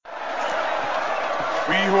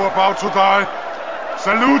We who are about to die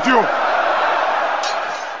salute you.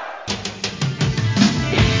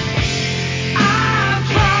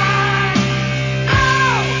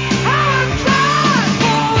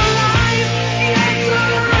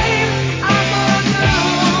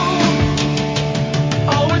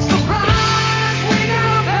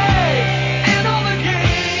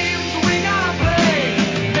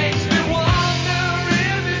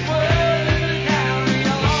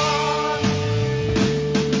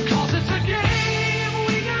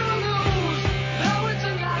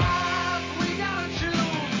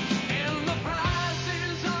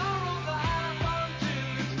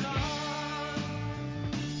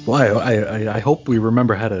 Well, I hope we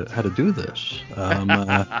remember how to do this.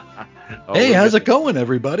 Hey, how's it going,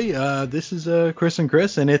 everybody? This is Chris and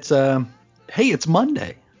Chris, and it's it's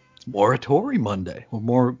Monday. It's Moratory Monday. Or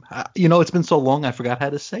more, it's been so long I forgot how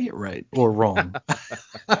to say it right or wrong.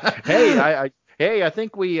 I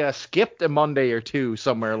think we skipped a Monday or two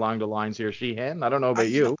somewhere along the lines here, Sheehan. I don't know about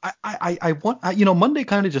you. Monday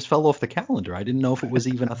kind of just fell off the calendar. I didn't know if it was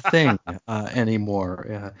even a thing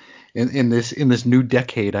anymore. In this new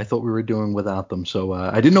decade, I thought we were doing without them. So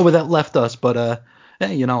I didn't know where that left us, but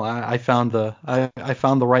I found the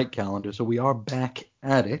right calendar, so we are back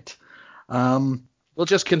at it. We'll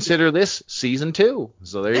just consider this season 2.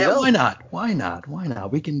 So there you go. Why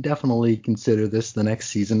not? We can definitely consider this the next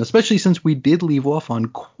season, especially since we did leave off on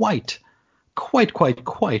quite a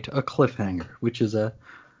cliffhanger, which is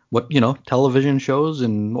what television shows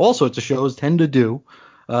and all sorts of shows tend to do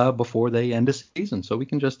before they end a season. So we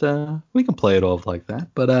can just we can play it off like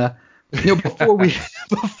that. But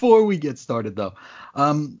before we get started though,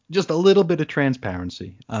 just a little bit of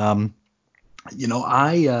transparency.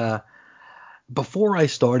 Before I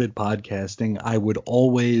started podcasting, I would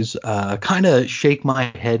always kind of shake my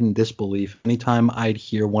head in disbelief anytime I'd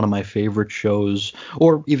hear one of my favorite shows,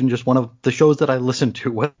 or even just one of the shows that I listened to,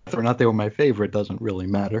 whether or not they were my favorite doesn't really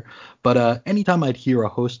matter. But anytime I'd hear a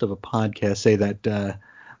host of a podcast say that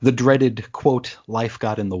the dreaded, quote, life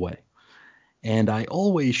got in the way. And I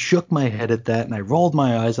always shook my head at that, and I rolled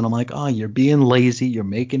my eyes, and I'm like, oh, you're being lazy, you're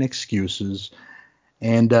making excuses.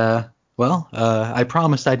 And I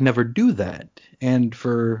promised I'd never do that. And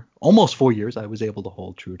for almost 4 years, I was able to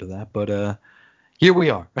hold true to that. But here we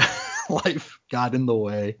are. Life got in the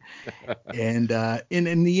way. And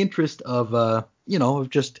in the interest of, of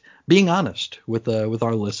just being honest with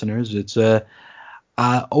our listeners, it's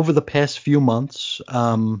over the past few months,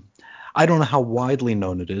 I don't know how widely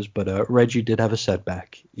known it is, but Reggie did have a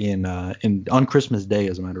setback on Christmas Day,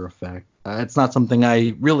 as a matter of fact. It's not something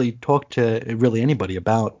I really talked to really anybody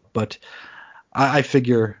about, but I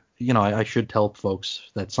figure, I should tell folks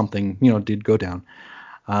that something, did go down.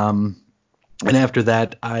 And after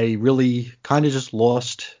that, I really kind of just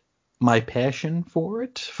lost my passion for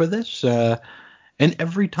this. And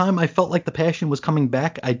every time I felt like the passion was coming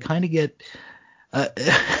back, I'd kind of get,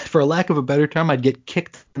 for a lack of a better term, I'd get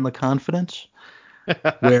kicked in the confidence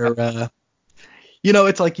where,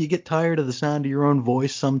 it's like you get tired of the sound of your own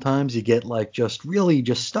voice sometimes. You get like just really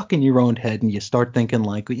just stuck in your own head, and you start thinking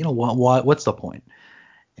like, what's the point?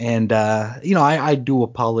 And, I do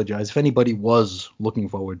apologize if anybody was looking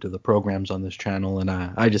forward to the programs on this channel, and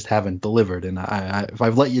I just haven't delivered. And if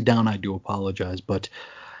I've let you down, I do apologize. But,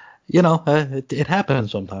 it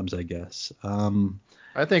happens sometimes, I guess.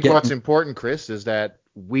 I think what's important, Chris, is that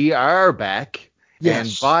we are back. Yes.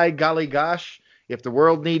 And by golly gosh, if the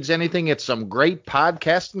world needs anything, it's some great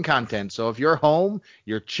podcasting content. So if you're home,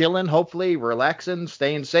 you're chilling, hopefully relaxing,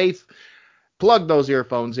 staying safe, plug those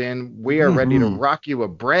earphones in. We are ready to rock you a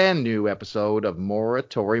brand new episode of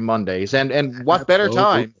Moratory Mondays. And what better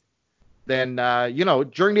time than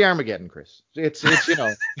during the Armageddon, Chris? It's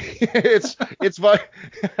it's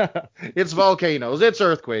volcanoes, it's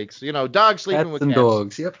earthquakes, dogs sleeping with cats.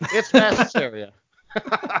 Dogs, yep. It's mass hysteria.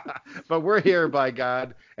 But we're here, by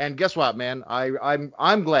God. And guess what, man?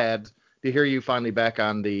 I'm glad to hear you finally back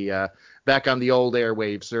on the old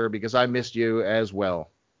airwaves, sir, because I missed you as well.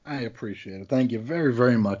 I appreciate it. Thank you very,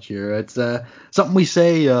 very much here. It's something we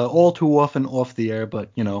say all too often off the air,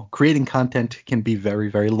 but creating content can be very,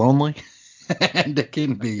 very lonely. And it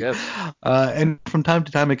can be, yes. And from time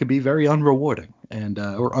to time, it can be very unrewarding and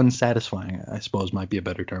or unsatisfying, I suppose might be a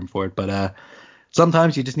better term for it. But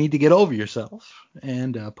sometimes you just need to get over yourself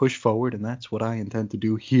and push forward, and that's what I intend to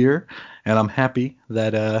do here. And I'm happy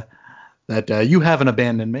that you haven't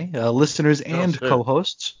abandoned me, listeners and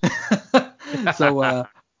co-hosts. So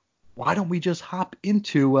why don't we just hop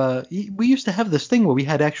into? We used to have this thing where we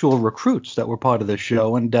had actual recruits that were part of the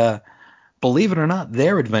show, and believe it or not,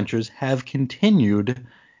 their adventures have continued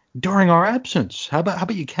during our absence. How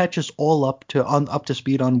about you catch us all up to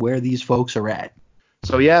speed on where these folks are at?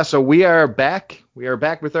 So we are back. We are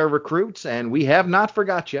back with our recruits, and we have not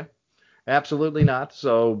forgot you. Absolutely not.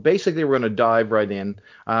 So basically, we're going to dive right in.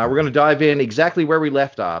 We're going to dive in exactly where we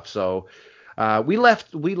left off. So we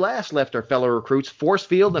last left our fellow recruits, Force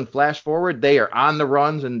Field and Flash Forward. They are on the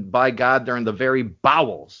runs, and by God, they're in the very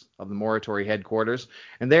bowels of the Morituri headquarters,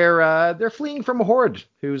 and they're fleeing from a horde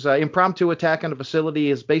whose impromptu attack on the facility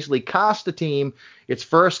has basically cost the team its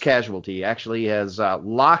first casualty. Actually, as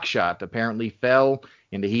Lockshot apparently fell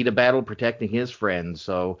in the heat of battle protecting his friends.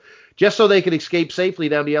 So just so they could escape safely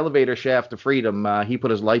down the elevator shaft to freedom, he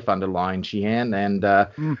put his life on the line, Sheehan. And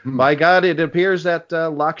by God, it appears that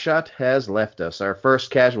Lockshot has left us, our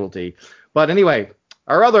first casualty. But anyway,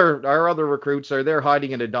 our other recruits they're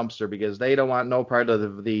hiding in a dumpster because they don't want no part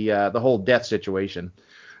of the whole death situation.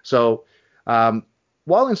 So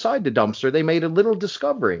while inside the dumpster, they made a little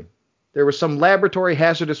discovery. There was some laboratory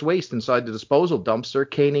hazardous waste inside the disposal dumpster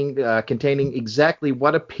containing exactly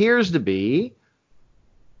what appears to be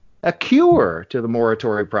a cure to the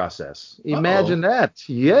Morituri process. Imagine that.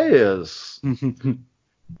 Yes.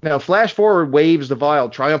 Now, Flash Forward waves the vial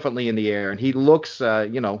triumphantly in the air, and he looks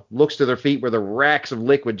to their feet where the racks of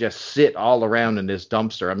liquid just sit all around in this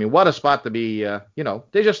dumpster. I mean, what a spot to be,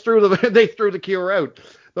 they just threw the cure out.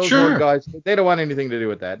 Those Sure. guys, they don't want anything to do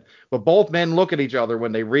with that. But both men look at each other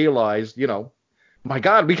when they realize, my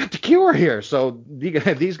God, we got the cure here. So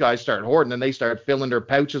these guys start hoarding, and they start filling their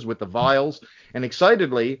pouches with the vials, and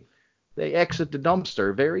excitedly, they exit the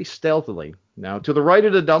dumpster very stealthily. Now, to the right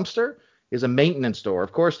of the dumpster is a maintenance door.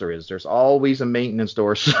 Of course there is. There's always a maintenance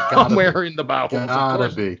door somewhere in the bowels.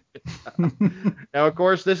 Gotta be. Now, of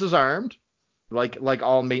course, this is armed, like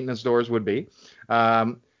all maintenance doors would be.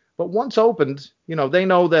 But once opened, they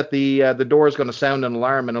know that the door is going to sound an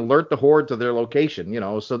alarm and alert the horde to their location.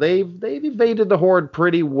 So they've evaded the horde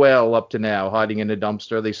pretty well up to now, hiding in a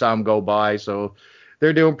dumpster. They saw them go by, so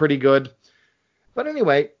they're doing pretty good. But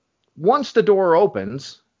anyway, once the door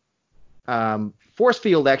opens, Force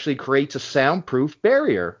Field actually creates a soundproof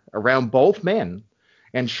barrier around both men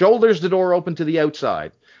and shoulders the door open to the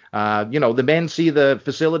outside. The men see the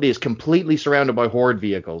facility is completely surrounded by horde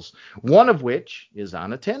vehicles, one of which is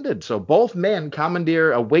unattended. So both men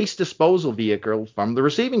commandeer a waste disposal vehicle from the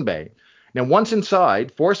receiving bay. Now, once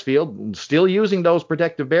inside, Force Field, still using those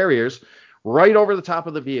protective barriers, right over the top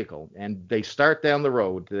of the vehicle, and they start down the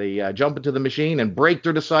road. They jump into the machine and break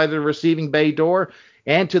through the side of the receiving bay door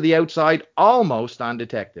and to the outside almost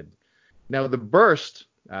undetected. Now, the burst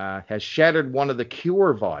has shattered one of the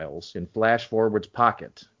cure vials in Flash Forward's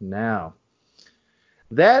pocket. Now,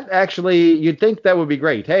 that actually, you'd think that would be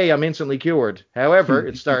great. Hey, I'm instantly cured. However,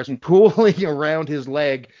 it starts pooling around his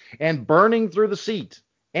leg and burning through the seat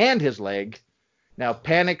and his leg. Now,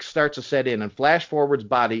 panic starts to set in, and Flash Forward's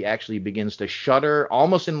body actually begins to shudder,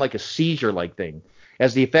 almost in like a seizure-like thing,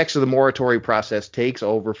 as the effects of the Morituri process takes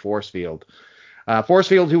over Force Field. Force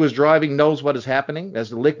Field, who is driving, knows what is happening as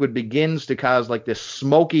the liquid begins to cause like this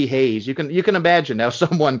smoky haze. You can imagine now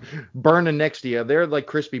someone burning next to you. They're like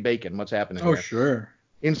crispy bacon. What's happening Oh, here? sure.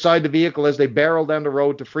 Inside the vehicle as they barrel down the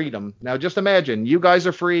road to freedom. Now, just imagine, you guys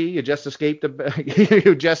are free. You just escaped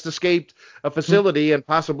a facility and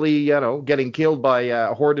possibly, getting killed by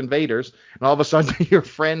horde invaders. And all of a sudden, your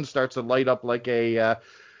friend starts to light up like a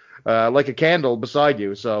candle beside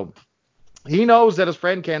you. So he knows that his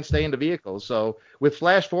friend can't stay in the vehicle. So with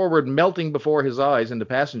Flash Forward melting before his eyes in the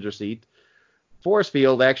passenger seat, Force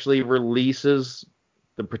Field actually releases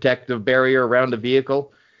the protective barrier around the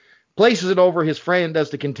vehicle, places it over his friend as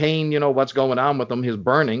to contain, what's going on with him, his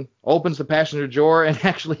burning, opens the passenger door, and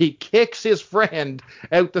actually kicks his friend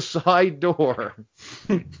out the side door.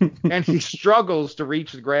 And he struggles to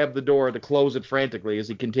reach to grab the door to close it frantically as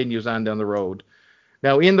he continues on down the road.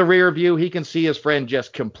 Now, in the rear view, he can see his friend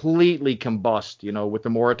just completely combust, with the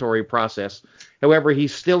Morituri process. However,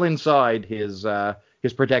 he's still inside his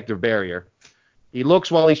protective barrier. He looks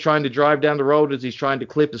while he's trying to drive down the road as he's trying to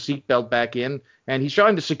clip the seatbelt back in, and he's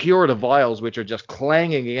trying to secure the vials, which are just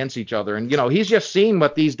clanging against each other. And, he's just seen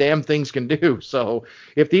what these damn things can do. So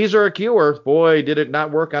if these are a cure, boy, did it not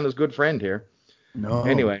work on his good friend here. No.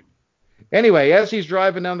 Anyway, as he's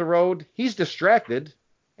driving down the road, he's distracted,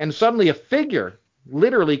 and suddenly a figure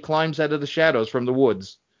literally climbs out of the shadows from the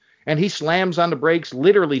woods, and he slams on the brakes,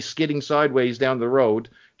 literally skidding sideways down the road,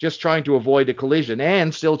 just trying to avoid a collision,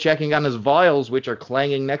 and still checking on his vials, which are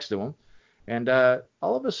clanging next to him. And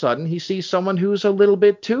all of a sudden, he sees someone who's a little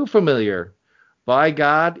bit too familiar. By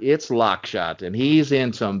God, it's Lockshot, and he's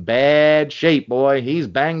in some bad shape, boy. He's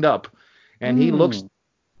banged up, and he looks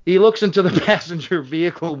He looks into the passenger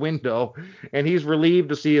vehicle window, and he's relieved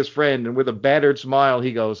to see his friend. And with a battered smile,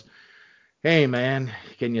 he goes, "Hey, man,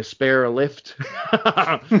 can you spare a lift?"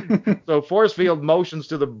 So Forcefield motions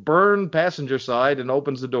to the burned passenger side and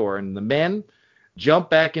opens the door, and the men jump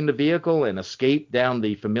back in the vehicle and escape down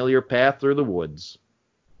the familiar path through the woods.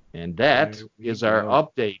 And that is our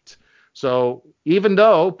update. So even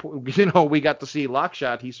though, we got to see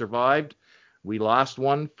Lockshot, he survived, we lost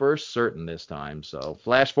one for certain this time. So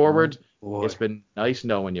flash forward, it's been nice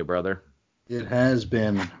knowing you, brother. It has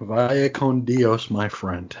been. Vaya con Dios, my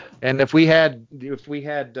friend. And if we had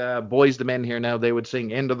Boys to Men here now, they would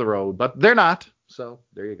sing End of the Road, but they're not. So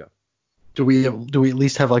there you go. Do we at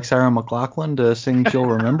least have like Sarah McLachlan to sing "You'll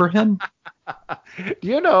Remember Him"? Do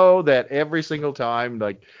you know that every single time,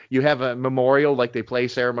 like, you have a memorial, like they play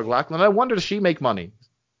Sarah McLachlan? I wonder, does she make money?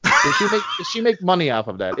 Does she make money off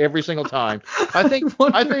of that every single time? I think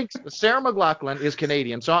Sarah McLachlan is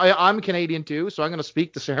Canadian, so I'm Canadian too. So I'm going to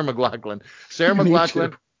speak to Sarah McLachlan. Sarah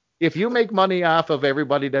McLachlan, if you make money off of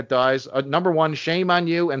everybody that dies, number one, shame on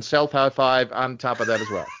you, and self high five on top of that as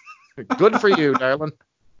well. Good for you, darling.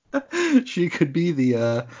 She could be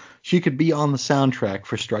on the soundtrack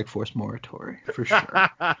for Strikeforce Morituri for sure.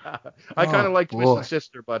 I kind of like Twisted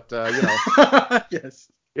Sister, but yes.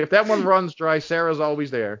 If that one runs dry, Sarah's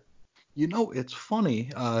always there. It's funny,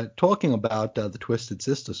 talking about the Twisted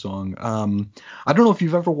Sister song. I don't know if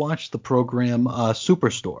you've ever watched the program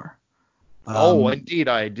Superstore. Indeed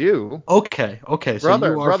I do. Okay. Brother,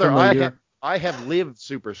 so you are familiar. I have lived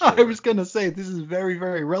Superstore. I was going to say, this is very,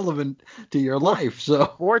 very relevant to your life.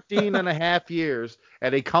 So 14 and a half years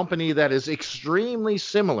at a company that is extremely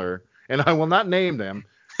similar, and I will not name them.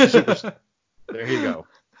 Superstore. There you go.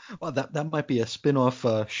 Well, that might be a spin-off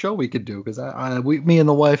show we could do, because me and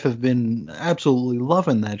the wife have been absolutely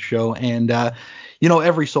loving that show. And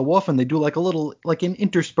every so often they do like a little, like an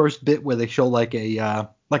interspersed bit where they show like a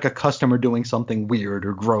customer doing something weird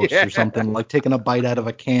or gross or something, like taking a bite out of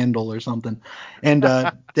a candle or something. And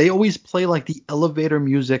they always play like the elevator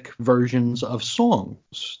music versions of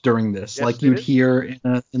songs during this, like you'd hear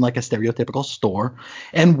in like a stereotypical store.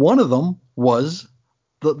 And one of them was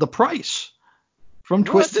the Price from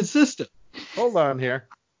Twisted Sister. Hold on here.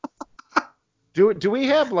 Do we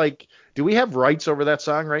have rights over that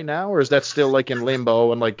song right now, or is that still like in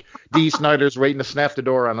limbo and like Dee Snider's waiting to snap the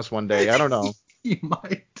door on us one day? I don't know. He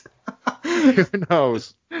might. Who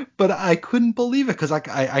knows? But I couldn't believe it, because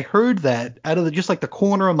I heard that out of just like the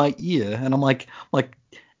corner of my ear, and I'm like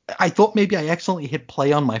I thought maybe I accidentally hit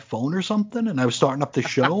play on my phone or something, and I was starting up the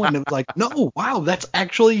show, and it was like, no, wow, that's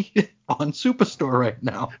actually on Superstore right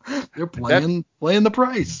now. They're playing the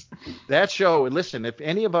Price. That show, listen, if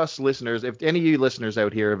any of you listeners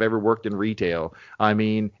out here have ever worked in retail, I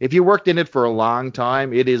mean, if you worked in it for a long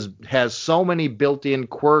time, has so many built-in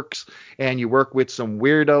quirks, and you work with some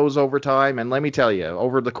weirdos over time. And let me tell you,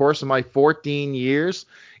 over the course of my 14 years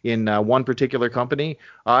in one particular company,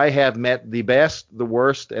 I have met the best, the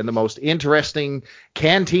worst, and the most interesting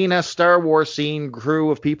Cantina Star Wars scene crew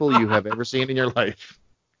of people you have ever seen in your life.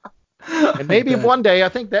 And maybe one day, I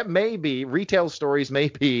think that Retail Stories may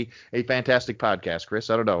be a fantastic podcast, Chris.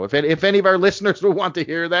 I don't know. If any of our listeners will want to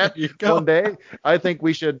hear that one day, I think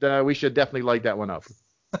we should definitely light that one up.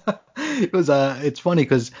 It's funny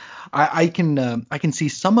because I can see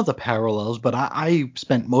some of the parallels, but I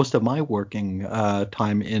spent most of my working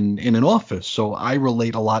time in an office, so I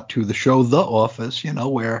relate a lot to the show The Office,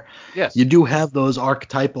 where you do have those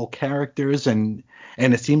archetypal characters, and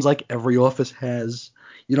it seems like every office has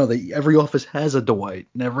every office has a Dwight,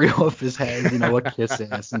 and every office has a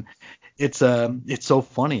Kiss-Ass, and it's so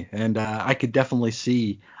funny, and I could definitely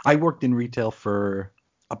see. I worked in retail for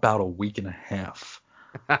about a week and a half.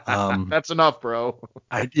 That's enough, bro.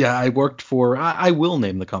 I worked for, I will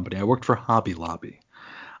name the company. I worked for Hobby Lobby.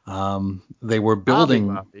 They were building.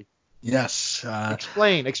 Hobby Lobby. Yes.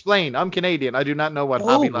 Explain. I'm Canadian. I do not know what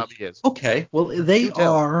Hobby Lobby is. Okay. Well, they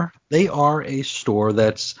are a store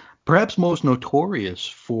that's perhaps most notorious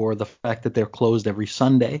for the fact that they're closed every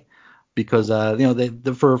Sunday, because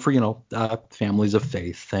for families of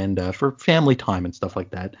faith and for family time and stuff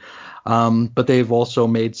like that. But they've also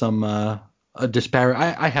made some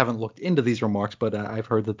I haven't looked into these remarks, but I've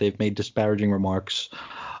heard that they've made disparaging remarks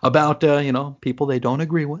about people they don't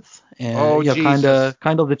agree with, and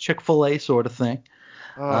kind of the Chick-fil-A sort of thing.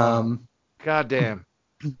 Goddamn.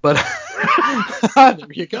 But there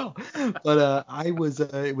you go. But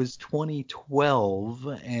it was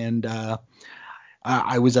 2012, and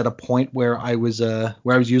I was at a point where I was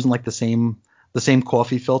using like the same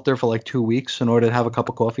coffee filter for like 2 weeks in order to have a cup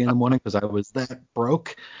of coffee in the morning, because I was that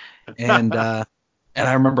broke. And And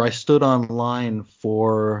I remember I stood online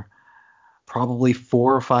for probably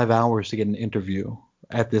 4 or 5 hours to get an interview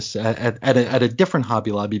at this at a different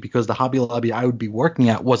Hobby Lobby because the Hobby Lobby I would be working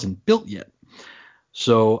at wasn't built yet.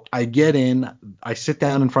 So I get in, I sit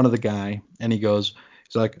down in front of the guy, and he's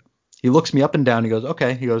like, he looks me up and down. He goes,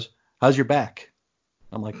 okay. He goes, how's your back?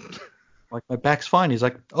 I'm like my back's fine. He's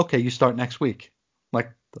like, okay, you start next week. I'm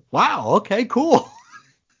like, wow, okay, cool.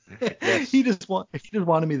 Yes. He just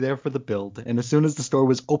wanted me there for the build, and as soon as the store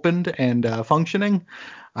was opened and functioning,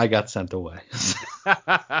 I got sent away.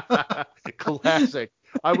 Classic.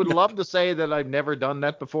 I would love to say that I've never done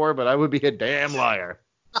that before, but I would be a damn liar.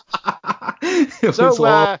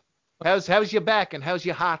 So, how's your back and how's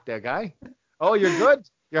your heart there, guy? Oh, you're good?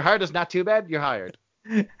 Your heart is not too bad? You're hired.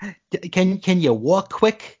 Can you walk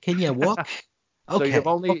quick? Can you walk? So Okay.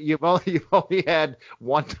 you've only had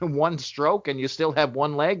one stroke and you still have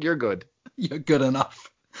one leg? You're good. You're good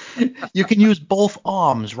enough. You can use both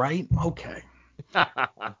arms, right? Okay.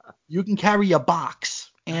 You can carry a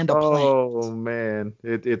box and a plant. Oh man,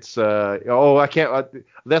 I can't.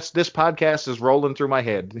 This podcast is rolling through my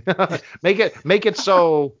head. Make it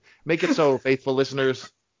so, faithful listeners.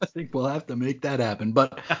 I think we'll have to make that happen.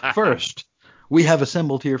 But first, we have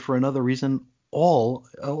assembled here for another reason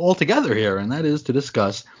all together here, and that is to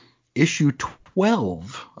discuss issue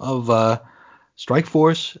 12 of Strike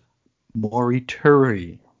Force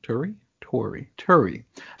Morituri. Turi? Turi.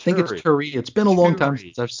 I think it's Turi. It's been a long time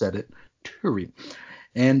since I've said it. Turi.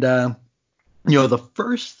 And, the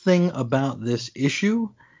first thing about this issue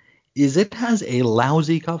is it has a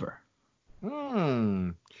lousy cover.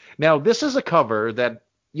 Now, this is a cover that,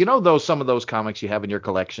 some of those comics you have in your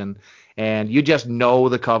collection, and you just know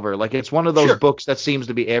the cover. Like, it's one of those books that seems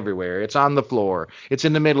to be everywhere. It's on the floor. It's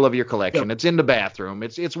in the middle of your collection. Yep. It's in the bathroom.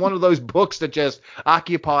 It's one of those books that just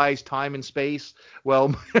occupies time and space.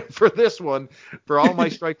 Well, for this one, for all my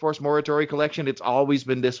Strike Force Morituri collection, it's always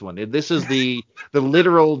been this one. This is the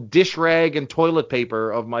literal dish rag and toilet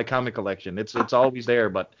paper of my comic collection. It's always there,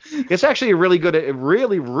 but it's actually a really good,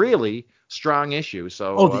 really, really strong issue.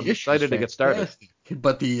 So I'm excited to get started.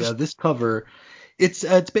 But this cover,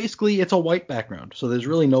 it's basically a white background, so there's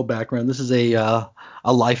really no background. This is a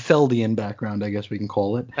Liefeldian background, I guess we can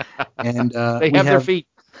call it. And they have their feet.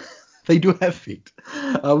 They do have feet.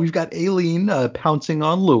 We've got Aileen pouncing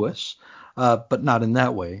on Lewis, but not in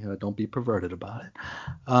that way. Don't be perverted about it.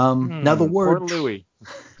 Now the word poor Louis.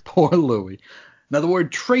 Poor Louis. Now the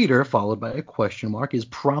word traitor followed by a question mark is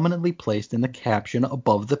prominently placed in the caption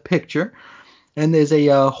above the picture. And there's a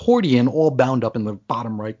Hordean all bound up in the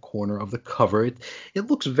bottom right corner of the cover. It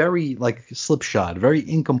looks very like slipshod, very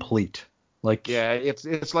incomplete. Like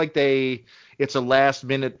it's like it's a last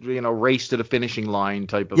minute race to the finishing line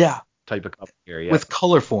type of cover here. Yeah. With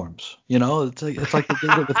color forms, it's like they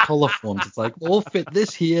did it with color forms. It's like we'll fit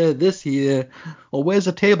this here. Well, where's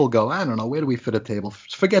the table go? I don't know. Where do we fit a table?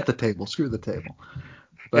 Forget the table. Screw the table.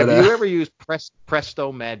 But, have you ever used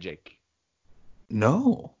Presto Magic?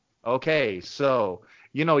 No. Okay, so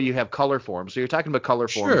you have color forms. So you're talking about color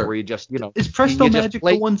forms where you just is Presto Magic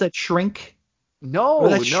the ones that shrink? No,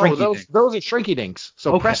 those are Shrinky Dinks.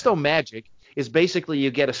 So Presto Magic is basically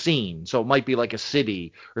you get a scene. So it might be like a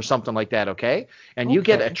city or something like that, okay? And you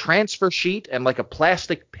get a transfer sheet and like a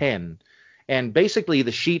plastic pen. And basically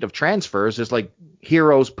the sheet of transfers is like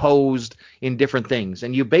heroes posed in different things.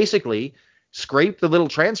 And you basically scrape the little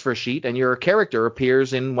transfer sheet and your character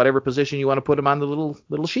appears in whatever position you want to put him on the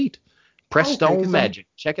little sheet. Presto Magic.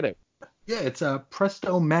 Check it out. Yeah, it's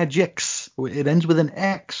Presto Magix. It ends with an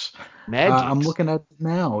X. Magix. I'm looking at it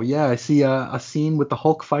now. Yeah, I see a scene with the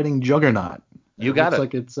Hulk fighting Juggernaut. You got it.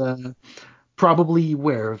 Looks like it's probably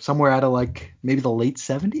somewhere out of like maybe the late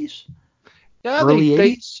 70s? Yeah, early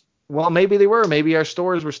 80s? Well, maybe they were. Maybe our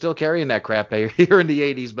stores were still carrying that crap here in the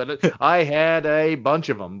 80s, but I had a bunch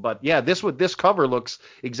of them. But yeah, this cover looks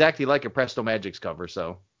exactly like a Presto Magix cover.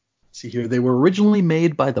 So see here, they were originally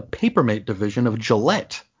made by the Papermate division of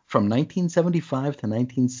Gillette from 1975 to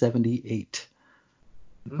 1978.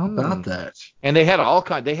 How about that? And they had all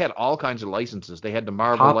kinds of licenses. They had the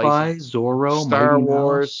Marvel Popeye, license, Zorro, Star Mighty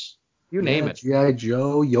Wars, Mouse, you name it. G.I.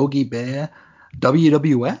 Joe, Yogi Bear,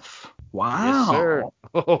 WWF. Wow. Yes, sir.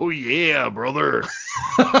 Oh, yeah, brother.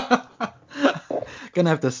 Gonna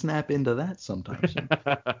have to snap into that sometime soon.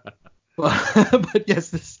 But yes,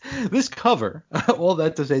 this cover, all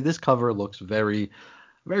that to say, this cover looks very,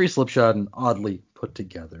 very slipshod and oddly put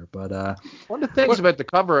together. But one of the things about the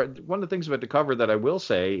cover that I will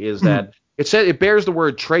say is that it bears the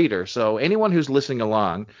word traitor. So anyone who's listening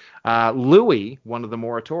along, Louis, one of the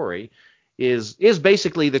Morituri, is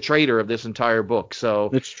basically the traitor of this entire book. So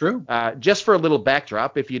it's true. Just for a little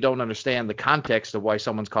backdrop, if you don't understand the context of why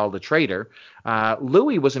someone's called a traitor,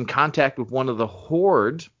 Louis was in contact with one of the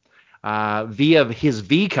Horde via his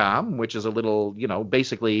VCOM, which is a little,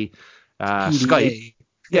 basically Skype.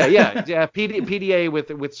 Yeah, PDA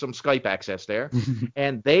with some Skype access there.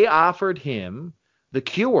 And they offered him the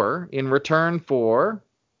cure in return for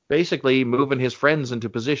basically moving his friends into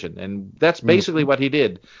position, and that's basically what he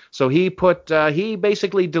did. So he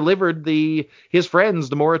basically delivered his friends,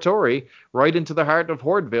 the Morituri, right into the heart of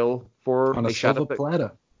Hordeville for on a silver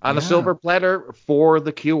platter. On a silver platter for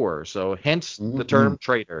the cure. So hence the term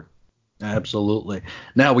traitor. Absolutely.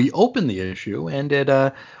 Now we open the issue, and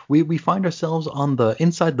we find ourselves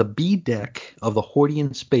inside the B deck of the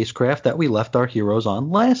Hordian spacecraft that we left our heroes on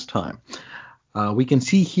last time. We can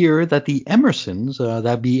see here that the Emersons,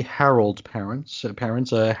 that be Harold's parents.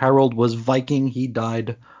 Harold was Viking. He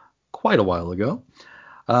died quite a while ago.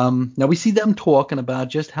 Now we see them talking about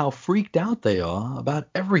just how freaked out they are about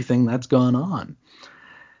everything that's gone on.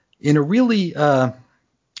 In a really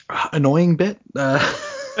annoying bit,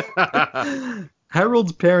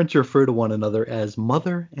 Harold's parents refer to one another as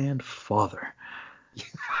mother and father.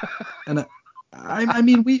 And I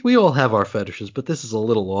mean, we all have our fetishes, but this is a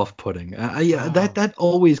little off-putting. That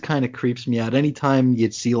always kind of creeps me out. Anytime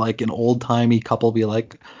you'd see like an old-timey couple be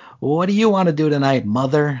like, "What do you want to do tonight,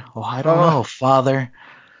 mother?" "Oh, I don't know, father."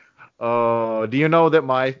 Oh, do you know that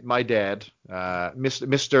my dad,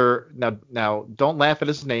 Mr. Now don't laugh at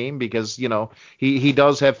his name because he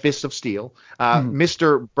does have fists of steel.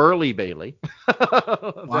 Mr. Burley Bailey.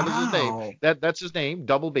 That is his name. That's his name,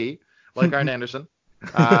 double B, like Arn Anderson.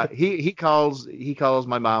 He calls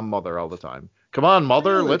my mom mother all the time. "Come on,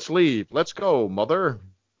 mother, really? Let's leave. Let's go, mother."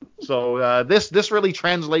 So this really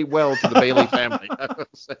translates well to the Bailey family, I would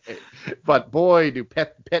say. But boy, do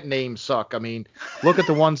pet names suck. I mean, look at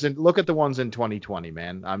the ones in 2020,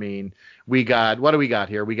 man. I mean, what do we got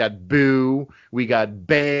here? We got Boo, we got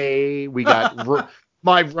Bay, we got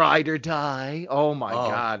My Ride or Die. Oh my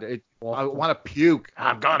God, I want to puke.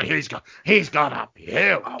 He's gonna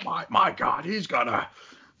puke. Oh my God, he's gonna.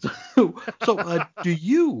 So, do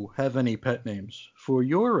you have any pet names for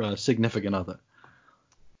your significant other?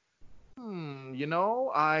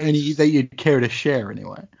 Any that you'd care to share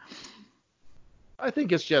anyway? I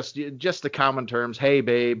think it's just the common terms. Hey,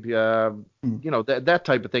 babe, that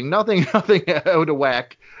type of thing. Nothing out of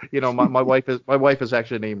whack. My wife is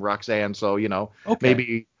actually named Roxanne, so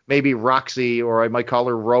okay. maybe Roxy, or I might call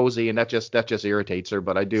her Rosie, and that just irritates her.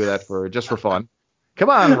 But I do that for fun. Come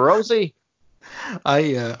on, Rosie.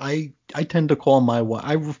 I tend to call my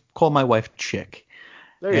wife Chick.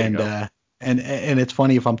 There you go. And it's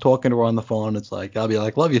funny, if I'm talking to her on the phone, it's like, I'll be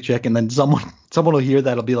like, "Love you, Chick," and then someone will hear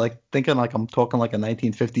that, will be like thinking like I'm talking like a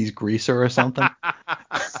 1950s greaser or something,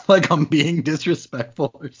 like I'm being disrespectful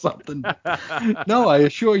or something. No, I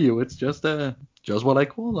assure you, it's just what I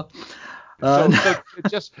call her. So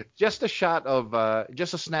just a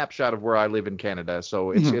snapshot of where I live in Canada. So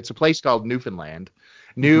it's a place called Newfoundland.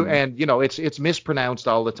 And it's mispronounced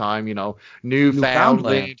all the time.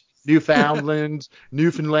 Newfoundland. Newfoundland.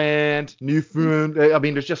 I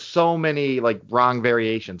mean, there's just so many like wrong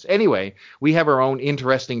variations. Anyway, we have our own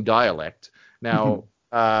interesting dialect. Now,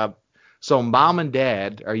 so mom and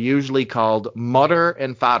dad are usually called mother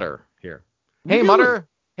and father here. Hey, really?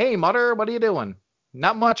 Hey, mother, what are you doing?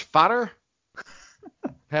 Not much, father.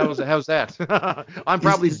 How's that? I'm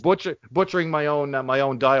probably butchering my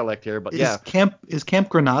own dialect here, but yeah. Is Camp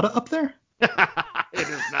Granada up there? It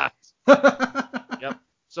is not. Yep.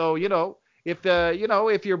 So,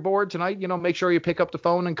 if you're bored tonight, make sure you pick up the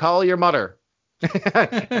phone and call your mother.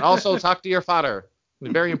 And also talk to your father.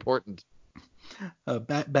 Very important.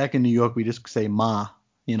 Back in New York, we just say ma.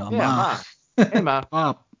 Ma. Ma. Hey, ma.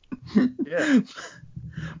 Pop. Yeah.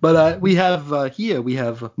 But we have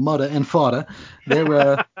mother and father. They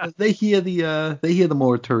hear the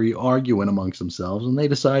Morituri arguing amongst themselves, and they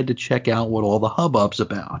decide to check out what all the hubbub's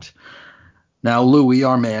about. Now, Louis,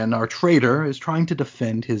 our traitor, is trying to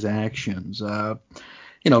defend his actions. As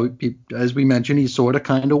we mentioned, he's sort of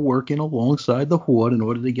kind of working alongside the Horde in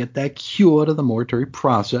order to get that cure to the Morituri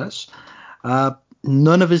process.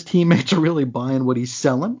 None of his teammates are really buying what he's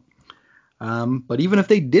selling. But even if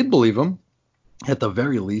they did believe him, at the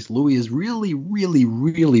very least, Louis has really, really,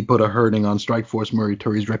 really put a hurting on Strikeforce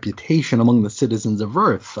Morituri's reputation among the citizens of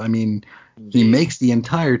Earth. I mean, he makes the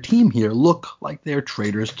entire team here look like they're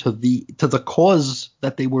traitors to the cause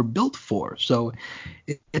that they were built for. So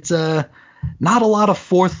it's not a lot of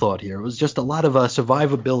forethought here. It was just a lot of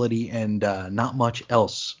survivability and not much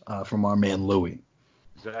else from our man Louis.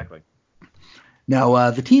 Exactly.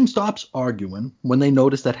 Now, the team stops arguing when they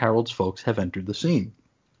notice that Harold's folks have entered the scene.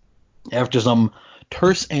 After some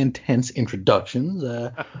terse and tense introductions,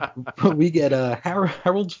 we get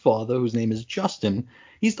Harold's father, whose name is Justin.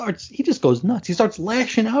 He just goes nuts. He starts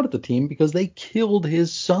lashing out at the team because they killed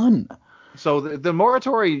his son. So the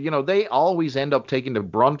Morituri, they always end up taking the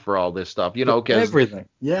brunt for all this stuff, because everything.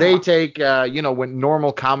 Yeah. They take, when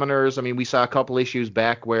normal commoners. I mean, we saw a couple issues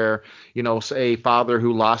back where, say a father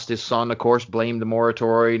who lost his son, of course, blamed the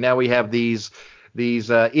Morituri. Now we have these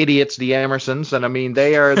idiots, the Emersons, and I mean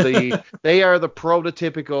they are the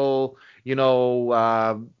prototypical,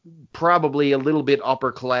 probably a little bit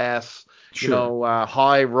upper class, sure.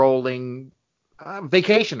 high rolling.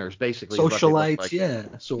 Vacationers, basically. Socialites, like.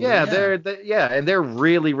 Yeah. And they're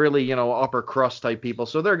really, really, upper crust type people.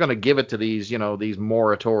 So they're going to give it to these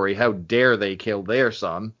Morituri. How dare they kill their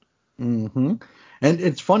son? Mm-hmm. And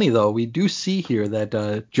it's funny, though, we do see here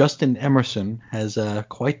that Justin Emerson has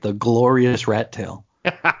quite the glorious rat tail,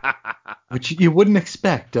 which you wouldn't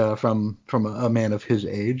expect from a man of his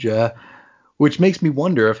age. Which makes me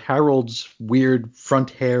wonder if Harold's weird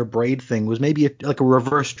front hair braid thing was maybe like a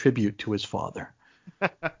reverse tribute to his father.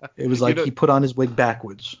 It was like he put on his wig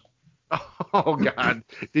backwards. Oh God!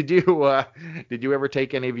 Did you ever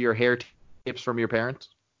take any of your hair tips from your parents?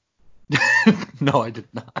 No, I did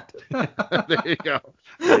not. There you go.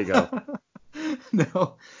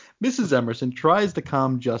 No, Mrs. Emerson tries to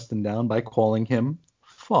calm Justin down by calling him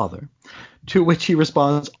father, to which he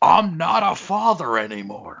responds, "I'm not a father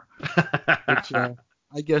anymore." Which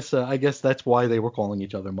I guess that's why they were calling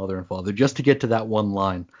each other mother and father, just to get to that one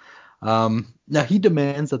line. Now he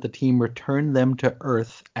demands that the team return them to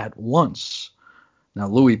Earth at once. Now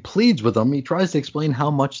Louis pleads with them. He tries to explain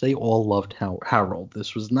how much they all loved Harold.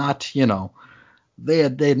 This was not, they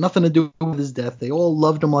had nothing to do with his death. They all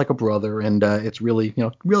loved him like a brother, and it's really,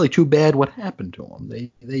 really too bad what happened to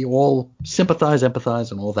him. They all sympathize,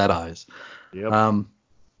 empathize, and all that eyes. Yep.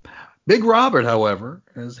 Big Robert, however,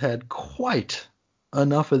 has had quite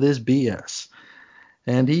enough of this BS,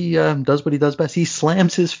 and he does what he does best. He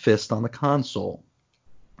slams his fist on the console.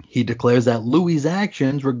 He declares that Louis's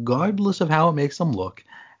actions, regardless of how it makes them look,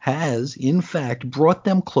 has, in fact, brought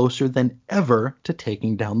them closer than ever to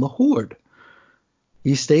taking down the Horde.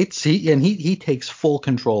 He states he takes full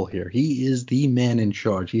control here. He is the man in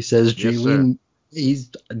charge. He says Jaylene. He's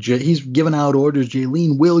given out orders.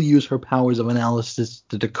 Jaylene will use her powers of analysis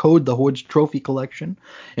to decode the Horde's trophy collection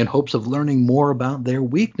in hopes of learning more about their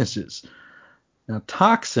weaknesses. Now,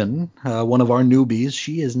 Toxin, one of our newbies,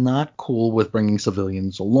 she is not cool with bringing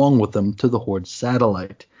civilians along with them to the Horde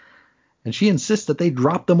satellite. And she insists that they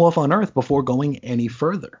drop them off on Earth before going any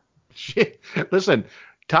further. Listen,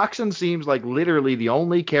 Toxin seems like literally the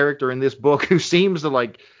only character in this book who seems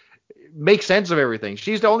to make sense of everything.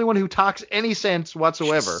 She's the only one who talks any sense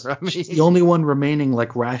whatsoever. She's the only one remaining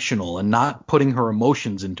rational and not putting her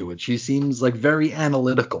emotions into it. She seems very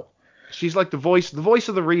analytical. She's like the voice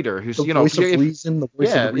of the reader, who's the voice of reason, the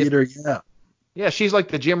voice of the reader. Yeah, she's like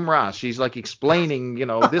the Jim Ross. She's explaining,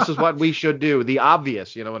 this is what we should do, the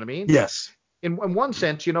obvious. You know what I mean? Yes. In one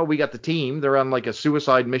sense, we got the team. They're on a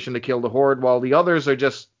suicide mission to kill the Horde, while the others are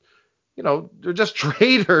just they're just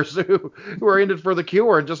traders who are in it for the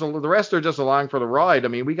cure, and just the rest are just along for the ride. I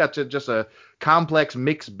mean, we got just a complex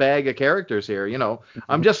mixed bag of characters here.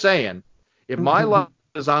 I'm just saying, if my life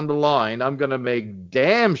is on the line, I'm gonna make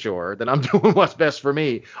damn sure that I'm doing what's best for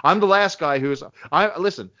me. I'm the last guy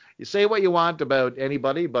listen. You say what you want about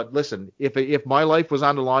anybody, but listen, if my life was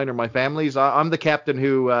on the line or my family's, I'm the captain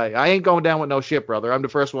who I ain't going down with no ship, brother. I'm the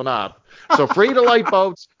first one up. So free the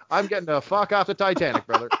lifeboats. I'm getting the fuck off the Titanic,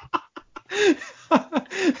 brother.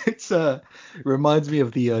 It reminds me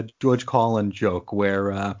of the George Carlin joke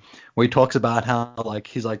where he talks about how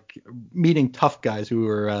he's meeting tough guys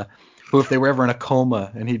who if they were ever in a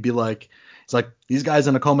coma, and he'd be like, it's like these guys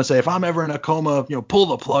in a coma say, if I'm ever in a coma, pull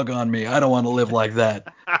the plug on me. I don't want to live like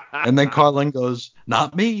that. And then Carlin goes,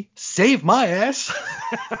 not me, save my ass.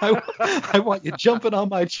 I want you jumping on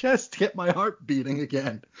my chest to get my heart beating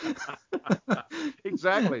again.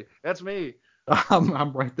 Exactly, that's me.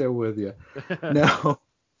 I'm right there with you.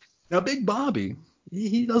 Now Big Bobby,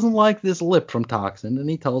 he doesn't like this lip from Toxin, and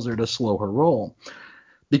he tells her to slow her roll.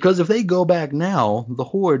 Because if they go back now, the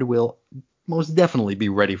Horde will most definitely be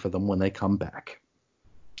ready for them when they come back.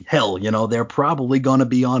 Hell, they're probably going to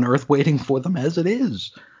be on Earth waiting for them as it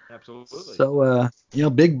is. Absolutely. So,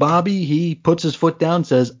 Big Bobby, he puts his foot down,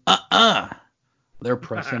 says, They're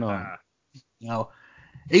pressing on. Now,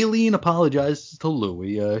 Aileen apologizes to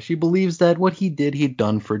Louis. She believes that what he did, he'd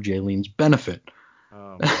done for Jaylene's benefit.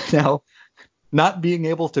 Now, not being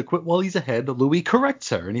able to quit while he's ahead, Louis corrects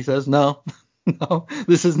her, and he says, no, No,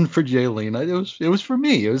 this isn't for Jaylene. It was for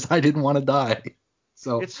me. I didn't want to die.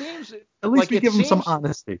 So It seems at least like we it give him some seems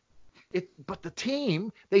honesty. but the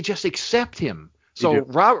team, they just accept him. They So do.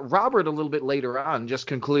 Robert, a little bit later on, just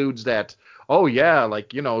concludes that, oh yeah,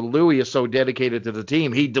 like, Louis is so dedicated to the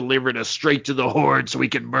team, he delivered us straight to the Horde so we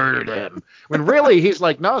can murder them. When really he's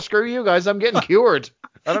like, no, screw you guys, I'm getting cured.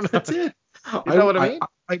 I don't know. That's it. You know what I mean?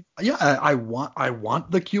 I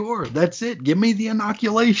want the cure. That's it. Give me the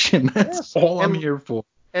inoculation. That's all I'm here for.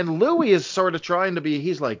 And Louis is sort of trying to be,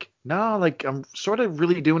 he's like, no, like, I'm sort of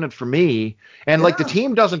really doing it for me. And like the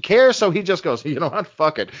team doesn't care, so he just goes, you know what,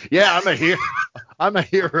 fuck it. Yeah, I'm a hero. I'm a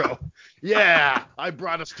hero. Yeah, I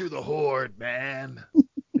brought us to the Horde, man.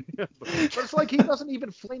 But it's like he doesn't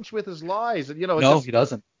even flinch with his lies. And, No, he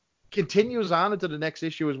doesn't. Continues on into the next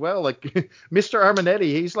issue as well. Like Mr. Armanetti,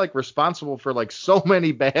 he's like responsible for like so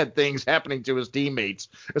many bad things happening to his teammates,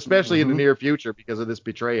 especially in the near future because of this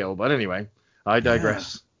betrayal. But anyway, I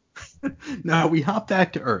digress. Now we hop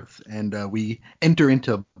back to Earth and we enter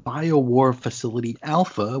into BioWar Facility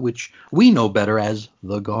Alpha, which we know better as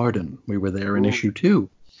the Garden. We were there in issue 2.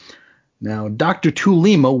 Now Dr.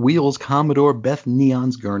 Tulima wheels Commodore Beth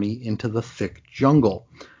Neon's gurney into the thick jungle.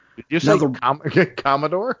 Did you say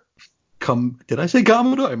Commodore? Did I say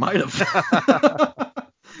Commodore? I might have.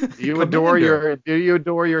 Do you adore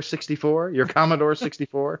your 64? Your Commodore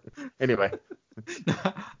 64? Anyway.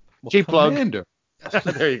 Cheap plug.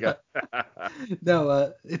 There you go.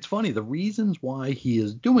 Now, it's funny. The reasons why he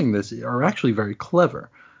is doing this are actually very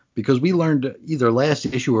clever. Because we learned either last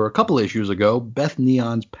issue or a couple issues ago, Beth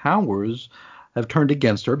Neon's powers have turned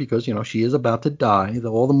against her because, she is about to die.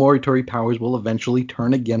 All the Morituri powers will eventually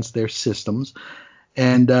turn against their systems.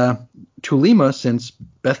 And Tulima, since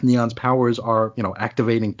Beth Neon's powers are,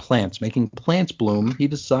 activating plants, making plants bloom, he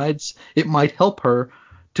decides it might help her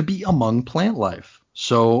to be among plant life.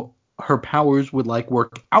 So her powers would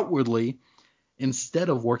work outwardly instead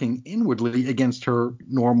of working inwardly against her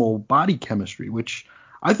normal body chemistry, which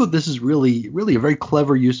I thought this is really, really a very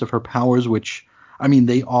clever use of her powers, which, I mean,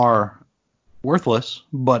 they are worthless,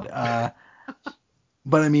 but I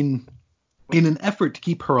mean, in an effort to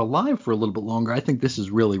keep her alive for a little bit longer, I think this is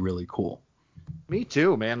really, really cool. Me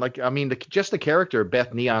too, man. Like, I mean, just the character of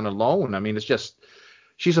Beth Neon alone, I mean, it's just,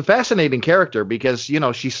 she's a fascinating character because,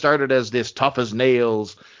 she started as this tough as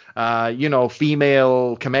nails,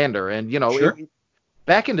 female commander. And, Sure.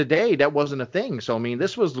 Back in the day, that wasn't a thing. So, I mean,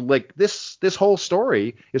 this was like this whole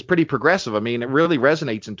story is pretty progressive. I mean, it really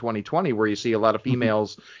resonates in 2020 where you see a lot of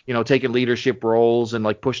females, taking leadership roles and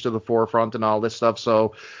push to the forefront and all this stuff.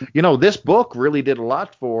 So, this book really did a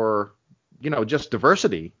lot for, just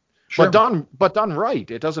diversity. Sure. But done right.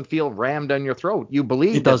 It doesn't feel rammed down your throat. You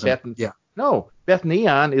believe it doesn't. Beth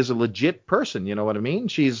Neon is a legit person. You know what I mean?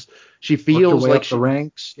 She feels Worked her way like up the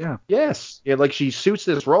ranks. Yeah. Yes. Yeah, like she suits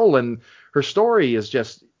this role, and her story is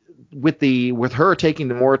just with her taking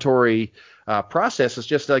the Morituri process is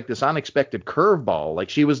just like this unexpected curveball. Like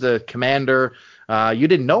she was the commander. You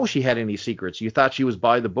didn't know she had any secrets. You thought she was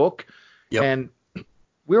by the book. Yep. And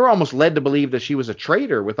we were almost led to believe that she was a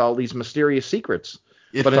traitor with all these mysterious secrets.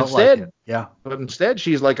 But instead,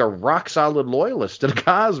 she's like a rock solid loyalist to the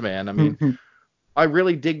cause, man. I mean, I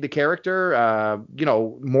really dig the character.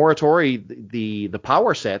 Morituri, the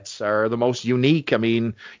power sets are the most unique. I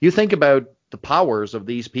mean, you think about the powers of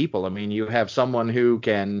these people. I mean, you have someone who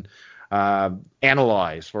can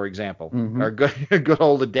analyze, for example, or good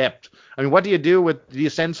old adept. I mean, what do you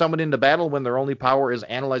send someone into battle when their only power is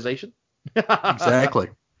analyzation? Exactly.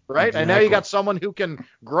 Right? Exactly. And now you got someone who can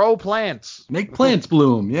grow plants. Make plants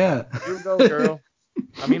bloom, yeah. You go, girl.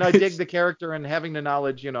 I mean, I dig the character and having the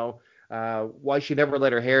knowledge, why she never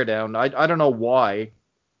let her hair down. I don't know why,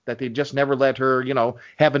 that they just never let her,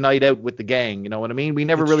 have a night out with the gang. You know what I mean? We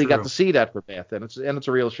never really got to see that for Beth, and it's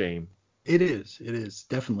a real shame. It is,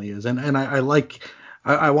 definitely is. And I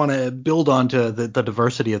want to build on to the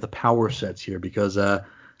diversity of the power sets here because I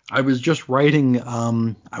was just writing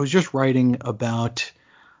about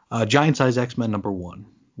Giant Size X-Men #1,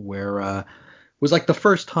 where it was like the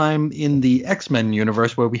first time in the X-Men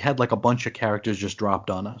universe where we had like a bunch of characters just dropped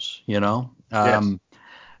on us, Yes.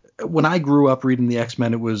 When I grew up reading the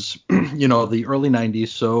X-Men, it was, the early 90s,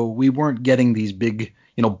 so we weren't getting these big,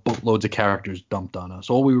 boatloads of characters dumped on us.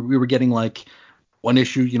 All we were getting like one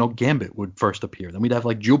issue, Gambit would first appear. Then we'd have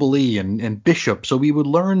like Jubilee and Bishop. So we would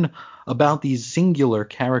learn about these singular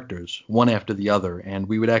characters one after the other, and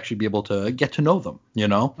we would actually be able to get to know them,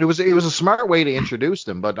 It was a smart way to introduce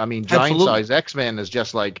them, but I mean, Giant Size X-Men is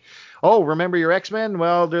just like, oh, remember your X-Men?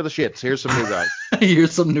 Well, they're the shits. Here's some new guys.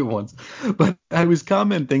 Here's some new ones. But I was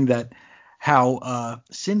commenting that how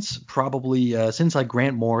since like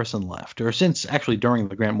Grant Morrison left, or since actually during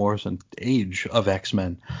the Grant Morrison age of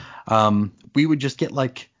X-Men, we would just get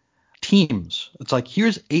like teams. It's like,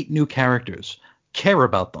 here's 8 new characters, care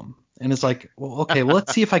about them. And it's like, well, okay, well,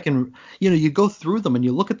 let's see if I can, you go through them and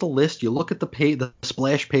you look at the list, you look at the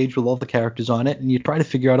splash page with all the characters on it, and you try to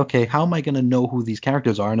figure out, okay, how am I going to know who these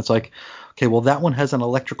characters are? And it's like, okay, well, that one has an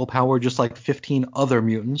electrical power just like 15 other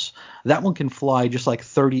mutants. That one can fly just like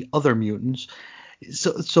 30 other mutants.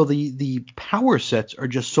 So the power sets are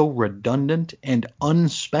just so redundant and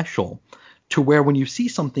unspecial, to where when you see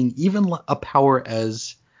something, even a power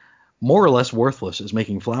as more or less worthless as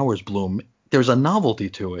making flowers bloom, there's a novelty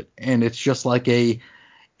to it, and it's just like it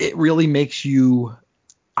really makes you,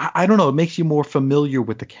 I don't know, it makes you more familiar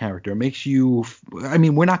with the character. It makes you, I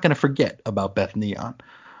mean, we're not going to forget about Beth Neon,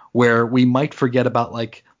 where we might forget about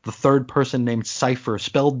like the third person named Cypher,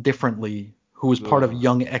 spelled differently, who was part of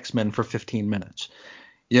Young X-Men for 15 minutes.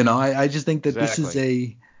 I just think that This is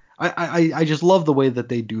I just love the way that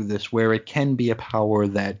they do this, where it can be a power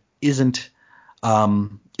that isn't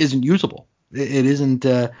usable. It isn't,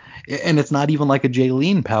 and it's not even like a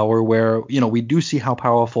Jaylene power where, we do see how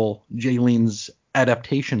powerful Jaylene's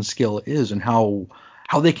adaptation skill is and how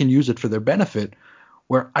they can use it for their benefit,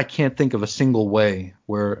 where I can't think of a single way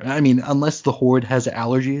where, I mean, unless the Horde has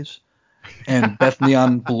allergies and Beth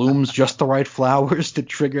Neon blooms just the right flowers to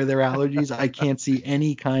trigger their allergies, I can't see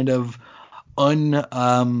any kind of really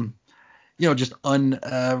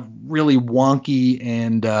wonky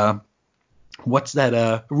and, what's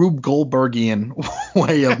that Rube Goldbergian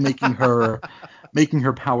way of making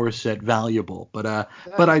her power set valuable. But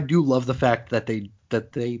I do love the fact that they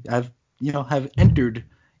have entered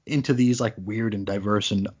into these like weird and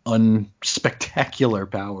diverse and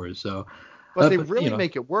unspectacular powers. So but they really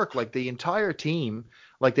make it work. Like the entire team,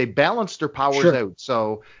 like they balance their powers out.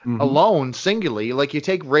 So alone, singularly, like you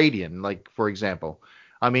take Radiant, like for example.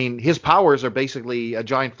 I mean, his powers are basically a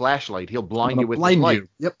giant flashlight. He'll blind you with his light.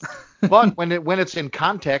 Yep. But when it's in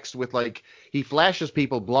context with, like, he flashes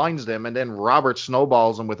people, blinds them, and then Robert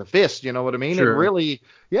snowballs them with a fist, you know what I mean? Sure. It really,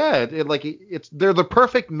 they're the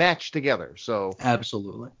perfect match together. So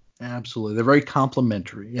absolutely, they're very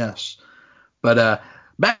complementary. Yes, but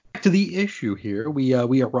back to the issue here.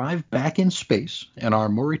 We arrive back in space, and our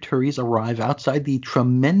Morituris arrive outside the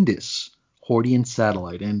tremendous Hordian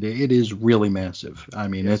satellite, and it is really massive. I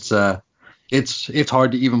mean, yes. It's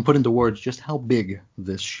hard to even put into words just how big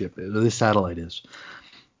this satellite is.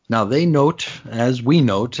 Now they note, as we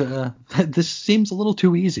note, that this seems a little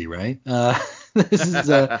too easy, right? This is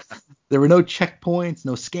there were no checkpoints,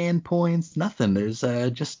 no scan points, nothing. There's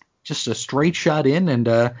just a straight shot in, and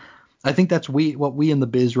I think that's what we in the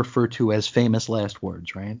biz refer to as famous last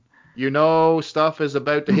words, right? Stuff is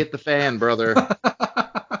about to hit the fan, brother.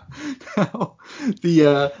 Now,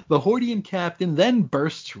 the Hordian captain then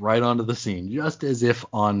bursts right onto the scene, just as if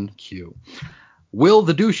on cue. Will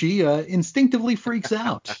the douchey instinctively freaks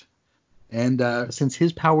out. And since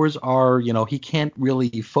his powers are, he can't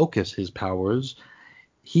really focus his powers,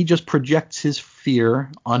 he just projects his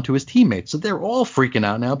fear onto his teammates. So they're all freaking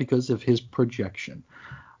out now because of his projection.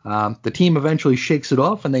 The team eventually shakes it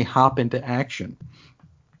off and they hop into action.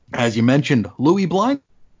 As you mentioned, Louis blind.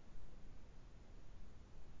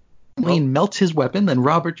 Melts his weapon, then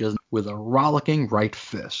Robert just with a rollicking right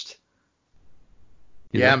fist.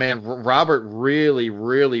 Yeah, man, Robert really,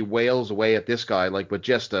 really wails away at this guy, like with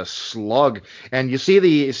just a slug. And you see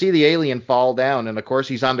the alien fall down, and of course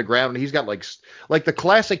he's on the ground, and he's got like the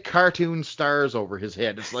classic cartoon stars over his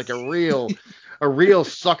head. It's like a real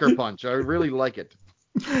sucker punch. I really like it.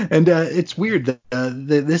 And it's weird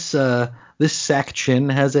that this Sack Chin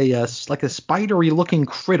has like a spidery looking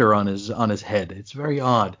critter on his head. It's very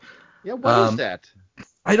odd. Yeah, what is that?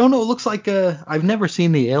 I don't know. It looks like I've never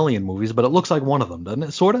seen the Alien movies, but it looks like one of them, doesn't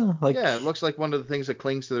it? Sort of like. Yeah, it looks like one of the things that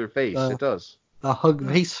clings to their face. It does. A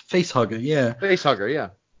face hugger, yeah. Face hugger, yeah.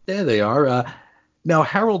 There they are. Now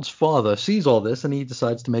Harold's father sees all this and he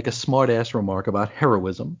decides to make a smart-ass remark about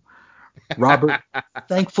heroism. Robert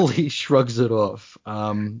thankfully shrugs it off.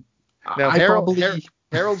 Now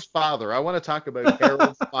Harold's father. I want to talk about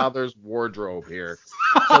Harold's father's wardrobe here.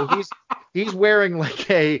 So he's wearing like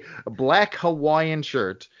a black Hawaiian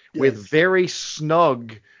shirt with very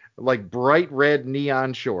snug, like bright red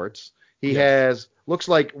neon shorts. He has looks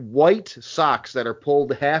like white socks that are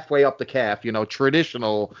pulled halfway up the calf.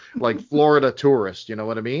 Traditional like Florida tourist. You know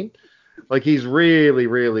what I mean? Like he's really,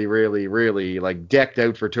 really, really, really like decked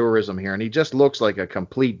out for tourism here, and he just looks like a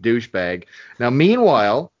complete douchebag. Now,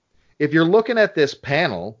 meanwhile, if you're looking at this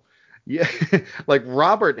panel, like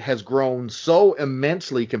Robert has grown so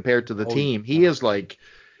immensely compared to the team. He is like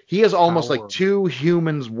He is almost power. like 2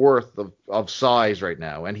 humans worth of size right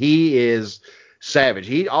now, and he is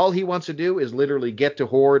savage. All he wants to do is literally get to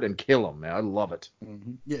Horde and kill him. Man, I love it.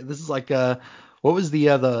 Mm-hmm. Yeah, this is like what was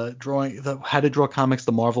the drawing, the How to Draw Comics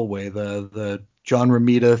the Marvel way, the John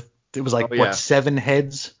Romita. It was like 7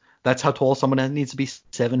 heads. That's how tall someone needs to be.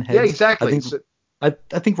 7 heads. Yeah, exactly. I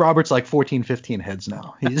think Robert's like 14, 15 heads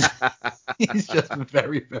now. He's just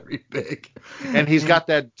very, very big. And he's got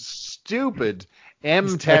that stupid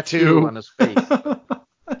M tattoo on his face.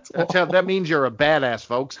 That means you're a badass,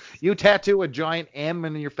 folks. You tattoo a giant M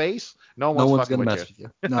in your face, no one's gonna mess with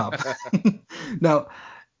you. No. Now,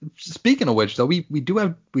 speaking of which, though, we do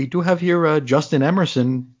have here Justin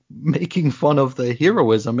Emerson making fun of the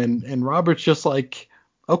heroism, and Robert's just like,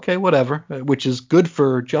 okay, whatever, which is good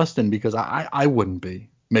for Justin, because I wouldn't be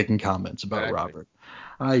making comments about Robert.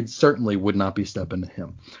 I certainly would not be stepping to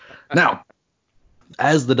him. Now,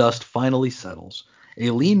 as the dust finally settles,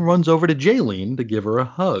 Aileen runs over to Jaylene to give her a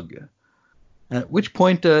hug. At which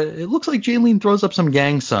point, it looks like Jaylene throws up some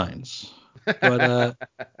gang signs. But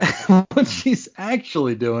what she's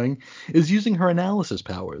actually doing is using her analysis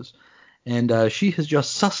powers. And she has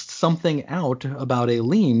just sussed something out about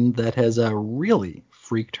Aileen that has really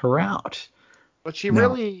freaked her out. But she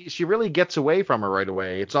really gets away from her right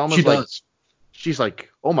away. It's almost like she's like,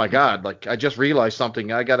 oh my God, like I just realized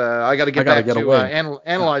something. I gotta get back to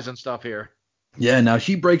analyzing stuff here. Yeah, now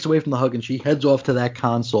she breaks away from the hug and she heads off to that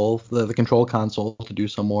console, the control console, to do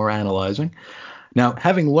some more analyzing. Now,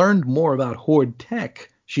 having learned more about Horde tech,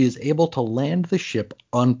 she is able to land the ship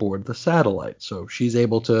on board the satellite. So she's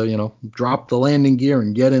able to, drop the landing gear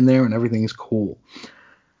and get in there, and everything's cool.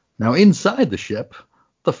 Now, inside the ship,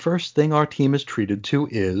 the first thing our team is treated to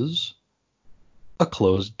is a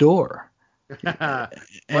closed door.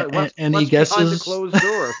 Any guesses? Behind the closed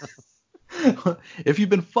door? If you've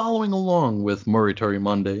been following along with Murray Turry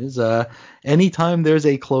Mondays, anytime there's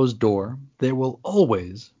a closed door, there will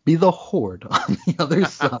always be the Horde on the other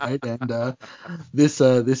side, and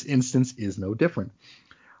this instance is no different.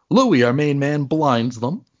 Louis, our main man, blinds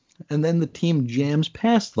them, and then the team jams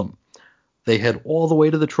past them. They head all the way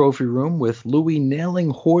to the trophy room, with Louis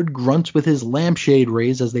nailing Horde grunts with his lampshade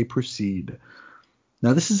rays as they proceed.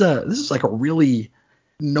 Now, this is like a really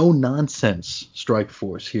no-nonsense strike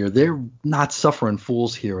force here. They're not suffering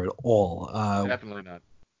fools here at all. Definitely not.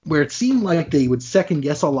 Where it seemed like they would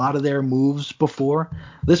second-guess a lot of their moves before,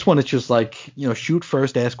 this one it's just like, shoot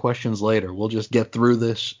first, ask questions later. We'll just get through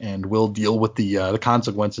this, and we'll deal with the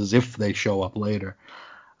consequences if they show up later.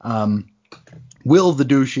 Will the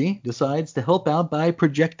douchey decides to help out by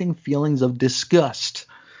projecting feelings of disgust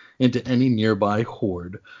into any nearby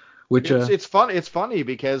Horde. Which, it's funny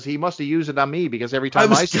because he must have used it on me, because every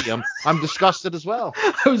time I see him, I'm disgusted as well.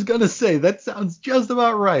 I was going to say, that sounds just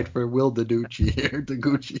about right for Will Taguchi here,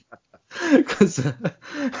 Taguchi. Because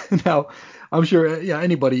now, I'm sure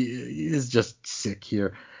anybody is just sick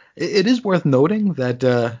here. It is worth noting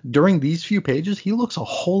that during these few pages, he looks a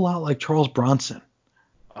whole lot like Charles Bronson.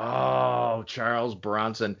 Oh, Charles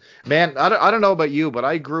Bronson. Man, I don't know about you, but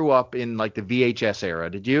I grew up in like the VHS era.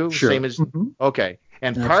 Did you? Sure. Same as Okay.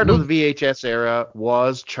 And part of the VHS era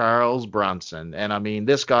was Charles Bronson. And I mean,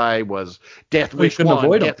 this guy was Death Wish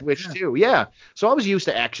 1, Death Wish 2. Yeah. So I was used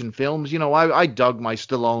to action films. I dug my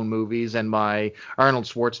Stallone movies and my Arnold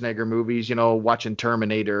Schwarzenegger movies, watching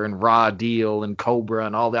Terminator and Raw Deal and Cobra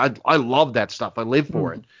and all that. I love that stuff. I live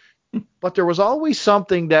for it. But there was always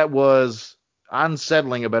something that was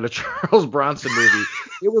unsettling about a Charles Bronson movie.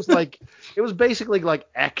 It was basically like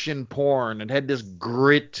action porn and had this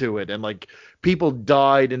grit to it, and like people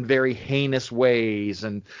died in very heinous ways,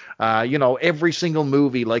 and every single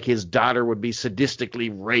movie, like his daughter would be sadistically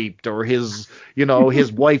raped, or his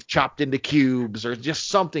his wife chopped into cubes, or just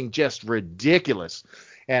something just ridiculous.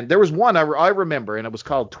 And there was one I remember, and it was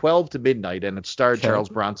called 12 to Midnight, and it starred Charles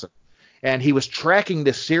Bronson, and he was tracking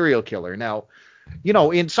this serial killer. Now,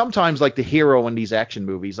 in sometimes like the hero in these action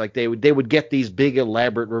movies, like they would get these big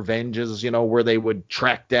elaborate revenges, where they would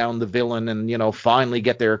track down the villain and, finally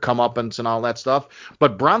get their comeuppance and all that stuff.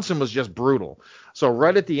 But Bronson was just brutal. So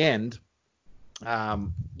right at the end,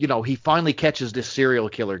 he finally catches this serial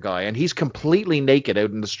killer guy, and he's completely naked out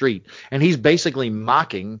in the street, and he's basically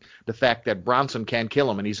mocking the fact that Bronson can't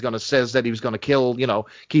kill him, and he's going to says that he was going to kill,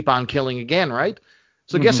 keep on killing again, right?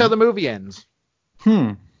 So guess how the movie ends?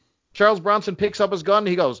 Charles Bronson picks up his gun, and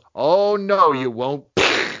he goes, "Oh, no, you won't."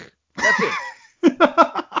 That's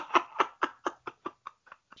it.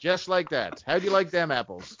 Just like that. How do you like them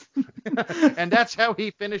apples? And that's how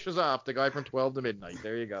he finishes off the guy from 12 to Midnight.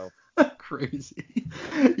 There you go. Crazy.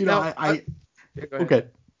 Okay,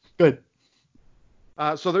 good.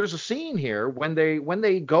 So there's a scene here when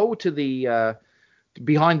they go to the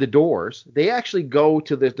behind the doors. They actually go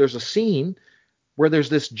to there's a scene where there's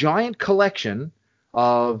this giant collection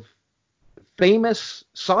of famous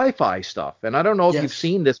sci-fi stuff, and I don't know if you've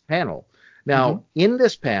seen this panel. Now, in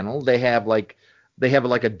this panel, they have like a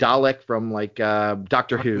Dalek from like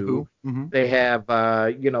Doctor Who. Mm-hmm. They have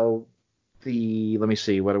let me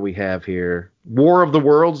see, what do we have here? War of the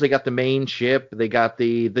Worlds. They got the main ship. They got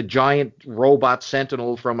the giant robot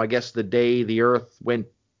Sentinel from, I guess, the day the Earth went.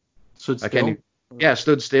 Stood still.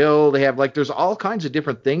 Stood still. They have there's all kinds of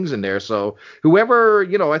different things in there. So whoever,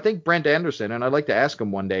 I think Brent Anderson, and I'd like to ask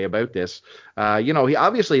him one day about this. He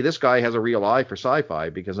obviously, this guy has a real eye for sci-fi,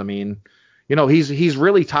 because I mean, he's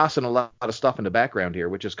really tossing a lot of stuff in the background here,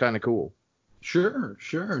 which is kind of cool. Sure.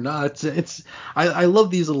 No, I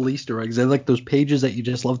love these little Easter eggs. I like those pages that you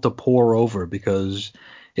just love to pore over, because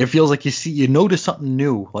it feels like you notice something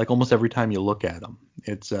new, like almost every time you look at them.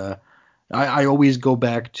 It's I always go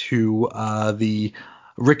back to the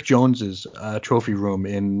Rick Jones's trophy room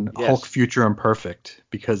in Hulk Future Imperfect,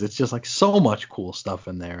 because it's just like so much cool stuff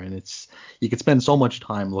in there, and you could spend so much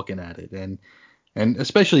time looking at it, and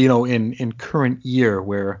especially in current year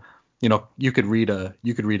where you could read a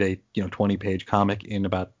 20-page comic in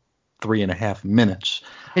about 3.5 minutes.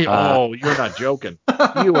 Oh, you're not joking.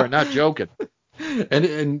 You are not joking.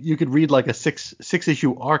 And you could read like a six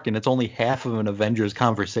issue arc, and it's only half of an Avengers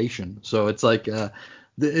conversation. So it's like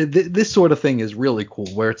this sort of thing is really cool,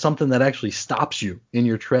 where it's something that actually stops you in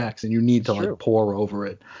your tracks, and you need to like pore over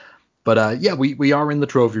it. But we are in the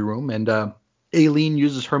trophy room, and Aileen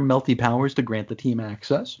uses her melty powers to grant the team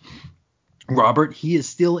access. Robert, he is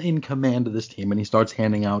still in command of this team, and he starts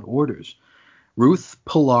handing out orders. Ruth,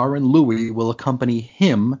 Pilar, and Louis will accompany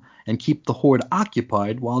him and keep the Horde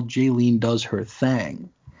occupied while Jaylene does her thing.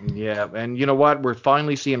 Yeah, and you know what? We're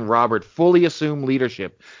finally seeing Robert fully assume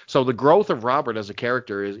leadership. So the growth of Robert as a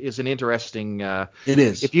character is an interesting. It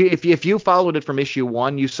is. If you followed it from issue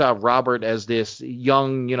 1, you saw Robert as this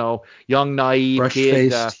young naive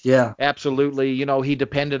fresh-faced kid. Yeah, absolutely. He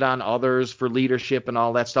depended on others for leadership and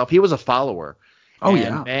all that stuff. He was a follower. Oh, and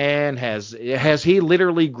yeah. Man, has he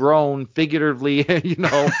literally grown figuratively,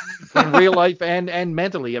 in real life and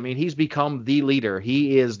mentally. I mean, he's become the leader.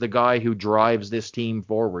 He is the guy who drives this team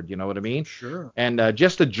forward. You know what I mean? Sure. And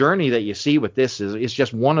just the journey that you see with this is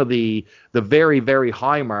just one of the very, very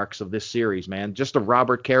high marks of this series, man. Just the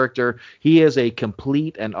Robert character. He is a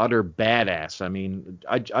complete and utter badass. I mean,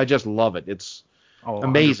 I just love it. It's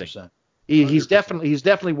amazing. 100%. He's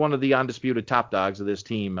definitely one of the undisputed top dogs of this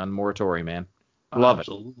team on Morituri, man. Love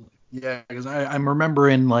Absolutely. It. Yeah, because I'm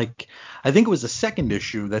remembering, like, I think it was the second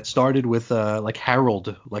issue that started with like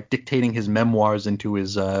Harold like dictating his memoirs into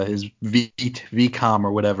his VCOM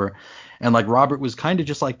or whatever, and like Robert was kind of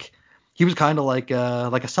just like like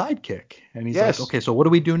a sidekick, and he's like, okay, so what do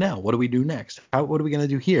we do now? What do we do next? What are we gonna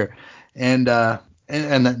do here? And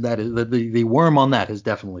that is the worm on that has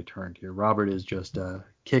definitely turned here. Robert is just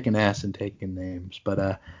kicking ass and taking names,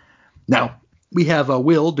 but now. We have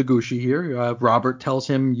Will Deguchi here. Robert tells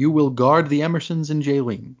him, you will guard the Emersons and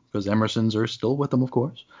Jaylene, because Emersons are still with them, of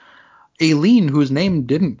course. Aileen, whose name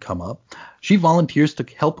didn't come up, she volunteers to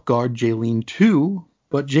help guard Jaylene too,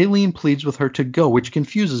 but Jaylene pleads with her to go, which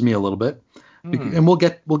confuses me a little bit. And we'll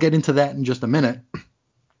get into that in just a minute.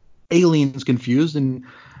 Aileen's confused, and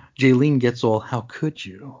Jaylene gets all, how could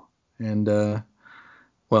you? And,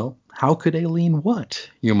 well, how could Aileen what,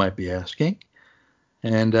 you might be asking?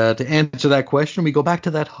 And to answer that question, we go back to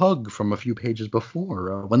that hug from a few pages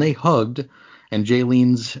before. When they hugged and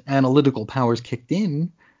Jaylene's analytical powers kicked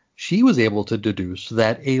in, she was able to deduce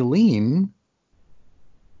that Aileen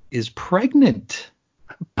is pregnant.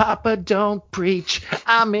 Papa, don't preach.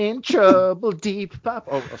 I'm in trouble deep. Papa.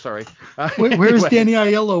 Oh, sorry. Where's Danny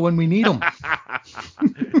Aiello when we need him?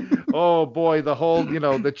 Oh boy, the whole,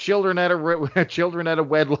 the children at a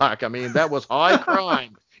wedlock. I mean, that was high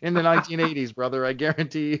crime. In the 1980s, brother, I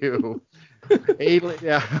guarantee you.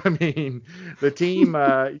 Yeah, I mean, the team,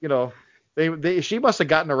 she must have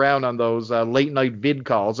gotten around on those late night vid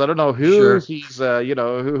calls. I don't know who's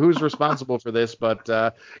responsible for this, but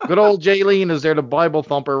good old Jaylene is there to Bible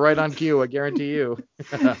thumper right on cue. I guarantee you.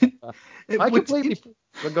 I completely.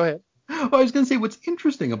 But go ahead. Well, I was going to say, what's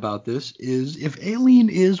interesting about this is if Aileen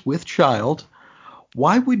is with child,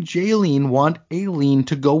 why would Jaylene want Aileen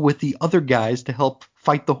to go with the other guys to help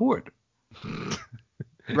fight the Horde?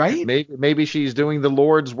 Right? Maybe she's doing the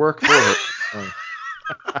Lord's work for her.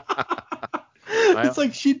 It's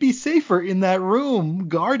like she'd be safer in that room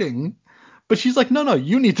guarding, but she's like, no,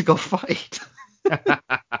 you need to go fight.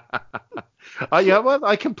 Well,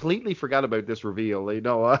 I completely forgot about this reveal.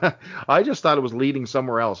 I just thought it was leading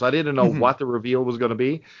somewhere else. I didn't know what the reveal was going to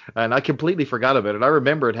be, and I completely forgot about it. I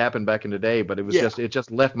remember it happened back in the day, but it just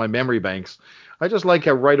left my memory banks. I just like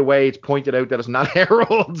how right away it's pointed out that it's not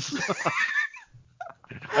Harold's.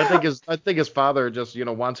 I think his father just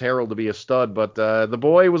wants Harold to be a stud, but the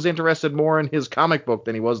boy was interested more in his comic book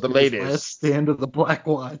than he was the ladies. Last Stand of the Black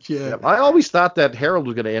Watch. Yeah. I always thought that Harold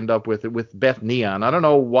was going to end up with Beth Neon. I don't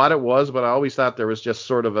know what it was, but I always thought there was just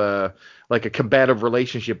sort of a combative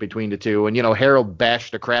relationship between the two, and Harold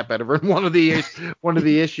bashed the crap out of her in one of the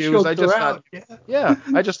issues. I just thought,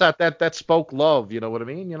 I just thought that spoke love. You know what I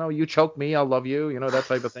mean? You choke me, I'll love you. That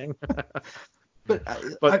type of thing.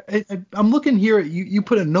 But I'm looking here. You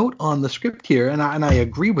put a note on the script here, and I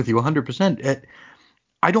agree with you 100%.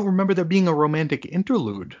 I don't remember there being a romantic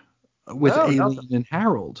interlude with Aileen and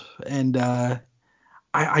Harold, and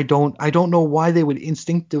I don't know why they would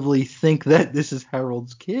instinctively think that this is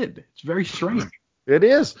Harold's kid. It's very strange. It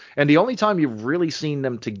is, and the only time you've really seen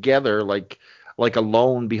them together, like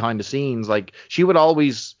alone behind the scenes, like she would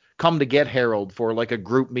always come to get Harold for like a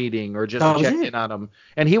group meeting or just check in on him.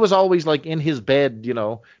 And he was always like in his bed,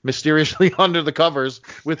 mysteriously under the covers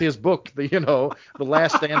with his book, the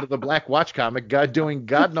Last Stand of the Black Watch comic, doing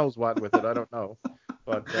God knows what with it. I don't know.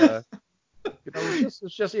 But, it's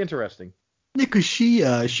just interesting. Yeah, because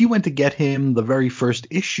she went to get him the very first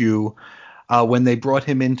issue when they brought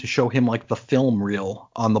him in to show him like the film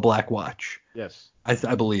reel on the Black Watch. Yes. I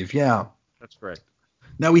believe. Yeah. That's correct.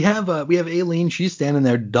 Now we have Aileen. She's standing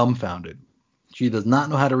there dumbfounded. She does not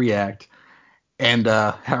know how to react. And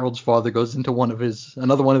Harold's father goes into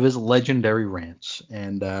another one of his legendary rants.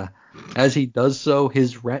 And as he does so,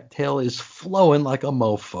 his rat tail is flowing like a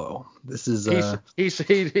mofo. This is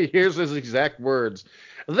here's his exact words.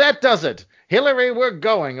 That does it. Hillary, we're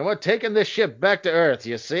going, and we're taking this ship back to Earth,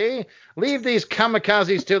 you see? Leave these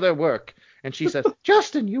kamikazes to their work. And she says,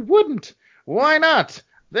 Justin, you wouldn't. Why not?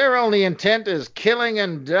 Their only intent is killing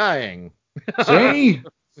and dying. See?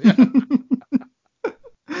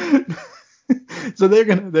 So they're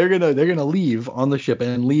gonna leave on the ship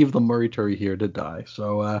and leave the Murray Turry here to die.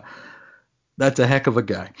 So that's a heck of a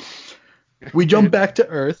guy. We jump back to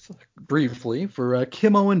Earth briefly for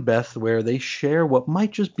Kimmo and Beth, where they share what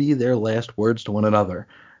might just be their last words to one another.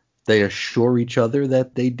 They assure each other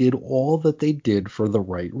that they did all that they did for the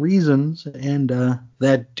right reasons, and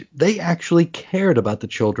that they actually cared about the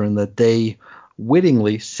children that they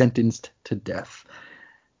wittingly sentenced to death.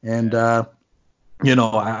 And,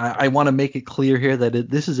 I want to make it clear here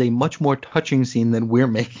that this is a much more touching scene than we're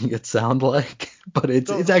making it sound like, but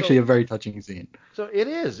it's actually a very touching scene. So it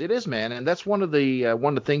is, man, and that's one of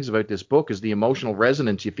the things about this book is the emotional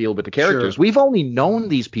resonance you feel with the characters. Sure. We've only known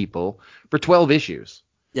these people for 12 issues.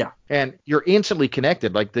 Yeah. And you're instantly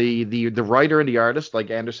connected. Like the writer and the artist, like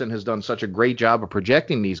Anderson has done such a great job of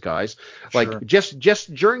projecting these guys. Like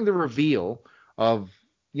just during the reveal of,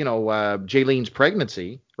 Jayleen's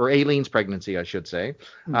pregnancy, or Aileen's pregnancy, I should say,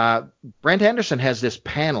 Brent Anderson has this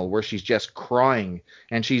panel where she's just crying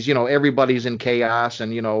and she's, everybody's in chaos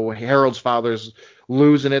and, Harold's father's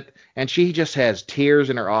losing it. And she just has tears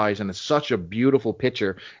in her eyes and it's such a beautiful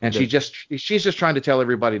picture. And she's just trying to tell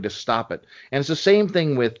everybody to stop it. And it's the same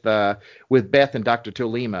thing with Beth and Dr.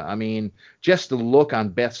 Tolima. I mean, just the look on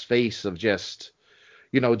Beth's face of just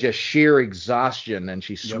sheer exhaustion, and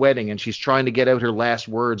she's sweating and she's trying to get out her last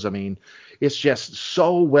words. I mean, it's just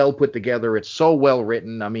so well put together. It's so well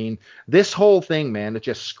written. I mean, this whole thing, man, it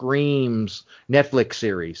just screams Netflix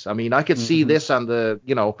series. I mean, I could see this on the,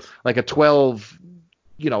 like a 12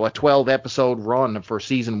 episode run for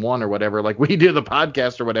season 1 or whatever, like we do the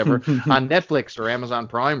podcast or whatever on Netflix or Amazon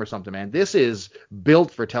Prime or something, man. This is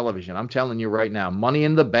built for television. I'm telling you right now, money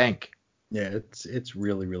in the bank. Yeah, it's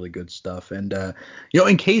really, really good stuff. And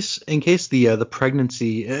in case the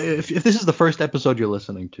pregnancy, if this is the first episode you're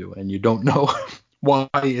listening to and you don't know why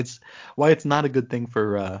it's not a good thing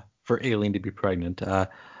for Aileen to be pregnant, the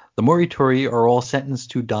Murray Turry are all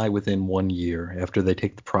sentenced to die within 1 year after they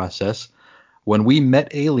take the process. When we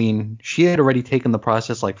met Aileen, she had already taken the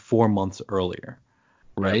process like 4 months earlier,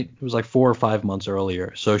 right? It was like 4 or 5 months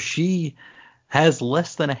earlier. So she has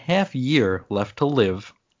less than a half year left to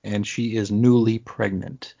live. And she is newly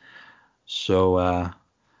pregnant. So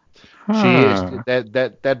she is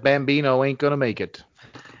that Bambino ain't gonna make it.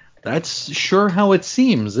 That's sure how it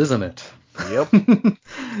seems, isn't it? Yep.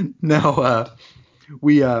 Now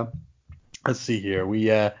we let's see here. We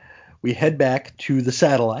head back to the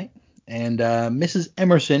satellite, and Mrs.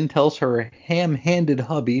 Emerson tells her ham-handed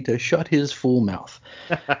hubby to shut his fool mouth.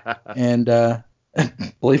 And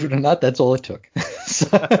believe it or not, that's all it took.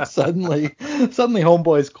 suddenly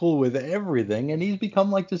homeboy's cool with everything, and he's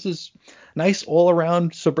become like this nice all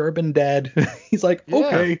around suburban dad. He's like,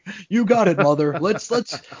 okay, you got it, mother. Let's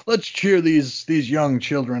cheer these young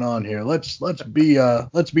children on here. Let's be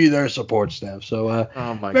their support staff. So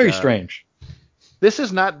oh my very God. strange. This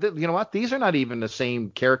is not, you know what? These are not even the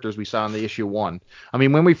same characters we saw in the issue 1. I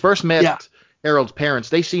mean, when we first met Harold's parents,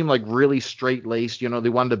 they seemed like really straight-laced. You know, they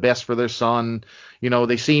wanted the best for their son. You know,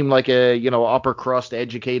 they seemed like a, you know, upper crust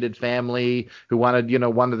educated family who wanted, you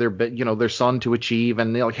know, their son to achieve.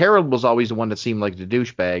 And, you know, Harold was always the one that seemed like the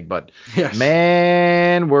douchebag. But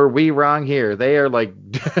man, were we wrong here. They are like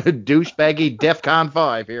douchebaggy DEFCON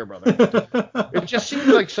 5 here, brother. It just seems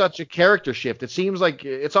like such a character shift.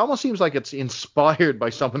 It almost seems like it's inspired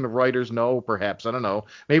by someone the writers know, perhaps. I don't know.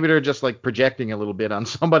 Maybe they're just like projecting a little bit on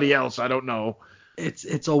somebody else. I don't know.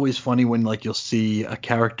 It's always funny when like you'll see a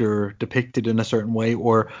character depicted in a certain way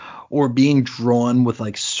or being drawn with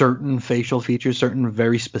like certain facial features, certain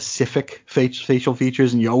very specific facial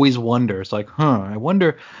features, and you always wonder. It's like, I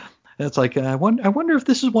wonder. It's like I wonder if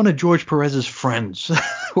this is one of George Perez's friends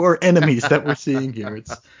or enemies that we're seeing here.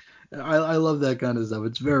 I love that kind of stuff.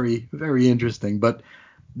 It's very, very interesting. But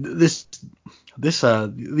these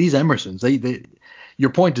Emersons, they your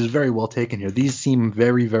point is very well taken here. These seem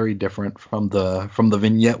very, very different from the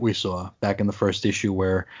vignette we saw back in the first issue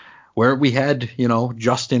where we had, you know,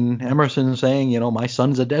 Justin Emerson saying, you know, my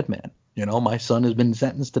son's a dead man. You know, my son has been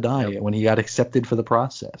sentenced to die when he got accepted for the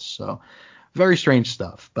process. So very strange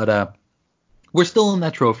stuff. But we're still in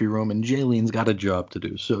that trophy room, and Jaylene's got a job to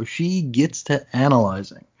do. So she gets to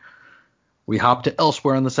analyzing. We hop to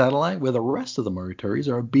elsewhere on the satellite where the rest of the Murray-Turries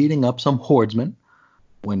are beating up some hordemen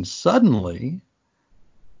when suddenly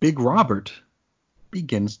Big Robert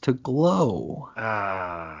begins to glow.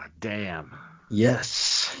 Ah, damn.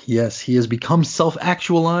 Yes, he has become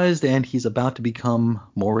self-actualized, and he's about to become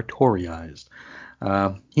moratoriized.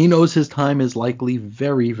 He knows his time is likely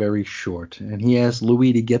very, very short, and he asks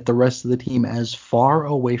Louis to get the rest of the team as far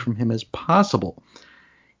away from him as possible.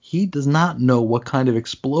 He does not know what kind of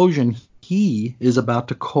explosion he is about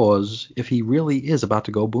to cause if he really is about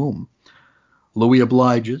to go boom. Louis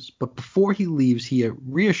obliges, but before he leaves, he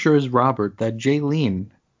reassures Robert that Jaylene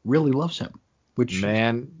really loves him, which is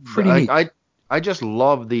pretty neat. I just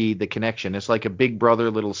love the connection. It's like a big brother,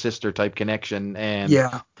 little sister type connection. And,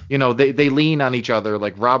 you know, they lean on each other.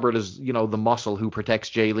 Like Robert is, you know, the muscle who protects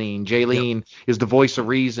Jaylene. Jaylene is the voice of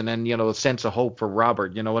reason and, you know, a sense of hope for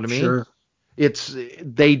Robert. You know what I mean? Sure.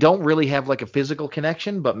 They don't really have like a physical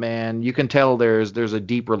connection, but man, you can tell there's a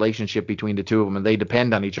deep relationship between the two of them, and they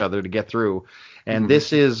depend on each other to get through. And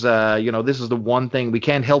this is, you know, this is the one thing we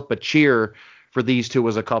can't help but cheer for these two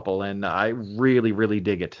as a couple, and I really, really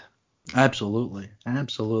dig it. Absolutely.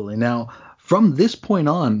 Now, from this point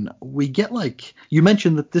on, we get like you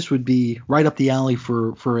mentioned that this would be right up the alley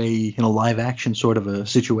for a, you know, live action sort of a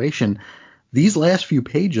situation. These last few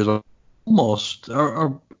pages are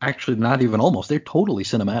actually not even almost. They're totally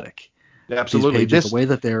cinematic. Absolutely. These pages, the way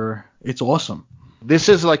that it's awesome. This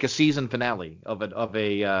is like a season finale of a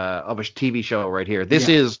TV show right here. This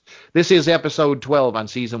is episode 12 on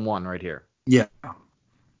season 1 right here. Yeah.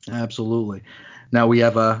 Absolutely. Now we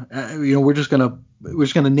have you know, we're just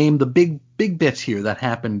gonna name the big bits here that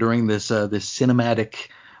happened during this cinematic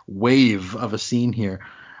wave of a scene here.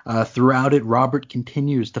 Throughout it, Robert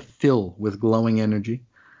continues to fill with glowing energy.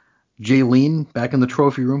 Jaylene, back in the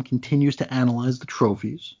trophy room, continues to analyze the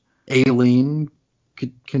trophies. Aileen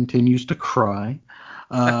continues to cry.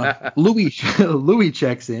 Louis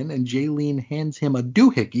checks in, and Jaylene hands him a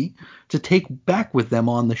doohickey to take back with them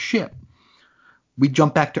on the ship. We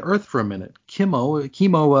jump back to Earth for a minute. Kimo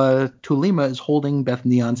Tulima is holding Beth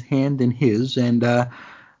Neon's hand in his, and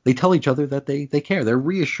they tell each other that they care. They're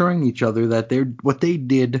reassuring each other that what they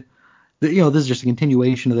did. You know, this is just a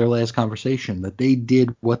continuation of their last conversation, that they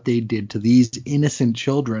did what they did to these innocent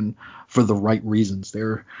children for the right reasons.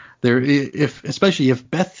 Especially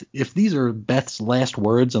if these are Beth's last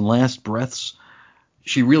words and last breaths,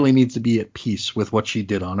 she really needs to be at peace with what she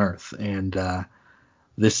did on Earth. And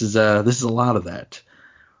this is a lot of that.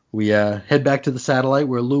 We head back to the satellite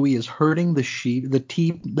where Louis is herding the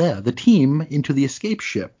team into the escape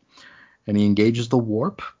ship, and he engages the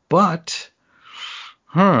warp, but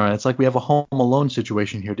it's like we have a Home Alone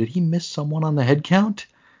situation here. Did he miss someone on the head count?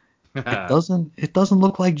 It doesn't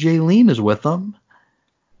look like Jaylene is with them.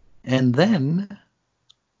 And then,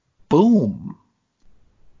 boom.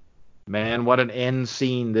 Man, what an end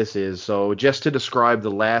scene this is. So just to describe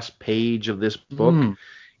the last page of this book,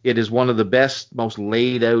 it is one of the best, most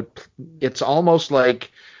laid out. It's almost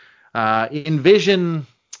like envision.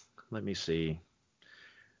 Let me see.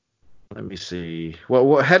 Let me see.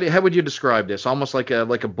 Well, how would you describe this? Almost like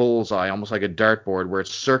a bullseye, almost like a dartboard, where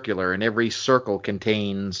it's circular, and every circle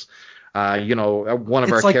contains, one of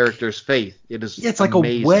It's our like characters' faith. It is it's like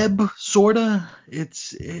amazing. a web, sorta.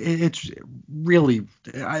 It's really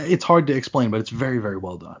it's hard to explain, but it's very, very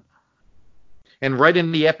well done. And right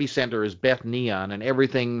in the epicenter is Beth Neon, and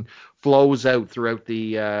everything flows out throughout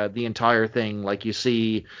the entire thing. Like you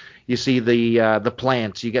see the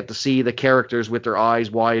plants. You get to see the characters with their eyes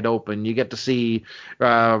wide open. You get to see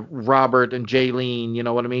Robert and Jaylene. You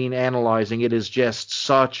know what I mean? Analyzing. It is just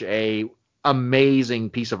such a amazing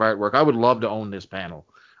piece of artwork. I would love to own this panel.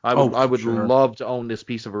 I would Sure. love to own this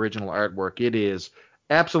piece of original artwork. It is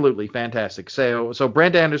absolutely fantastic. So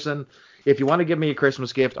Brent Anderson, if you want to give me a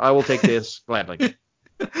Christmas gift, I will take this gladly.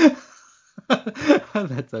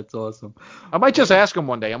 That's awesome. I might just ask him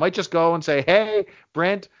one day. I might just go and say, "Hey,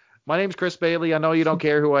 Brent, my name's Chris Bailey. I know you don't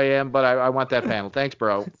care who I am, but I want that panel. Thanks,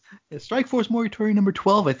 bro." Strike Force Morituri number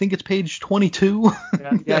 12. I think it's page 22.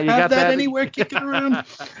 Yeah, you got that anywhere kicking around.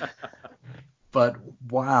 But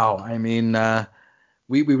wow, I mean,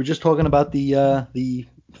 we were just talking about the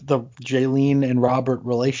Jaylene and Robert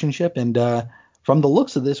relationship, and from the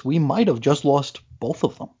looks of this, we might have just lost both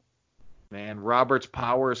of them. Man, Robert's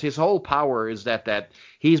powers, his whole power is that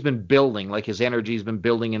he's been building, like his energy's been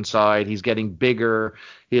building inside. He's getting bigger.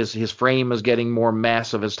 His frame is getting more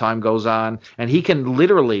massive as time goes on, and he can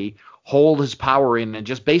literally hold his power in and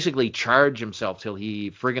just basically charge himself till he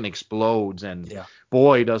friggin' explodes. And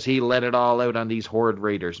boy, does he let it all out on these Horde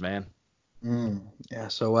Raiders, man. Yeah.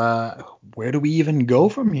 So where do we even go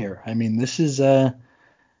from here? I mean, this is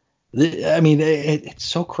it's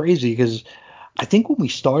so crazy because I think when we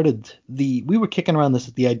started we were kicking around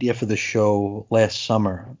the idea for the show last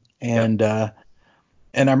summer, and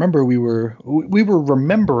and I remember we were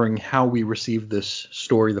remembering how we received this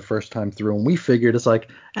story the first time through, and we figured it's like,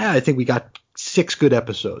 I think we got 6 good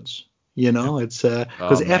episodes. You know, it's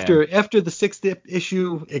because after the 6th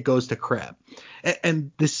issue, it goes to crap,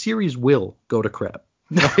 and the series will go to crap.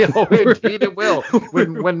 Oh, indeed it will.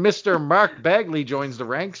 When Mr. Mark Bagley joins the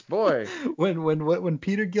ranks, boy. When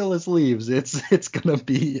Peter Gillis leaves, it's gonna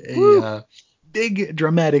be a big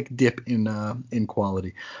dramatic dip in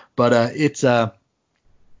quality. But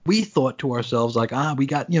we thought to ourselves like, we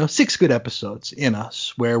got 6 good episodes in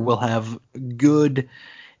us where we'll have good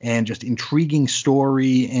and just intriguing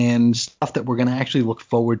story and stuff that we're gonna actually look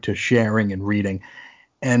forward to sharing and reading.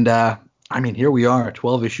 And I mean, here we are,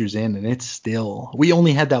 12 issues in, and it's still. We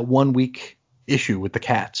only had that 1 week issue with the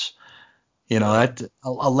cats. That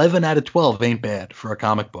 11 out of 12 ain't bad for a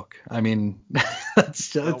comic book. I mean,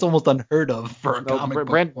 it's almost unheard of for a comic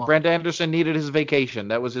book. Brent Anderson needed his vacation.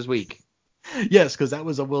 That was his week. Yes, because that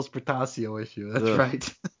was a Will Spertasio issue. That's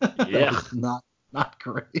right. Yeah. That was not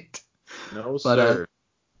great. No, sir.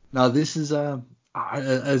 Now this is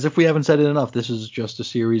as if we haven't said it enough, this is just a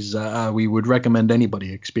series we would recommend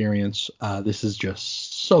anybody experience. This is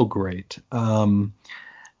just so great, and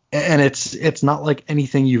it's not like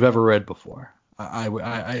anything you've ever read before.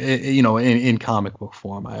 In comic book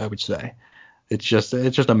form, I would say it's just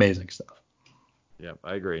amazing stuff. Yep,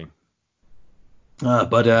 I agree.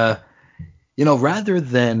 But rather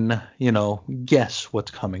than, guess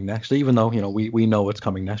what's coming next, even though, we know what's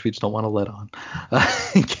coming next, we just don't want to let on.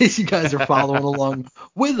 In case you guys are following along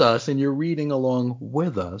with us and you're reading along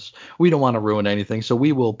with us, we don't want to ruin anything. So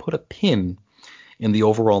we will put a pin in the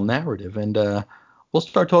overall narrative and we'll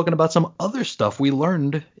start talking about some other stuff we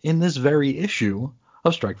learned in this very issue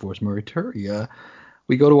of Strike Force Morituri.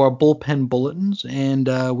 We go to our bullpen bulletins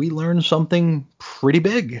and we learn something pretty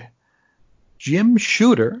big. Jim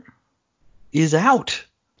Shooter is out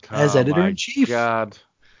as editor-in-chief. God.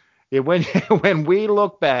 When we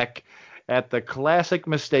look back at the classic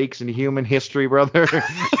mistakes in human history, brother,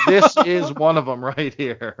 this is one of them right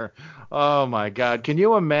here. Oh my God. Can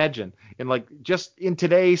you imagine just in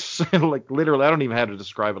today's literally, I don't even know how to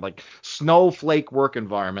describe it, like snowflake work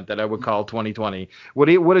environment that I would call 2020.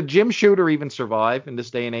 Would a Jim Shooter even survive in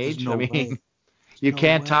this day and age? No way. You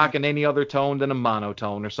can't talk in any other tone than a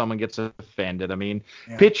monotone or someone gets offended. I mean,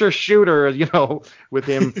 picture Shooter, with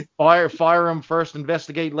him fire him first,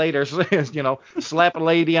 investigate later, slap a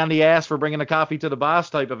lady on the ass for bringing a coffee to the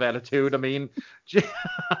boss type of attitude. I mean,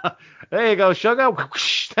 there you go, sugar.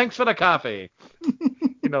 Thanks for the coffee.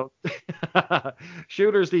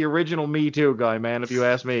 Shooter's the original Me Too guy, man, if you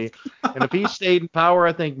ask me. And if he stayed in power,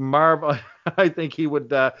 I think he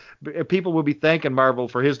would. People would be thanking Marvel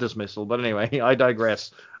for his dismissal. But anyway, I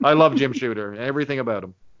digress. I love Jim Shooter and everything about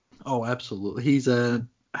him. Oh, absolutely. He's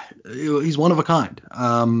one of a kind.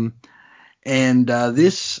 And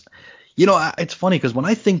this, It's funny because when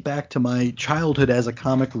I think back to my childhood as a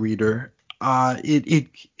comic reader,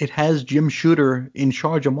 it has Jim Shooter in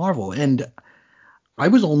charge of Marvel, and I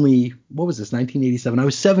was only, what was this, 1987? I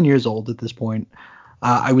was 7 years old at this point.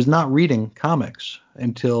 I was not reading comics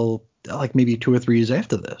until like maybe 2 or 3 years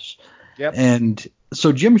after this. Yep. And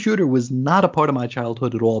so Jim Shooter was not a part of my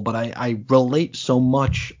childhood at all, but I relate so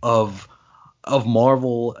much of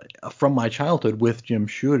Marvel from my childhood with Jim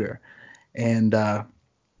Shooter, and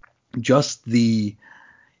just his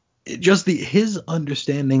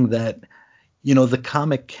understanding that the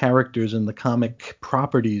comic characters and the comic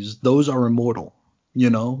properties, those are immortal.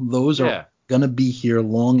 Those are gonna be here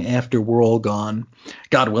long after we're all gone,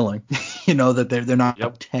 God willing. That they're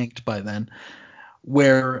not tanked by then.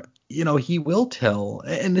 Where he will tell,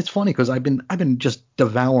 and it's funny because I've been just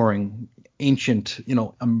devouring ancient,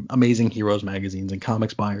 Amazing Heroes magazines and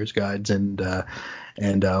comics buyers guides and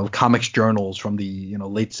comics journals from the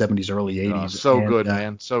late 70s, early 80s. Good,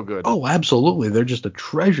 man, so good. Oh, absolutely, they're just a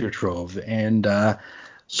treasure trove, and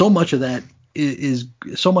so much of that is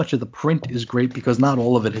so much of the print is great because not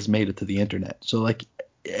all of it has made it to the internet. So like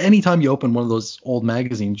anytime you open one of those old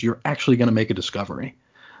magazines, you're actually going to make a discovery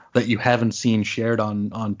that you haven't seen shared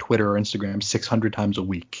on Twitter or Instagram 600 times a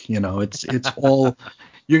week. It's all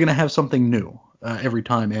you're going to have something new every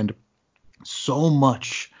time. And so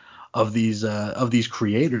much of these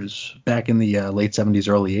creators back in the late 70s,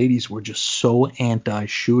 early 80s were just so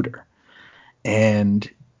anti-Shooter. And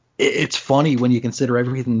it's funny when you consider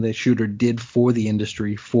everything that Shooter did for the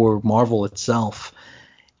industry, for Marvel itself.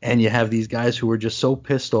 And you have these guys who were just so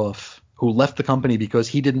pissed off, who left the company because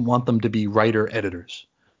he didn't want them to be writer editors.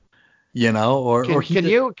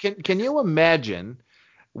 Can you imagine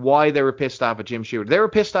why they were pissed off at Jim Shooter? They were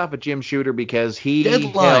pissed off at Jim Shooter because he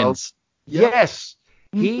deadlines. Yes,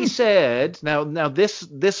 he said. Now this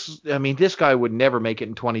guy would never make it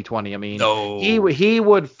in 2020. I mean, no. he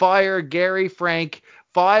would fire Gary Frank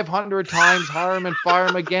 500 times, hire him and fire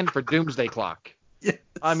him again for Doomsday Clock. Yes.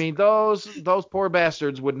 I mean, those poor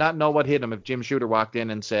bastards would not know what hit him if Jim Shooter walked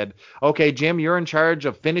in and said, "Okay, Jim, you're in charge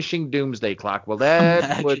of finishing Doomsday Clock." Well,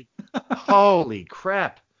 that would, holy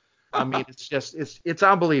crap! I mean, it's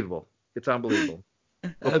unbelievable. It's unbelievable.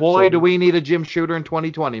 But boy, do we need a Jim Shooter in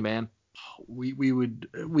 2020, man. We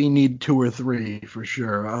need 2 or 3 for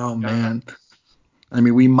sure. Oh man. I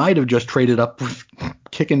mean, we might have just traded up with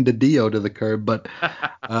kicking Dio to the curb, but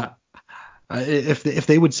if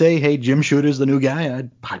they would say, "Hey, Jim Shooter's the new guy,"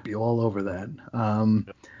 I'd be all over that.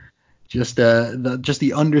 Just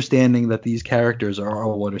the understanding that these characters are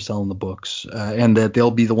what are selling the books, and that they'll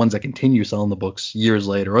be the ones that continue selling the books years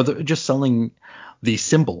later, or just selling the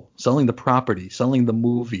symbol, selling the property, selling the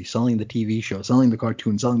movie, selling the TV show, selling the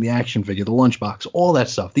cartoon, selling the action figure, the lunchbox, all that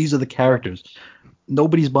stuff. These are the characters.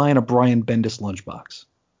 Nobody's buying a Brian Bendis lunchbox.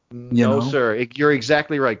 No, sir. You're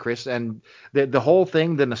exactly right, Chris. And the whole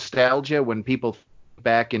thing, the nostalgia when people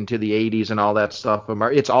back into the 80s and all that stuff,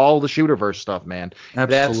 it's all the Shooterverse stuff, man.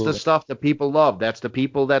 Absolutely. That's the stuff that people love. That's the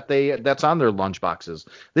people that's on their lunchboxes.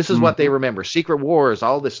 This is what they remember. Secret Wars,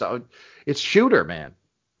 all this stuff. It's Shooter, man.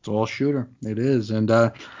 It's all Shooter. It is. And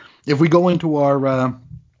if we go into our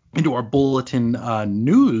bulletin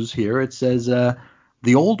news here, it says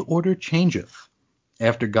the old order changeth.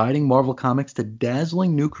 After guiding Marvel Comics to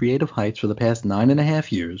dazzling new creative heights for the past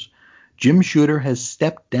 9.5 years, Jim Shooter has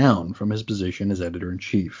stepped down from his position as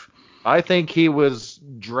editor-in-chief. I think he was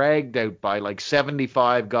dragged out by like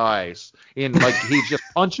 75 guys in like he's just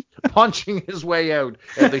punching his way out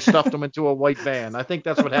as they stuffed him into a white van. I think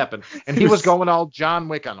that's what happened. And he was going all John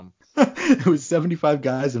Wick on him. It was 75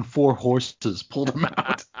 guys and 4 horses pulled him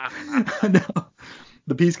out. No.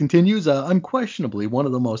 The piece continues, unquestionably one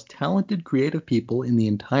of the most talented creative people in the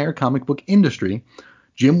entire comic book industry,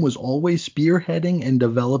 Jim was always spearheading and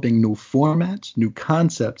developing new formats, new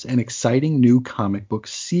concepts, and exciting new comic book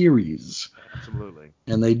series. Absolutely.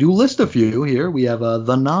 And they do list a few here. We have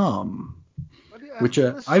The Nom, which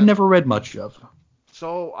I've never read much of.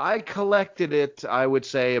 So I collected it, I would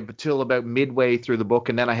say, until about midway through the book,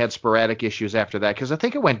 and then I had sporadic issues after that, because I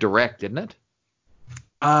think it went direct, didn't it?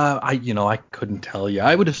 I couldn't tell you.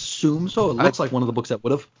 I would assume so. It looks like one of the books that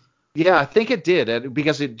would have. Yeah, I think it did,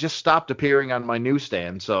 because it just stopped appearing on my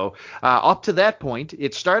newsstand. So up to that point,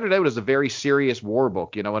 it started out as a very serious war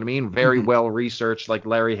book, you know what I mean? Very well researched, like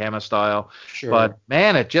Larry Hama style. Sure. But,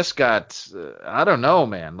 man, it just got, I don't know,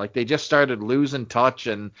 man. Like, they just started losing touch,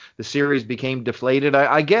 and the series became deflated.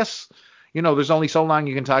 I guess, there's only so long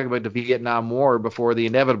you can talk about the Vietnam War before the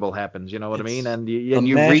inevitable happens, you know what I mean? And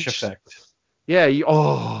you reach... effect. Yeah,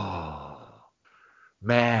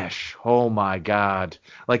 MASH. Oh my God.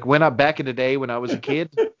 Like back in the day when I was a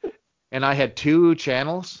kid and I had 2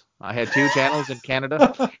 channels, I had 2 channels in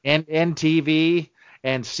Canada, and NTV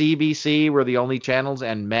and CBC were the only channels,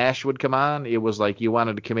 and MASH would come on. It was like you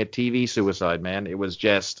wanted to commit TV suicide, man. It was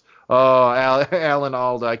just, oh, Alan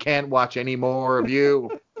Alda, I can't watch any more of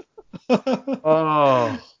you.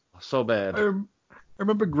 Oh, so bad. I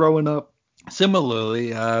remember growing up.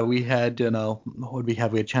 Similarly, we had, what would we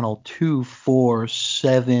have? We had channel 2, 4,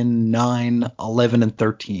 7, 9, 11, and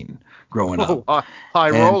 13 growing up. High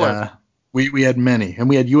roller. We had many, and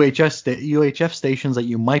we had UHF stations that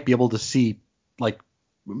you might be able to see, like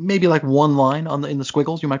maybe like one line in the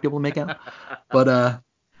squiggles you might be able to make out. But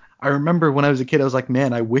I remember when I was a kid, I was like,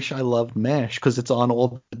 man, I wish I loved MASH because it's on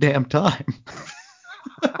all the damn time.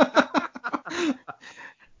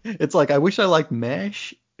 It's like I wish I liked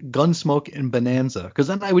MASH, Gunsmoke, and Bonanza, because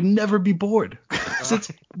then I would never be bored.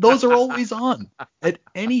 Those are always on at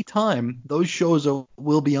any time. Those shows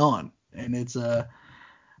will be on, and it's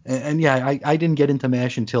and yeah, I didn't get into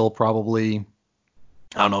MASH until probably,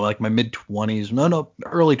 I don't know, like my mid-20s,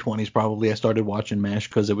 early 20s probably. I started watching MASH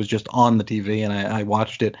because it was just on the TV, and I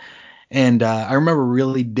watched it, and I remember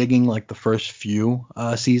really digging like the first few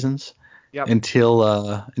seasons. Yep.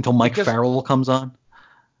 Until Mike Farrell comes on.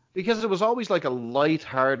 Because it was always like a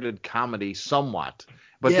light-hearted comedy somewhat.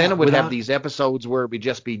 But then it would have these episodes where it would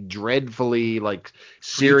just be dreadfully like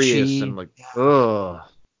serious preachy, and like, ugh.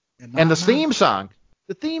 And the theme song.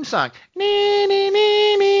 Nee, nee,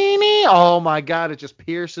 nee, nee, nee. Oh my God, it just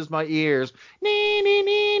pierces my ears. Nee, nee,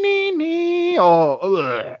 nee, nee, nee. Oh,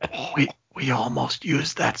 ugh. We almost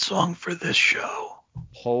used that song for this show.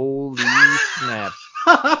 Holy snap.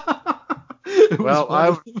 Well,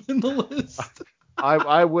 I'm in the list.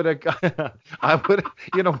 I would have,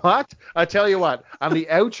 you know what? I tell you what, on the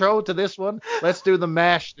outro to this one, let's do the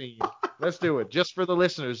MASH theme. Let's do it, just for the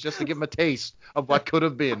listeners, just to give them a taste of what could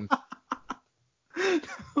have been.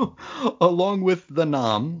 Along with the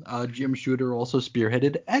Nam, Jim Shooter also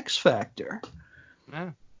spearheaded X Factor.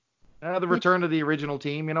 Yeah. The return of the original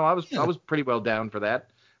team. I was pretty well down for that.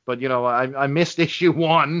 But, I missed issue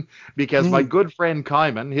 1 because my good friend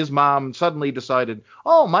Kyman, his mom suddenly decided,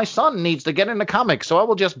 oh, my son needs to get into comics, so I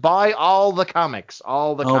will just buy all the comics.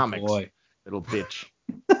 Boy. Little bitch.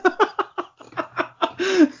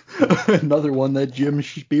 Another one that Jim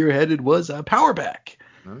spearheaded was Powerback.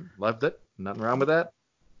 Loved it. Nothing wrong with that.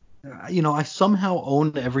 I somehow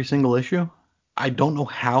own every single issue. I don't know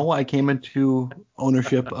how I came into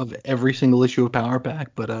ownership of every single issue of Powerback,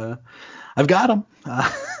 but I've got them.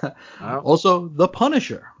 Also, The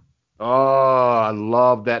Punisher. Oh, I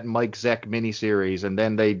love that Mike Zeck miniseries, and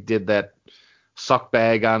then they did that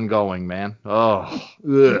Suckbag ongoing, man. Oh,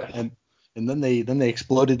 ugh. And then they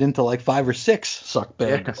exploded into like 5 or 6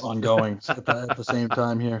 Suckbag ongoings at the same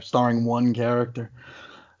time here, starring one character.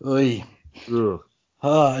 Oy. Ugh.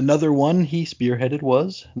 Another one he spearheaded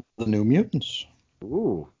was the New Mutants.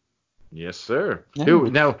 Ooh, yes, sir. Yeah.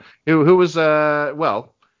 Who was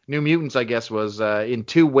New Mutants, I guess, was in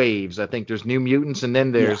 2 waves. I think there's New Mutants, and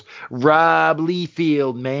then there's Rob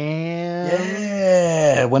Liefeld, man.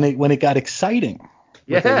 Yeah, when it got exciting.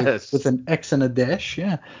 Yes. With an X and a dash,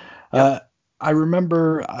 yeah. Yep. I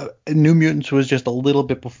remember New Mutants was just a little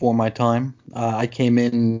bit before my time. I came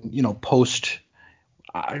in, post.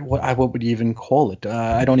 What would you even call it?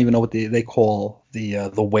 I don't even know what they call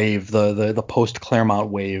the wave, the post Claremont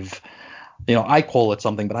wave. I call it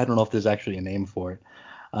something, but I don't know if there's actually a name for it.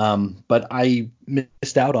 But I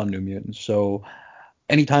missed out on New Mutants, so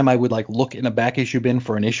anytime I would like look in a back issue bin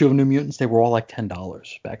for an issue of New Mutants, they were all like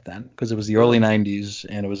 $10 back then because it was the early 90s,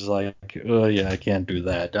 and it was like, oh yeah, I can't do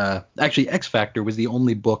that. Actually, X Factor was the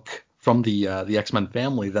only book from the X-Men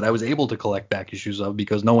family that I was able to collect back issues of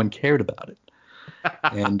because no one cared about it.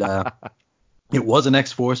 And it wasn't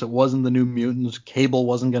X-Force, it wasn't the New Mutants, Cable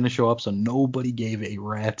wasn't going to show up, so nobody gave a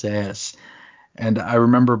rat's ass. And I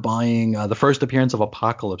remember buying the first appearance of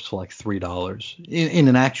Apocalypse for like $3 in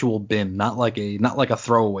an actual bin, not like a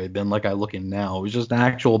throwaway bin like I look in now. It was just an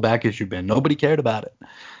actual back issue bin. Nobody cared about it,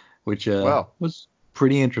 which was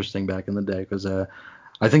pretty interesting back in the day because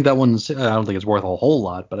I think that one's, I don't think it's worth a whole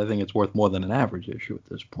lot, but I think it's worth more than an average issue at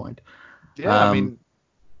this point. Yeah,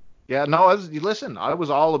 listen, I was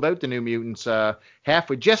all about the New Mutants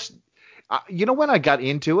halfway. Just, when I got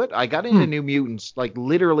into it, I got into New Mutants like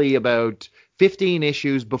literally about 15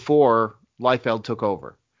 issues before Liefeld took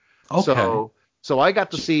over. Okay. So I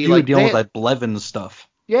got to see you were dealing with that Blevins stuff.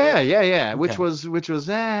 Yeah. Okay. Which was it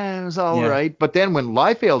was all right. But then when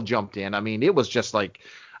Liefeld jumped in, it was just like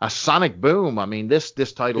a sonic boom.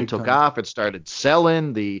 This title took off. It started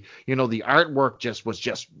selling. The artwork was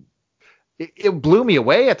it blew me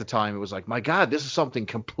away at the time. It was like, my God, this is something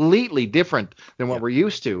completely different than what we're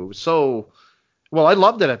used to. It was so Well, I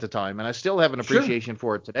loved it at the time, and I still have an Sure. appreciation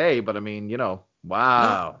for it today. But I mean,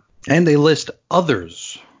 wow. And they list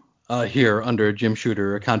others here under Jim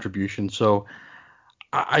Shooter contribution. So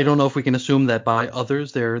I don't know if we can assume that by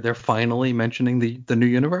others they're finally mentioning the new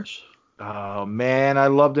universe. Oh man, I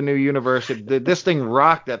love the new universe. This thing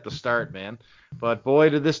rocked at the start, man. But boy,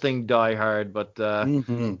 did this thing die hard. But I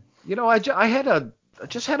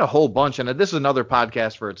just had a whole bunch, and this is another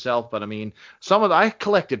podcast for itself. But I mean, I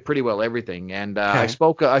collected pretty well everything, and I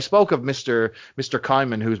spoke of Mr.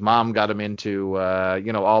 Kyman, whose mom got him into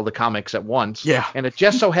all the comics at once. Yeah. And it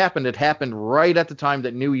just so happened it happened right at the time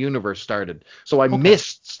that New Universe started, so I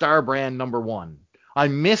missed Starbrand #1. I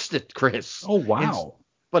missed it, Chris. Oh wow.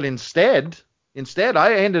 But instead,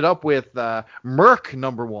 I ended up with Merc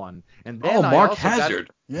 #1, and then Mark Hazard.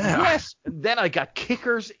 Yes, and then I got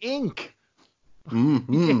Kickers Inc.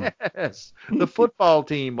 Mm-hmm. Yes, the football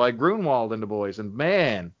team by Grunwald and the boys, and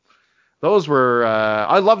man, those were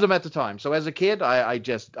I loved them at the time. So as a kid, I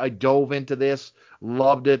dove into this,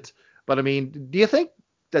 loved it. But I mean, do you think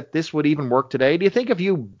that this would even work today? Do you think if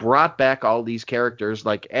you brought back all these characters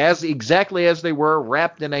like exactly as they were,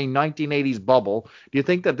 wrapped in a 1980s bubble, do you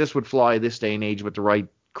think that this would fly this day and age with the right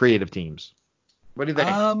creative teams? What do you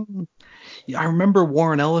think? Yeah, I remember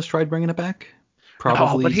Warren Ellis tried bringing it back.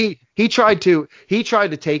 Probably. No, but he tried to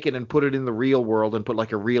take it and put it in the real world and put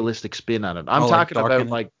like a realistic spin on it. I'm talking about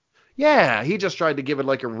like. Yeah, he just tried to give it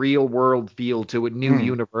like a real world feel to it, new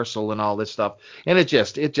Universal and all this stuff, and it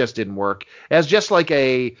just didn't work. As just like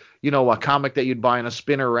a comic that you'd buy in a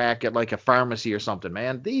spinner rack at like a pharmacy or something.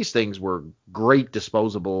 Man, these things were great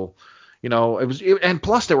disposable. And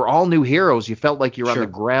plus they were all new heroes. You felt like you're on the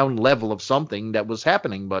ground level of something that was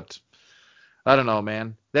happening, but I don't know,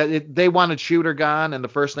 man. They wanted Shooter gone, and the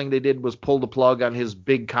first thing they did was pull the plug on his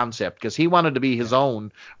big concept because he wanted to be his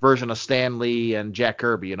own version of Stan Lee and Jack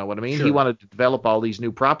Kirby. You know what I mean? Sure. He wanted to develop all these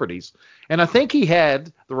new properties, and I think he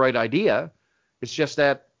had the right idea. It's just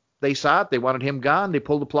that they saw it, they wanted him gone, they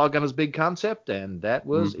pulled the plug on his big concept, and that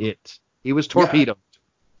was it. He was torpedoed. Yeah.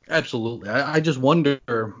 Absolutely. I just wonder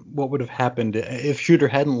what would have happened if Shooter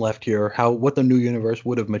hadn't left here, what the new universe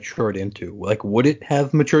would have matured into. Like, would it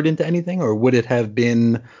have matured into anything, or would it have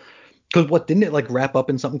been, because didn't it like wrap up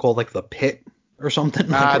in something called like the Pit or something,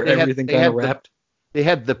 where everything kind of wrapped? They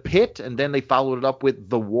had the Pit, and then they followed it up with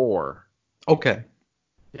the War. Okay.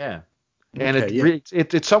 Yeah. And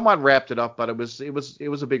it somewhat wrapped it up, but it was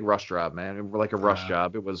a big rush job, man. Like a rush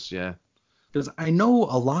job. It was, yeah. Because I know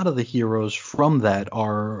a lot of the heroes from that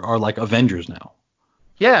are like Avengers now.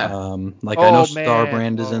 Yeah. I know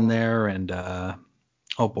Starbrand is in there, and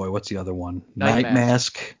oh boy, what's the other one? Night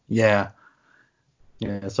Mask. Yeah.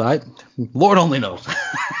 Yeah. So Lord only knows.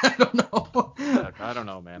 I don't know. I don't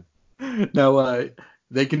know, man. Now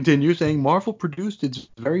they continue saying Marvel produced its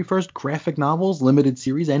very first graphic novels, limited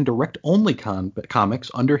series, and direct-only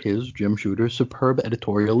comics under his, Jim Shooter's, superb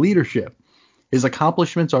editorial leadership. His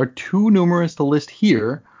accomplishments are too numerous to list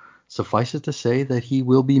here. Suffice it to say that he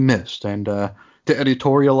will be missed. And to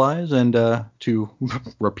editorialize and to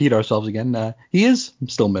repeat ourselves again, he is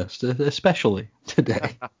still missed, especially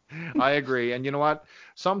today. I agree. And you know what?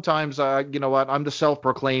 Sometimes, I'm the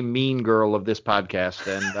self-proclaimed mean girl of this podcast.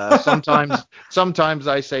 And sometimes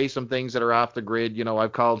I say some things that are off the grid.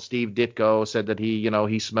 I've called Steve Ditko, said that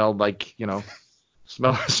he smelled like,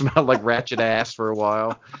 smelled like ratchet ass for a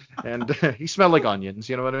while, and he smelled like onions.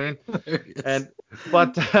 You know what I mean?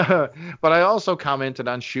 But I also commented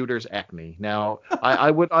on Shooter's acne. Now, I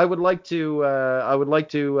would like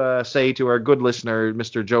to say to our good listener,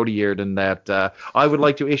 Mr. Jody Yearden, that I would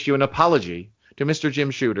like to issue an apology to Mr.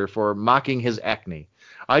 Jim Shooter for mocking his acne.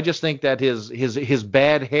 I just think that his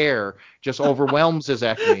bad hair just overwhelms his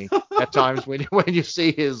acne at times when you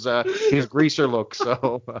see his greaser look.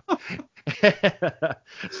 So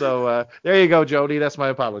there you go, Jody. That's my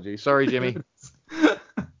apology. Sorry, Jimmy.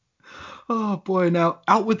 Oh boy, now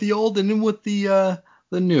out with the old and in with the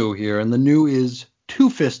new here, and the new is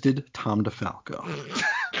Two-Fisted Tom DeFalco.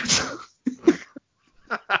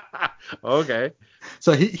 Okay.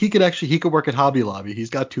 So he could work at Hobby Lobby. He's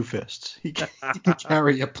got two fists. He can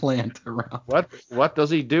carry a plant around. What does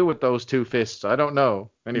he do with those two fists? I don't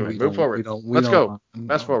know. Anyway, move forward. Let's go.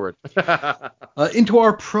 Fast forward. Into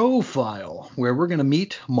our profile, where we're going to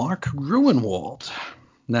meet Mark Gruenwald.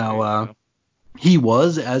 Now, he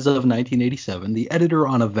was, as of 1987, the editor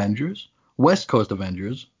on Avengers, West Coast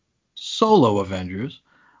Avengers, Solo Avengers,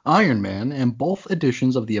 Iron Man, and both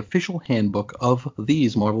editions of the official handbook of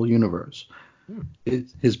these Marvel Universe.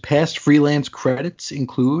 His past freelance credits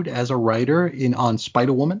include as a writer on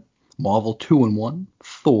Spider-Woman, Marvel 2-in-1,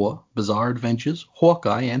 Thor, Bizarre Adventures,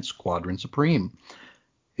 Hawkeye, and Squadron Supreme.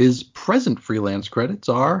 His present freelance credits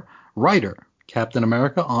are writer, Captain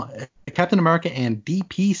America and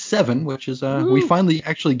DP7, which is we finally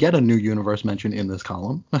actually get a new universe mention in this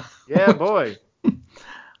column. Yeah, boy.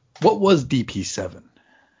 What was DP7?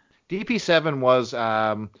 DP7 was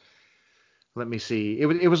let me see.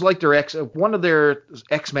 It was like one of their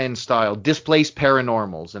X-Men style displaced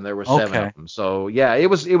paranormals, and there were 7 of them. So yeah, it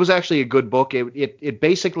was actually a good book. It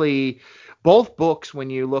basically, both books, when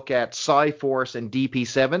you look at Psi-Force and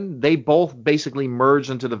DP7, they both basically merged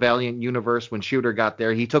into the Valiant universe when Shooter got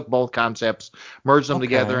there. He took both concepts, merged them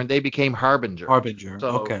together, and they became Harbinger.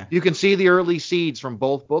 So you can see the early seeds from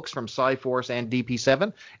both books, from Psi-Force and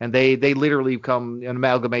DP7, and they literally become an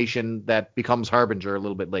amalgamation that becomes Harbinger a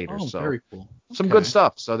little bit later. Oh, so very cool. Some good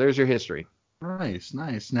stuff. So there's your history. Nice.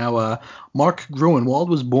 Now, Mark Gruenwald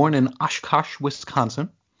was born in Oshkosh, Wisconsin.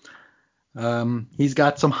 He's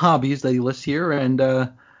got some hobbies that he lists here,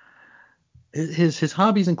 and his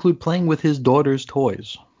hobbies include playing with his daughter's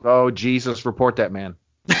toys. Oh, Jesus, report that man.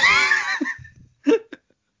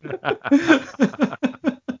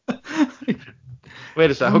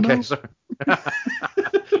 Wait a second. Okay, sorry.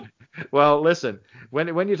 Well, listen,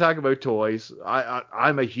 when you talk about toys,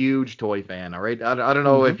 I'm a huge toy fan, all right? I don't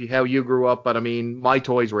know how you grew up, but I mean, my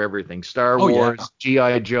toys were everything. Star Wars,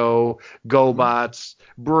 G.I. Joe, GoBots,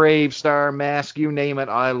 Brave Star, Mask, you name it.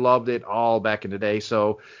 I loved it all back in the day.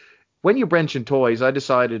 So when you mentioned toys, I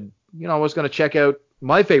decided, I was going to check out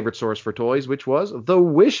my favorite source for toys, which was the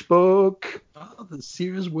Wish Book. Oh, the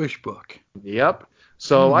Sears Wish Book. Yep.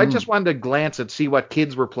 So I just wanted to glance and see what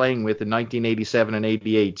kids were playing with in 1987 and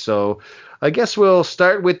 88. So I guess we'll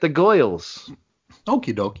start with the Goyles.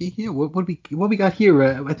 Okie dokie. Yeah, what we got here?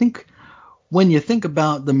 I think when you think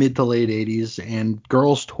about the mid to late 80s and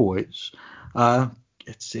girls' toys,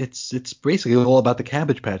 it's basically all about the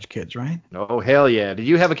Cabbage Patch Kids, right? Oh, hell yeah. Did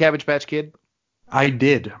you have a Cabbage Patch Kid? I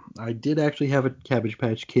did actually have a Cabbage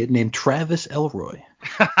Patch Kid named Travis Elroy.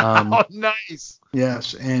 Oh, nice.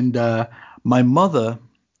 Yes, and my mother,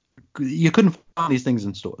 you couldn't find these things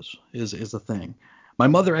in stores, is the thing. My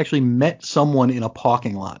mother actually met someone in a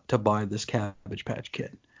parking lot to buy this Cabbage Patch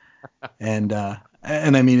Kid. And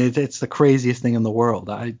I mean, it's the craziest thing in the world.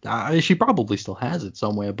 She probably still has it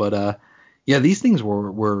somewhere, but yeah, these things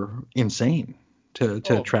were insane to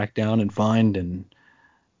track down and find, and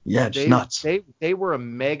yeah, just nuts. They were a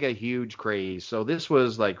mega huge craze. So this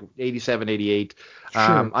was like 87, 88.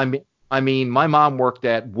 Sure. I mean, my mom worked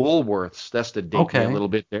at Woolworths. That's the date a little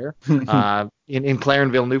bit there. in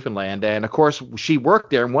Clarenville, Newfoundland. And of course, she worked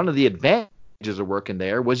there. And one of the advantages of working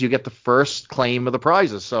there was you get the first claim of the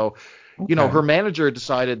prizes. So, her manager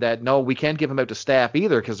decided that, no, we can't give them out to staff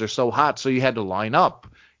either because they're so hot. So you had to line up.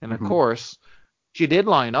 And of course, she did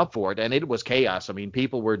line up for it, and it was chaos. I mean,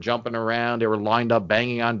 people were jumping around. They were lined up,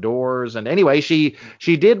 banging on doors. And anyway, she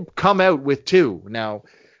did come out with 2. Now,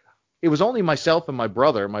 it was only myself and my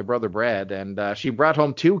brother Brad, and she brought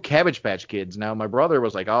home 2 Cabbage Patch Kids. Now, my brother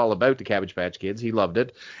was like all about the Cabbage Patch Kids. He loved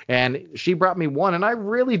it. And she brought me one, and I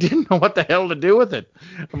really didn't know what the hell to do with it.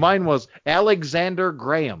 Mine was Alexander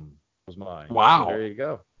Graham was mine. Wow. So there you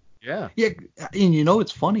go. Yeah. Yeah, and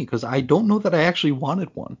it's funny because I don't know that I actually wanted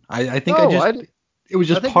one. I think it was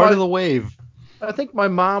just part of the wave. I think my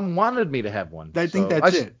mom wanted me to have one. I think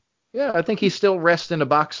that's it. Yeah, I think he still rests in a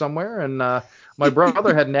box somewhere, and my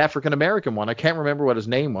brother had an African American one. I can't remember what his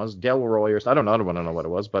name was, Delroy or something. I don't know what it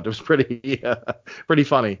was, but it was pretty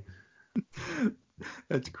funny.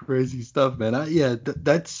 That's crazy stuff, man.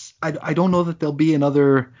 I don't know that there'll be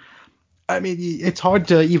another. I mean, it's hard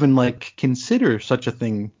to even consider such a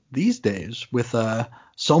thing these days with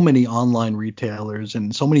so many online retailers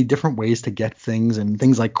and so many different ways to get things and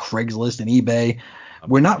things like Craigslist and eBay.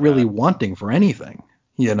 We're not really wanting for anything.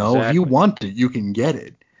 Exactly. If you want it, you can get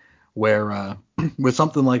it. Where with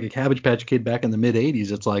something like a Cabbage Patch Kid back in the mid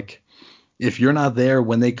 80s, it's like if you're not there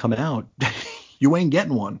when they come out, you ain't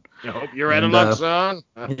getting one. You're out of luck, son.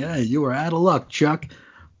 Yeah, you are out of luck, Chuck.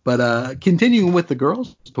 But continuing with the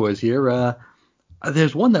girls' toys here,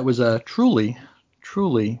 there's one that was truly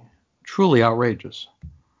outrageous.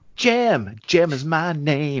 Jem is my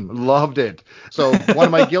name. Loved it. So one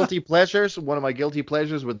of my guilty pleasures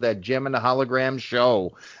was that Jem and the Hologram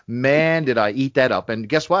show. Man, did I eat that up. And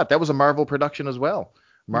guess what? That was a Marvel production as well.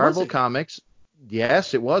 Marvel Comics.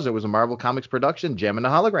 Yes, it was. It was a Marvel Comics production, Jem and the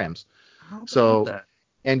Holograms.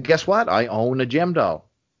 And guess what? I own a Jem doll.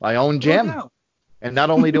 I own Jem. Oh, and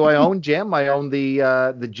not only do I own Jem, I own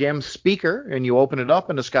the Jem speaker, and you open it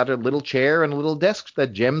up and it's got a little chair and a little desk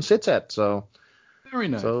that Jem sits at. So very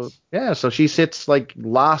nice. So she sits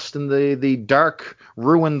lost in the dark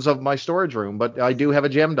ruins of my storage room, but I do have a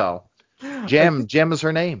Jem doll. Jem is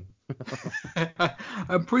her name.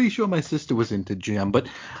 I'm pretty sure my sister was into Jem, but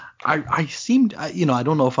I seemed, I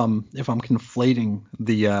don't know if I'm conflating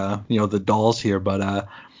the dolls here, but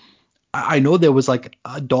I know there was like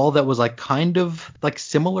a doll that was like kind of like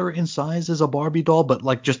similar in size as a Barbie doll, but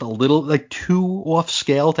like just a little like too off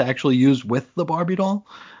scale to actually use with the Barbie doll.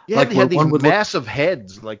 Yeah, Like they where had these one would massive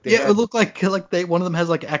heads. Like they it had. looked like one of them has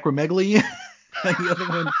like acromegaly, and the other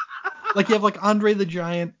one like you have like Andre the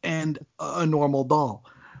Giant and a normal doll.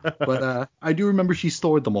 But I do remember she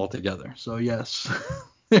stored them all together. So yes.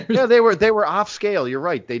 Yeah, they were off scale. You're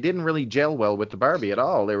right. They didn't really gel well with the Barbie at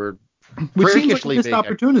all. They were Which seems like a freakishly missed big.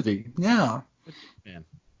 opportunity. Yeah. Man.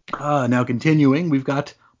 Now continuing, we've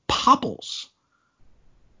got Popples.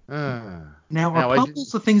 Now, are Now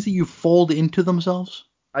Popples the things that you fold into themselves?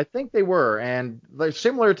 I think they were, and they're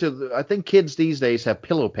similar to. I think kids these days have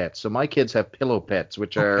pillow pets. So my kids have pillow pets,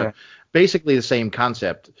 which are basically the same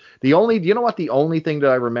concept. You know what? The only thing that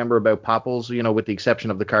I remember about Popples, with the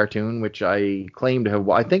exception of the cartoon, which I claim to have.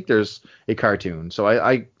 I think there's a cartoon, so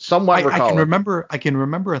I somewhat recall. I can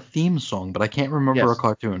remember a theme song, but I can't remember a Yes.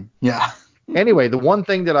 cartoon. Yeah. Anyway, the one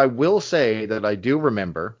thing that I will say that I do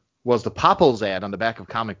remember was the Popples ad on the back of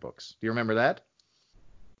comic books. Do you remember that?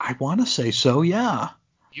 I want to say so. Yeah.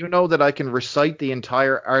 You know that I can recite the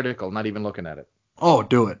entire article, not even looking at it. Oh,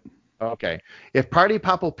 do it. Okay. If Party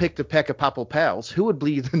Popple picked a peck of Popple Pals, who would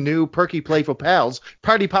be the new Perky Playful Pals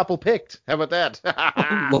Party Popple picked? How about that?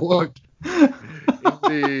 Oh, Lord.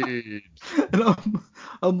 Indeed. And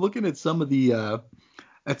I'm looking at some of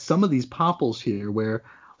these Popples here, where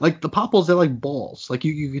like the Popples, they're like balls. Like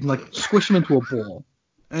you can like squish them into a ball.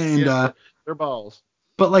 And Yes, they're balls.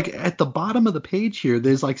 but like at the bottom of the page here,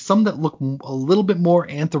 there's like some that look a little bit more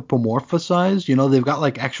anthropomorphized. They've got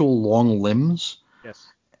like actual long limbs. Yes.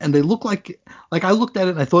 And they look like I looked at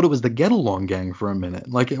it and I thought it was the Get Along Gang for a minute.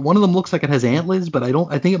 Like one of them looks like it has antlers, but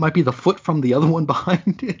I think it might be the foot from the other one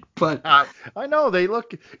behind it. But I know they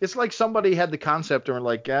look. It's like somebody had the concept and were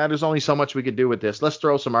like, there's only so much we could do with this. Let's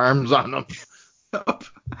throw some arms on them.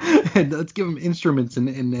 and let's give them instruments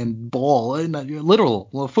and ball, and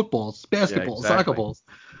literal footballs, basketballs, soccer balls,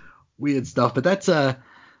 weird stuff. But that's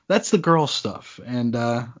the girl stuff, and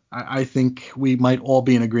I think we might all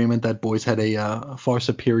be in agreement that boys had a far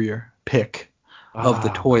superior pick of the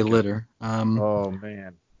toy litter. Oh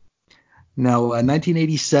man. Now,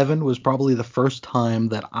 1987 was probably the first time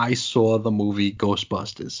that I saw the movie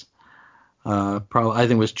Ghostbusters. Probably I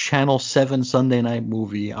think it was Channel 7 Sunday night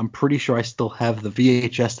movie. I'm pretty sure I still have the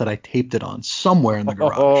VHS that I taped it on somewhere in the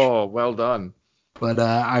garage. Oh, well done. But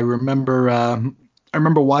I remember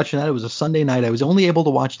watching that. It was a Sunday night. I was only able to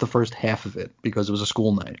watch the first half of it because it was a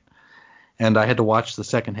school night, and I had to watch the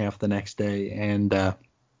second half the next day. And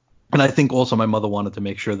I think also my mother wanted to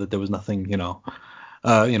make sure that there was nothing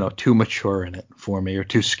too mature in it for me or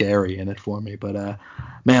too scary in it for me. But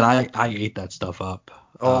man, I ate that stuff up.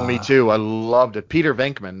 Oh, me too. I loved it. Peter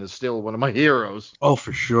Venkman is still one of my heroes. Oh,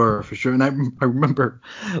 for sure. And I remember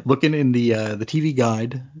looking in the TV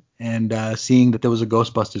guide and seeing that there was a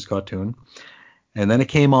Ghostbusters cartoon, and then it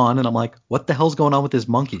came on, and I'm like, what the hell's going on with this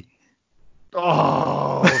monkey?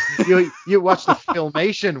 Oh, you watched the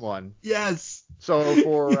Filmation one? Yes. So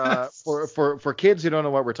for kids who don't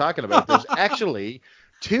know what we're talking about, there's actually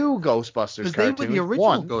two Ghostbusters cartoons. They were the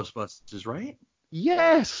original Ghostbusters, right?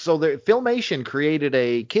 Yes. So the Filmation created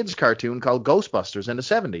a kids cartoon called Ghostbusters in the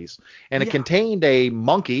 70s, and it contained a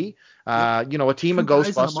monkey, a team of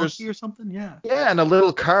Ghostbusters, and a monkey or something. Yeah, and a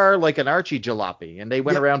little car like an Archie jalopy, and they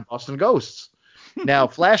went around busting ghosts. Now,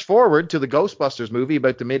 flash forward to the Ghostbusters movie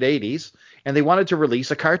about the mid-'80s, and they wanted to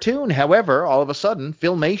release a cartoon. However, all of a sudden,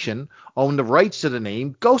 Filmation owned the rights to the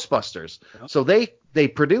name Ghostbusters. Yep. So they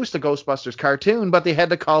produced a Ghostbusters cartoon, but they had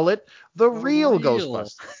to call it The Real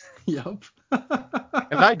Ghostbusters. Yep.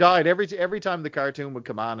 And I died every time the cartoon would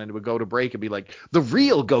come on and it would go to break and be like, The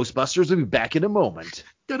Real Ghostbusters will be back in a moment.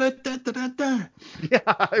 Yeah,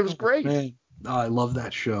 it was great. Man. Oh, I love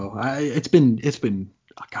that show. It's been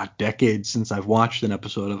decades since I've watched an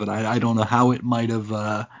episode of it. I don't know how it might have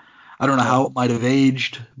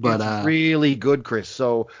aged, but it's really good, Chris.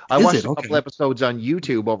 So I watched a couple episodes on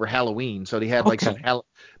YouTube over Halloween. So they had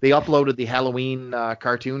they uploaded the Halloween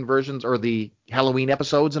cartoon versions or the Halloween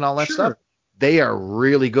episodes and all that stuff. They are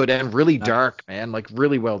really good and really dark, man. Like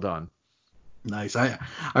really well done. Nice. I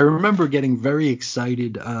remember getting very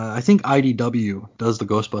excited. I think IDW does the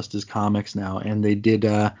Ghostbusters comics now, and they did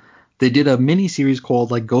a mini series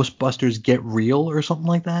called like Ghostbusters Get Real or something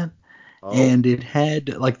like that. Oh. And it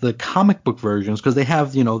had like the comic book versions because they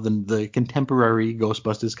have the contemporary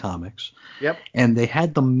Ghostbusters comics. Yep. And they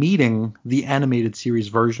had them meeting the animated series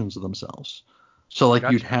versions of themselves. So like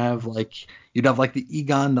Gotcha. you'd have like the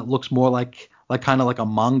Egon that looks more like kind of like a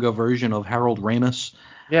manga version of Harold Ramis,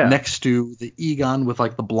 Yeah. next to the Egon with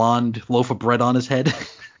like the blonde loaf of bread on his head,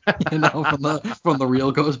 from the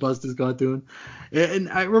real Ghostbusters cartoon. And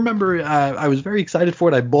I remember I was very excited for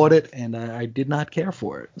it. I bought it and I did not care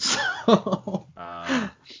for it. So,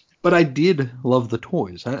 but I did love the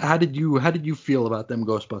toys. How did you feel about them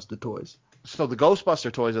Ghostbuster toys? So the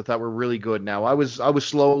Ghostbuster toys I thought were really good. Now I was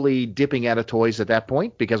slowly dipping out of toys at that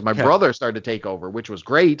point because my brother started to take over, which was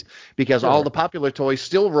great because all the popular toys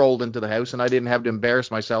still rolled into the house and I didn't have to embarrass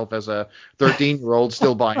myself as a 13-year-old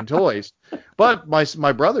still buying toys. But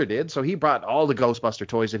my brother did, so he brought all the Ghostbuster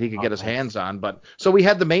toys that he could get his hands on. But so we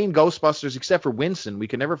had the main Ghostbusters except for Winston. We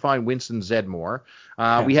could never find Winston Zedmore.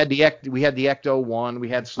 We had the Ecto one, we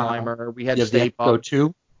had Slimer, we had Stay Puft. Ecto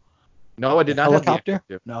 2? No, I did not Helicopter? have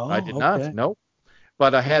the Ecto 2. No, I did okay. not. No.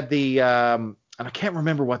 But I had the and I can't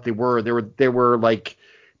remember what they were. They were like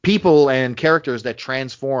people and characters that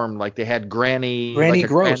transformed. Like they had Granny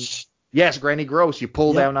Gross. Yes, Granny Gross. You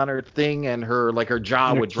pull down on her thing and her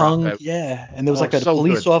jaw would drop out. Yeah, and there was like a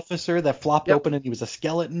police officer that flopped open and he was a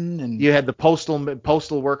skeleton. And you had the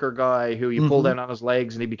postal worker guy who you pull down on his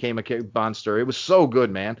legs and he became a monster. It was so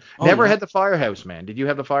good, man. Never had the Firehouse, man. Did you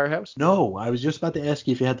have the Firehouse? No, I was just about to ask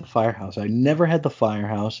you if you had the Firehouse. I never had the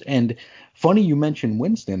Firehouse. And funny you mentioned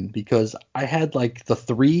Winston because I had like the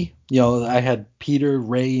three. I had Peter,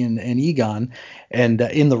 Ray, and Egon, and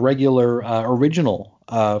in the regular original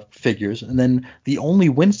figures, and then the only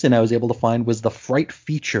Winston I was able to find was the Fright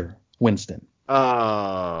feature Winston.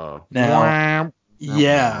 Oh. Now,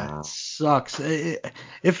 yeah, it sucks.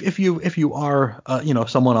 If you are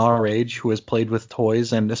someone our age who has played with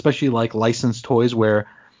toys, and especially like licensed toys where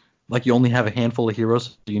like you only have a handful of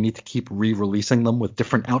heroes, so you need to keep re-releasing them with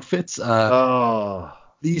different outfits.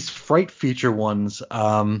 These Fright feature ones,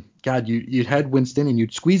 God, you'd had Winston and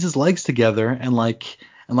you'd squeeze his legs together and like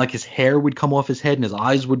his hair would come off his head and his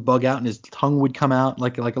eyes would bug out and his tongue would come out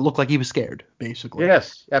like it looked like he was scared, basically.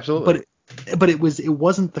 Yes, absolutely. But it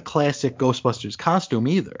wasn't the classic Ghostbusters costume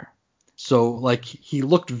either. So like he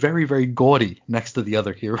looked very, very gaudy next to the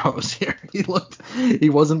other heroes here.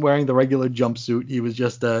 He wasn't wearing the regular jumpsuit. He was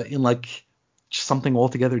just in like something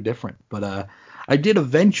altogether different. But I did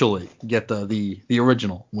eventually get the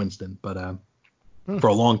original Winston, but for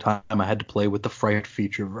a long time I had to play with the Fright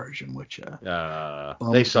feature version, which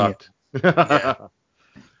they sucked. Yeah.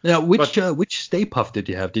 Now, which Stay Puft did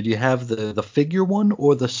you have? Did you have the figure one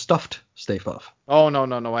or the stuffed Stay Puft? Oh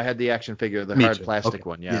no, I had the action figure, the hard plastic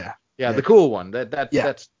one. Yeah, the cool one.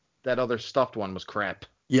 That other stuffed one was crap.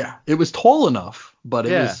 Yeah, it was tall enough, but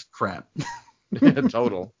it was crap.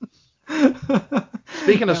 Total.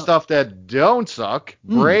 Speaking of stuff that don't suck,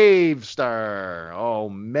 Brave Star. Oh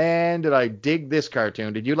man, did I dig this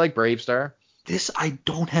cartoon? Did you like Brave Star? This I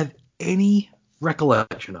don't have any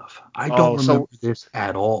recollection of. I don't remember this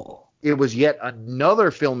at all. It was yet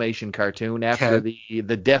another Filmation cartoon after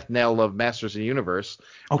the death knell of Masters of the Universe.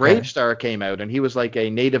 Okay. Brave Star came out, and he was like a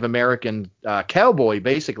Native American cowboy,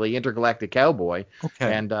 basically, intergalactic cowboy.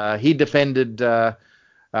 Okay. And he defended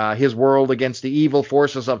his world against the evil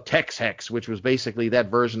forces of Tex-Hex, which was basically that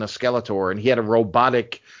version of Skeletor. And he had a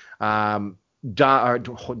robotic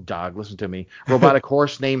dog, listen to me, robotic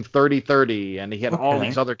horse named 3030, and he had all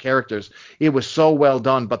these other characters. It was so well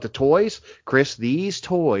done. But the toys, Chris, these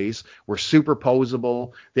toys were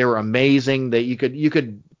superposable. They were amazing. That you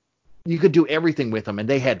could do everything with them, and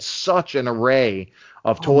they had such an array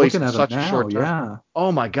of toys in such a short time. Yeah.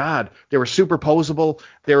 Oh my God, they were superposable.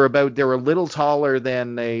 They were a little taller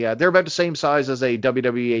than they're about the same size as a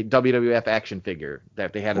WWF action figure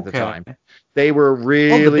that they had at the time. They were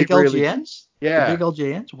really, the big really LJNs? Yeah. The big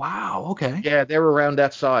LJNs? Wow, okay. Yeah, they were around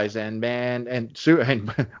that size, and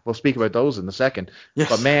we'll speak about those in a second. Yes.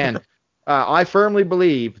 But man, I firmly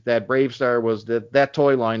believe that Brave Star was that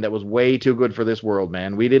toy line that was way too good for this world,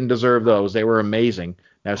 man. We didn't deserve those. They were amazing.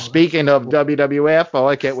 Now, speaking of WWF,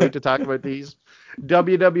 I can't wait to talk about these.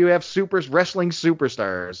 WWF Wrestling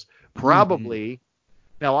Superstars. Probably.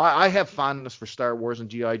 Now, I have fondness for Star Wars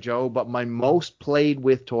and G.I. Joe, but my most played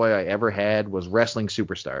with toy I ever had was Wrestling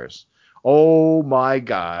Superstars. Oh my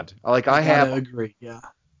God! I agree. Yeah.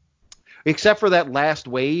 Except for that last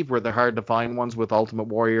wave where they're hard to find ones with Ultimate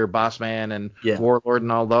Warrior, Bossman, and Warlord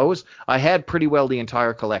and all those. I had pretty well the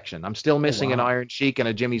entire collection. I'm still missing an Iron Sheik and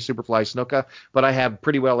a Jimmy Superfly Snuka, but I have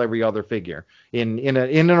pretty well every other figure in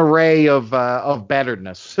an array of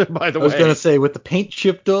batteredness. By the way, I was gonna say with the paint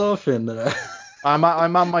chipped off and. I'm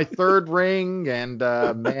on my third ring, and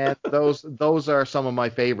man, those are some of my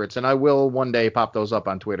favorites, and I will one day pop those up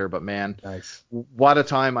on Twitter. But man, Nice. what a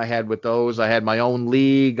time I had with those! I had my own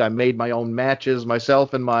league. I made my own matches.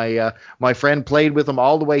 Myself and my friend played with them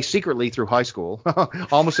all the way secretly through high school,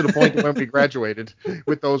 almost to the point that when we graduated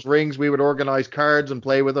with those rings, we would organize cards and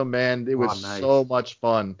play with them. Man, it was nice. so much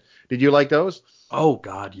fun. Did you like those? Oh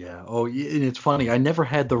God, yeah. Oh, and it's funny. I never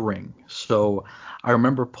had the ring, so I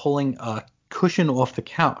remember pulling a cushion off the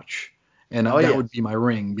couch, and that would be my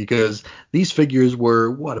ring because these figures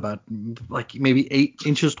were what about like maybe 8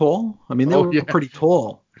 inches tall. I mean, they were pretty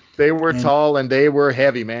tall. They were tall and they were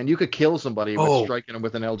heavy, man. You could kill somebody with striking them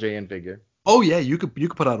with an LJN figure. Oh yeah, you could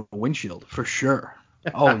put out a windshield for sure.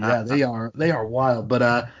 Oh yeah, they are wild.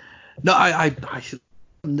 But no, I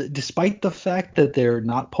despite the fact that they're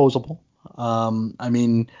not posable. I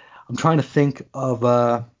mean, I'm trying to think of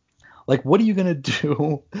like what are you gonna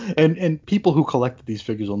do? And people who collected these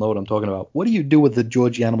figures will know what I'm talking about. What do you do with the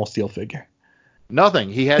George Animal Steel figure? Nothing.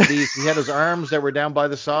 He had his arms that were down by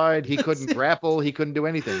the side. He couldn't grapple. He couldn't do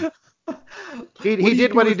anything. He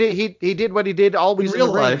did what he did. He did what he did always in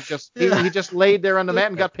real life. He just laid there on the mat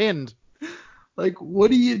and got pinned. Like, what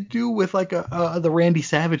do you do with like the Randy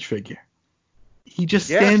Savage figure? He just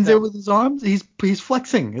stands there with his arms. He's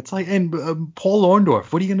flexing. It's like, and Paul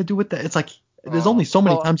Orndorff. What are you gonna do with that? It's like there's only so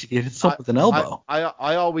many times you can hit something with an elbow.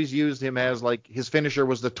 I always used him as like his finisher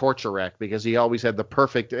was the torture rack because he always had the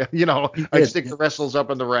perfect. I'd stick the wrestles up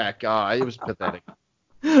in the rack. It was pathetic.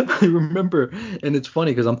 I remember, and it's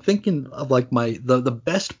funny because I'm thinking of like the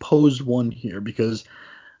best posed one here because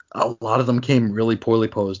a lot of them came really poorly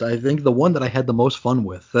posed. I think the one that I had the most fun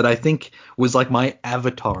with, that I think was like my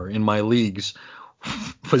avatar in my leagues,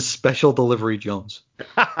 was Special Delivery Jones.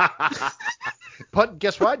 But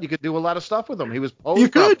guess what? You could do a lot of stuff with him. He was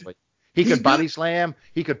posed properly. He could body slam.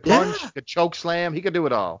 He could punch. He could choke slam. He could do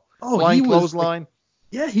it all. Flying clothesline.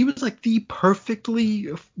 He was like the perfectly,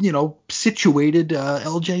 situated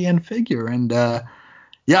LJN figure. And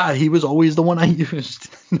he was always the one I used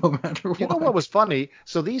no matter what. You know what was funny?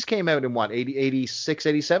 So these came out in what, 86,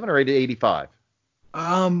 87 or 85?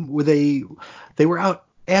 They were out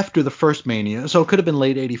after the first Mania, so it could have been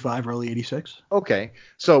late 85, early 86. Okay.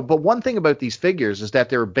 So, but one thing about these figures is that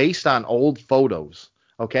they're based on old photos.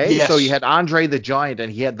 Okay, yes. So you had Andre the Giant,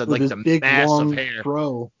 and he had the big, massive long hair.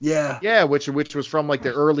 Fro. Yeah. Yeah, which was from like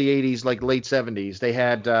the early 80s, like late 70s. They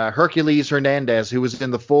had Hercules Hernandez, who was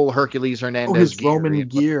in the full Hercules Hernandez his gear. Roman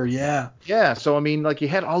gear, yeah. Yeah, so I mean, like you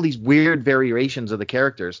had all these weird variations of the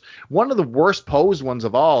characters. One of the worst posed ones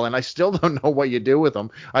of all, and I still don't know what you do with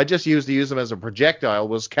them. I just used to use them as a projectile.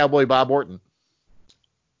 Was Cowboy Bob Orton.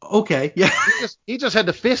 Okay, yeah. He just had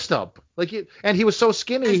the fist up, and he was so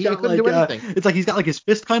skinny he couldn't do anything. It's like he's got like his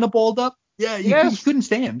fist kind of balled up. Yeah, he couldn't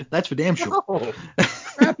stand. That's for damn sure. No.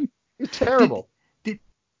 You're terrible. Did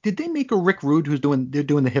they make a Rick Rude who's doing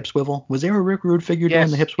the hip swivel? Was there a Rick Rude figure doing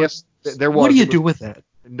the hip swivel? Yes, there was. What do you do with that?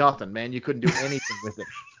 Nothing, man. You couldn't do anything with it.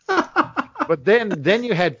 But then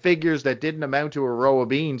you had figures that didn't amount to a row of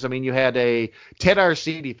beans. I mean, you had a Ted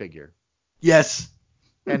Arcidi figure. Yes.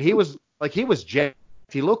 And he was jacked.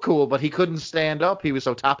 He looked cool, but he couldn't stand up. He was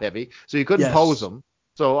so top heavy, so you couldn't pose him.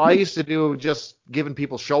 So I used to do just giving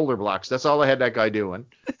people shoulder blocks. That's all I had that guy doing.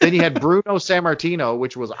 Then you had Bruno Sammartino,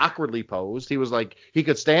 which was awkwardly posed. He was like, he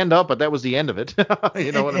could stand up, but that was the end of it.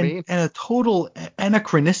 You know what I mean? And a total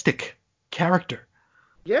anachronistic character.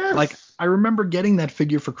 Yeah. Like, I remember getting that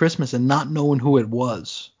figure for Christmas and not knowing who it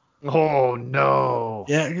was. Oh, no.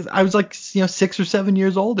 Yeah, 'cause I was like, 6 or 7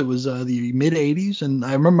 years old. It was the mid 80s, and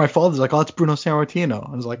I remember my father's like, "Oh, it's Bruno Sammartino."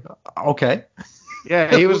 I was like, "Okay."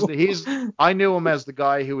 Yeah, I knew him as the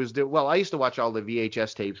guy who was I used to watch all the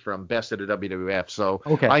VHS tapes from Best of the WWF, so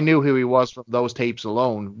I knew who he was from those tapes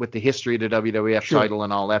alone with the history of the WWF title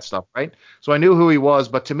and all that stuff, right? So I knew who he was,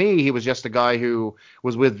 but to me, he was just a guy who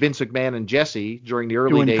was with Vince McMahon and Jesse during the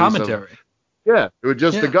early days commentary. Yeah, it was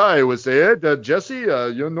just the guy who would say, "Hey, Jesse,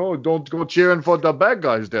 don't go cheering for the bad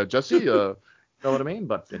guys there, Jesse." You know what I mean?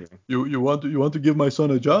 But anyway. You want to give my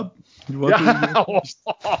son a job?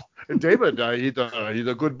 David, he's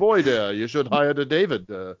a good boy there. You should hire the David.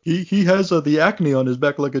 He has the acne on his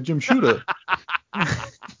back like a Jim Shooter.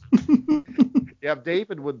 Yeah,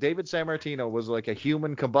 David Sammartino was like a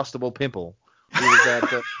human combustible pimple. He was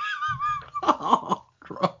that. Oh,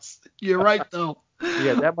 gross. You're right though.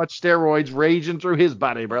 Yeah, that much steroids raging through his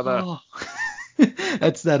body, brother. Oh.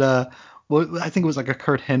 That's that. Well, I think it was like a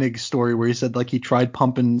Kurt Hennig story where he said like he tried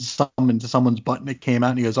pumping some into someone's butt and it came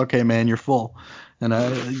out and he goes, "Okay, man, you're full." And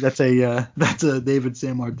that's a David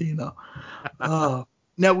Sammartino. No,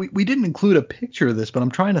 Now, we didn't include a picture of this, but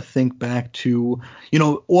I'm trying to think back to,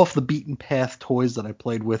 off the beaten path toys that I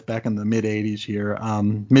played with back in the mid 80s here,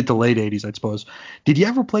 mid to late 80s, I suppose. Did you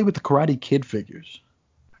ever play with the Karate Kid figures?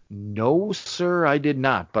 No, sir, I did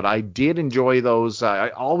not, but I did enjoy those. I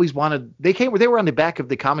always wanted. They were on the back of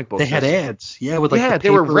the comic books. They had ads, with like the paper. They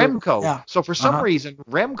were Remco. Yeah. So for some reason,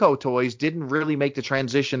 Remco toys didn't really make the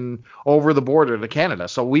transition over the border to Canada.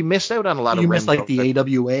 So we missed out on a lot of. You missed like the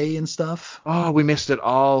AWA and stuff. Oh, we missed it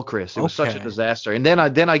all, Chris. It was such a disaster. And then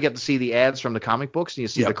I get to see the ads from the comic books, and you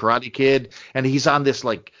see the Karate Kid, and he's on this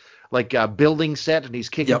like building set, and he's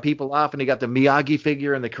kicking people off, and he got the Miyagi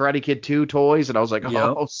figure and the Karate Kid 2 toys, and I was like,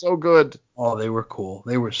 oh, so good. Oh, they were cool.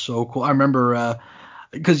 They were so cool. I remember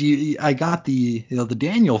because I got the the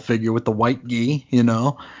Daniel figure with the white gi, and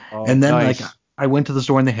then like I went to the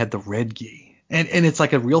store and they had the red gi, and it's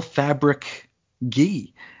like a real fabric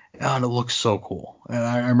gi. And it looks so cool. And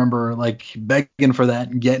I remember like begging for that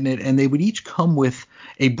and getting it, and they would each come with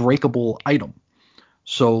a breakable item.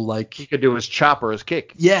 So like he could do his chop or his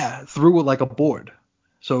kick. Yeah, through like a board.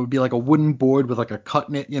 So it would be like a wooden board with like a cut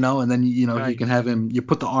in it, and then you can have him. You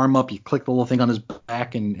put the arm up, you click the little thing on his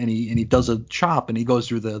back, and he does a chop and he goes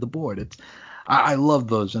through the board. I love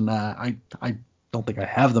those, and I don't think I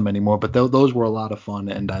have them anymore, but those were a lot of fun,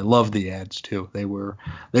 and I love the ads too. They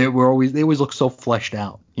always look so fleshed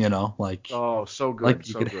out, like oh, so good. Like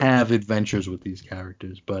you could have adventures with these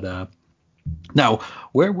characters, but. Now,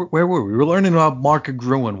 where were we? We were learning about Mark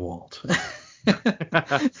Gruenwald.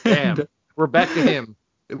 Damn, we're back to him.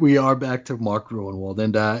 We are back to Mark Gruenwald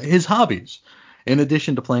and his hobbies. In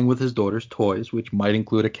addition to playing with his daughter's toys, which might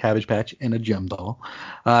include a Cabbage Patch and a Gem doll,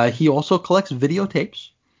 he also collects videotapes,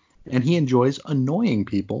 and he enjoys annoying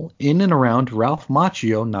people in and around Ralph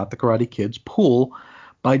Macchio, not the Karate Kid's pool,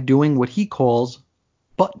 by doing what he calls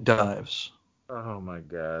butt dives. Oh my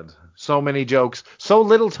God. So many jokes. So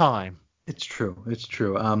little time. It's true.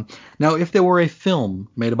 Now, if there were a film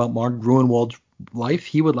made about Mark Gruenwald's life,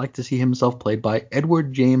 he would like to see himself played by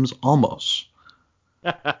Edward James Olmos.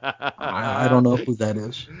 I don't know who that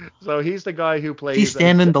is. So he's the guy who plays... He's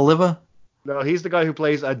Stand and Deliver? No, he's the guy who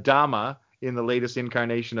plays Adama in the latest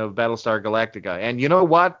incarnation of Battlestar Galactica. And you know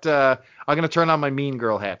what? I'm going to turn on my Mean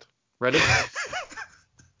Girl hat. Ready?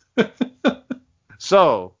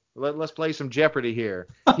 So, let's play some Jeopardy here.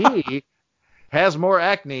 He... has more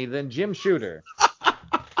acne than Jim Shooter.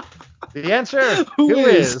 The answer, who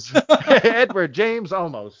is? Edward James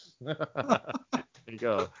Olmos. There you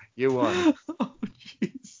go. You won. Oh,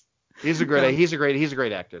 jeez. He's a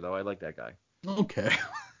great actor though. I like that guy. Okay.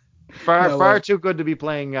 Far too good to be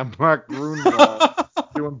playing Mark Gruenwald,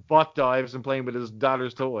 doing butt dives and playing with his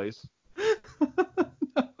daughter's toys.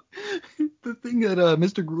 The thing that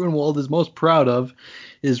Mr. Gruenwald is most proud of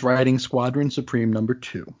is writing Squadron Supreme number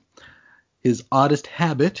 2. His oddest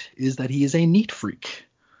habit is that he is a neat freak.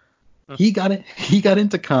 He got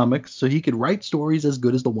into comics so he could write stories as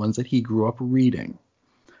good as the ones that he grew up reading.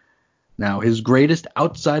 Now, his greatest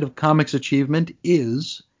outside of comics achievement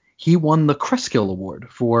is he won the Kreskill Award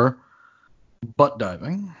for butt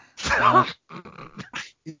diving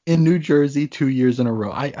in New Jersey 2 years in a row.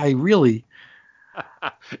 I really...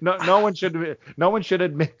 No one should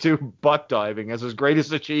admit to butt diving as his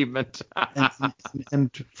greatest achievement.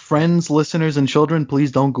 and friends, listeners, and children,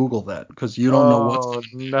 please don't Google that because you don't know what's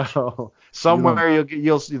going on. No. Somewhere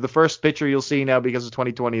you'll see the first picture you'll see now because of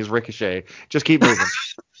 2020 is Ricochet. Just keep moving.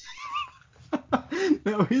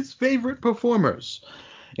 Now, his favorite performers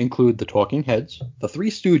include the Talking Heads, the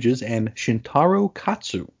Three Stooges, and Shintaro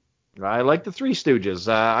Katsu. I like the Three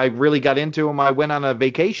Stooges. I really got into them. I went on a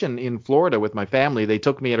vacation in Florida with my family. They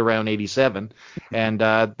took me at around 87, and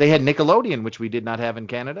they had Nickelodeon, which we did not have in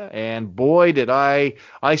Canada. And boy, did I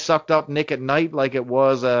sucked up Nick at Night like it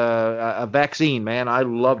was a vaccine, man. I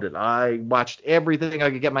loved it. I watched everything I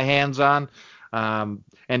could get my hands on.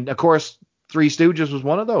 And, of course, Three Stooges was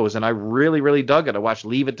one of those, and I really, really dug it. I watched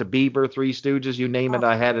Leave It to Beaver, Three Stooges, you name it.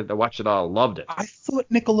 I had it. I watched it all. Loved it. I thought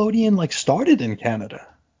Nickelodeon, started in Canada.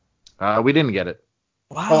 We didn't get it.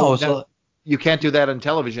 Wow. So you can't do that on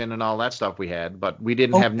television and all that stuff we had, but we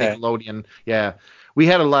didn't have Nickelodeon. Yeah. We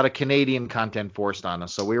had a lot of Canadian content forced on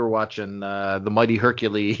us. So we were watching The Mighty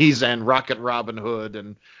Hercules and Rocket Robin Hood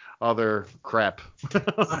and other crap.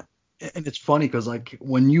 And it's funny because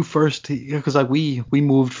when you first, because we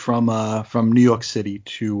moved from New York City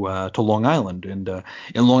to Long Island, and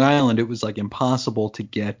in Long Island it was impossible to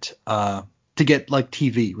get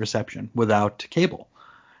TV reception without cable.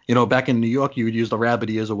 Back in New York, you would use the rabbit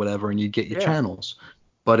ears or whatever, and you'd get your channels.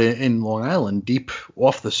 But in Long Island, deep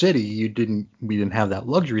off the city, we didn't have that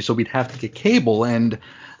luxury, so we'd have to get cable. And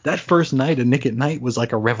that first night of Nick at Night was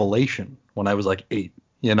like a revelation when I was 8.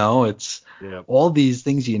 You know, it's all these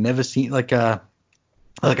things you never seen. Like I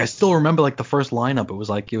still remember like the first lineup.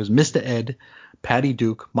 It was Mr. Ed, Patty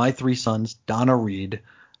Duke, My Three Sons, Donna Reed,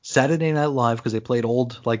 Saturday Night Live because they played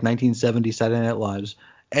old like 1970 Saturday Night Lives,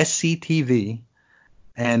 SCTV,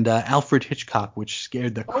 and Alfred Hitchcock, which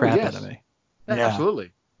scared the crap out of me. Yeah.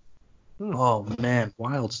 Absolutely. Oh man,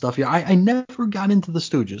 wild stuff. Yeah, I never got into the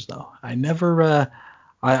Stooges though. I never.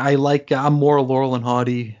 I'm more a Laurel and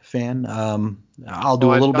Hardy fan. I'll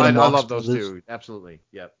do a little bit of Marx I love those too. Absolutely.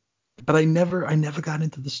 Yep. But I never got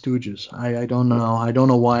into the Stooges. I don't know. I don't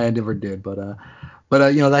know why I never did. But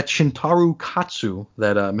you know, that Shintaro Katsu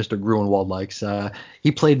that Mr. Gruenwald likes.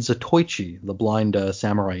 He played Zatoichi, the blind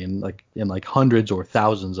samurai, in hundreds or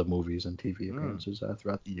thousands of movies and TV appearances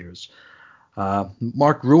throughout the years.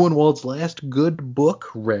 Mark Gruenwald's last good book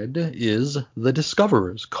read is The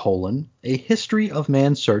Discoverers: A History of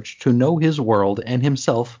Man's Search to Know His World and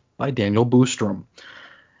Himself by Daniel Boostrom.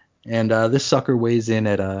 And this sucker weighs in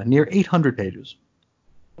at near 800 pages.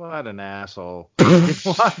 What an asshole.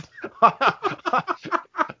 What?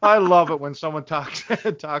 I love it when someone talks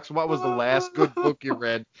what was the last good book you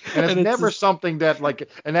read, and it's never something that like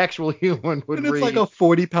an actual human would read. It's like a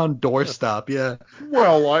 40-pound doorstop, yeah.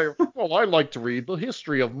 Well, I like to read The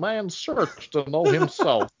History of Man's Search to Know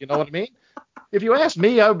Himself. You know what I mean? If you ask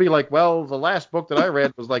me, I would be like, well, the last book that I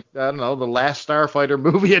read was like, I don't know, the Last Starfighter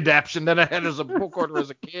movie adaptation that I had as a book order as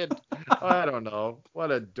a kid. I don't know.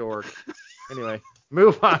 What a dork. Anyway,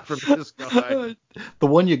 move on from this guy. The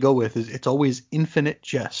one you go with is It's Always Infinite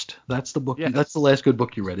Jest. That's the book. Yes. That's the last good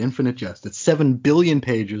book you read, Infinite Jest. It's 7 billion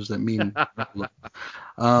pages that mean.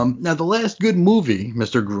 Now, the last good movie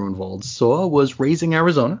Mr. Gruenwald saw was Raising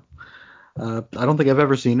Arizona. I don't think I've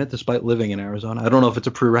ever seen it, despite living in Arizona. I don't know if it's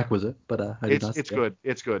a prerequisite, but I did not see it's good.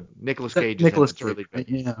 It's good. Nicolas Cage Nicolas is really good.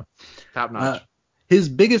 Yeah. Top notch. His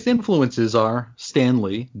biggest influences are Stan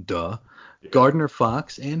Lee, Gardner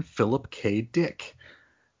Fox, and Philip K. Dick.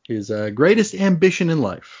 His greatest ambition in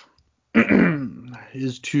life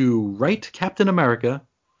is to write Captain America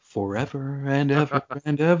forever and ever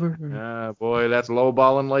and ever. Yeah, boy, that's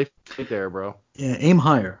lowballing life right there, bro. Yeah, aim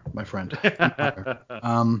higher, my friend. Aim higher.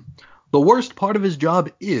 The worst part of his job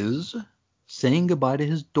is saying goodbye to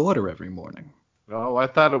his daughter every morning. Oh, I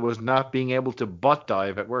thought it was not being able to butt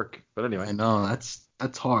dive at work. But anyway. I know,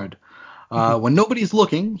 that's hard. When nobody's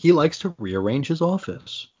looking, he likes to rearrange his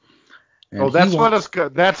office. And that's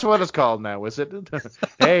what it's called now, is it?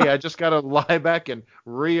 Hey, I just got to lie back and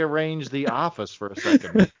rearrange the office for a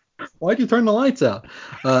second. Why'd you turn the lights out?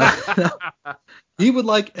 He would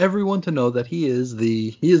like everyone to know that he is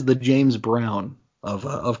the James Brown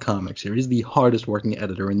of comics here. He's the hardest working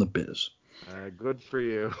editor in the biz. Good for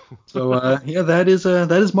you. So yeah, that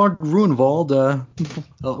is Mark Gruenwald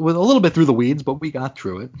with a little bit through the weeds, but we got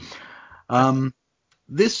through it.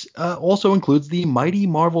 This also includes the Mighty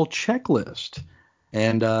Marvel checklist,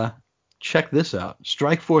 and check this out: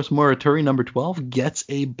 Strikeforce Morituri number 12 gets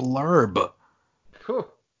a blurb. Whew.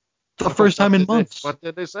 The first time in months. What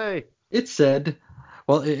did they say? It said,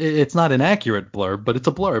 well, it's not an accurate blurb, but it's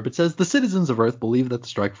a blurb. It says the citizens of Earth believe that the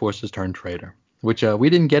Strike Force has turned traitor, which we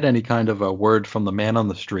didn't get any kind of a word from the man on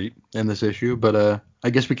the street in this issue, but I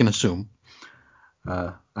guess we can assume.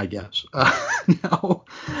 I guess. Now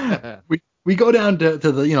we go down to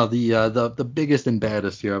the the biggest and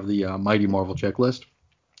baddest here of the Mighty Marvel checklist.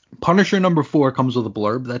 Punisher number 4 comes with a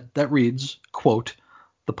blurb that reads, quote,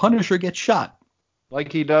 "The Punisher gets shot."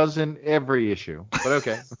 Like he does in every issue, but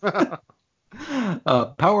okay.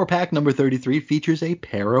 Power Pack number 33 features a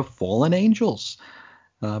pair of fallen angels.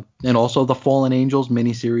 And also the Fallen Angels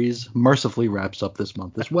miniseries mercifully wraps up this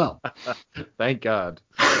month as well. Thank God.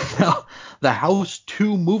 Now, the House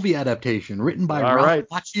 2 movie adaptation, written by Ralph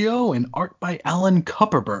Macchio and art by Alan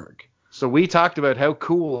Kupperberg. So we talked about how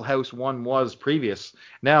cool House 1 was previous.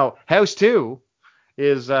 Now, House 2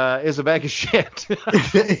 is a bag of shit.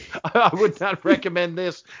 I would not recommend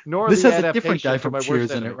this, nor this the has adaptation. A different guy from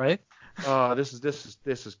Cheers in it, right? Oh, this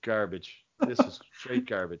is garbage. This is straight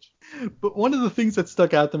garbage. But one of the things that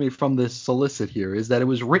stuck out to me from this solicit here is that it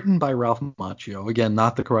was written by Ralph Macchio. Again,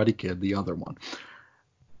 not the Karate Kid, the other one.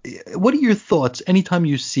 What are your thoughts anytime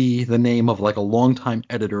you see the name of like a longtime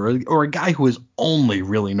editor or a guy who is only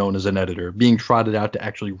really known as an editor being trotted out to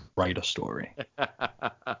actually write a story?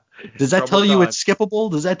 Does that tell you it's skippable?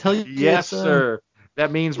 Does that tell you? Yes, sir.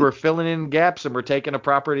 That means we're filling in gaps and we're taking a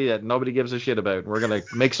property that nobody gives a shit about. We're going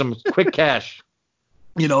to make some quick cash.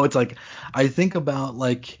 You know, it's like I think about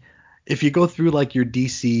like if you go through like your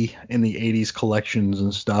DC in the 80s collections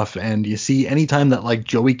and stuff and you see anytime that like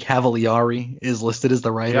Joey Cavalieri is listed as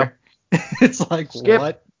the writer, it's like, skip.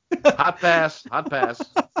 What? Hot pass.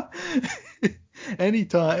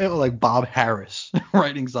 Anytime, like Bob Harris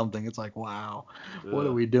writing something, it's like, wow, what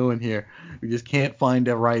are we doing here? We just can't find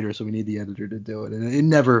a writer, so we need the editor to do it,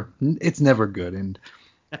 and it's never good.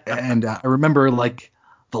 And I remember like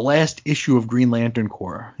the last issue of Green Lantern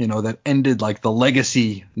Corps, that ended like the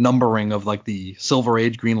legacy numbering of like the Silver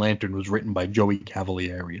Age Green Lantern was written by Joey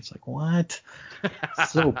Cavalieri. It's like, what?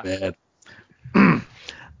 So bad.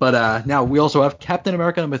 But now we also have Captain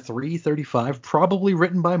America number 335, probably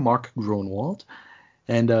written by Mark Gruenwald.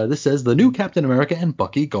 And this says the new Captain America and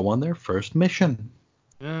Bucky go on their first mission.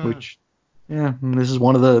 Which, this is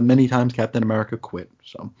one of the many times Captain America quit.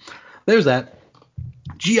 So there's that.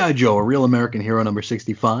 G.I. Joe, a real American hero number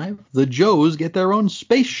 65. The Joes get their own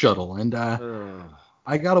space shuttle. And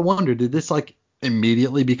I got to wonder, did this like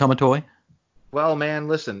immediately become a toy? Well, man,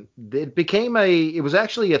 listen, it was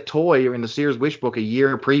actually a toy in the Sears Wish book a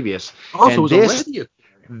year previous. Oh, so it was already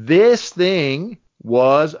this thing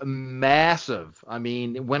was massive. I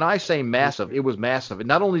mean, when I say massive, it was massive. And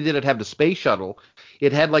not only did it have the space shuttle,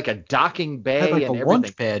 it had like a docking bay and everything.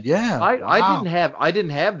 Launch pad, yeah. I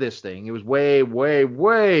didn't have this thing. It was way, way,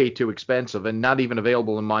 way too expensive and not even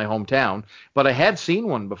available in my hometown. But I had seen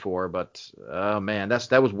one before. But oh man,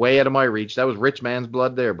 that was way out of my reach. That was rich man's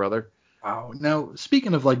blood there, brother. Wow. Now,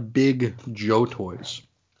 speaking of like big Joe toys,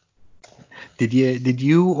 did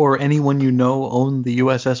you or anyone you know own the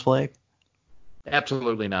USS flag?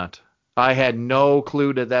 Absolutely not. I had no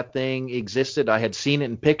clue that thing existed. I had seen it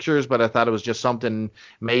in pictures, but I thought it was just something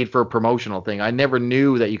made for a promotional thing. I never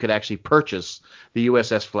knew that you could actually purchase the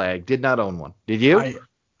USS flag. Did not own one. Did you?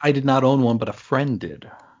 I did not own one, but a friend did.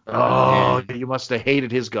 Oh, you must have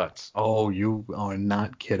hated his guts. Oh, you are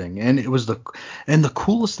not kidding. And it was the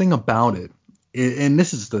coolest thing about it, and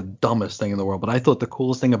this is the dumbest thing in the world, but I thought the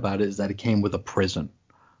coolest thing about it is that it came with a prison.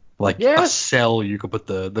 Like a cell you could put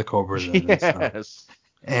the Cobras in. Yes.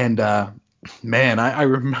 And stuff. And man, I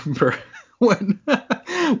remember when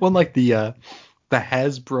like the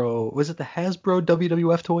Hasbro, was it the Hasbro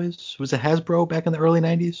WWF toys? Was it Hasbro back in the early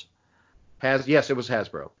 90s? Yes, it was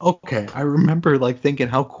Hasbro. Okay, I remember like thinking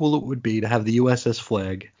how cool it would be to have the USS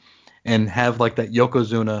flag and have like that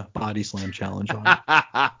Yokozuna body slam challenge on it.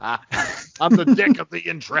 On the deck of the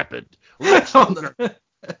Intrepid, let's slam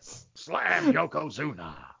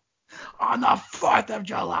Yokozuna on the 4th of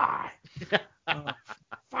July.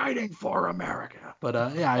 Fighting for America. But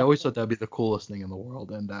I always thought that'd be the coolest thing in the world,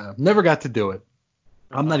 and never got to do it.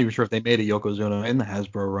 I'm not even sure if they made a Yokozuna in the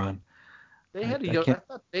Hasbro run. They had I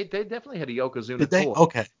thought they definitely had a Yokozuna. Did they? Toy.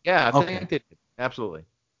 Okay. Yeah, I think they did. Absolutely.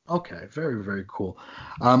 Okay, very, very cool.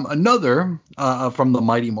 Another from the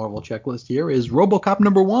Mighty Marvel checklist here is RoboCop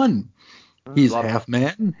number 1. He's half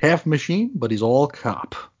man, half machine, but he's all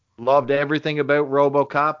cop. Loved everything about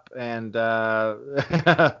RoboCop, and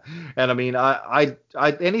and I mean, I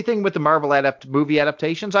anything with the Marvel movie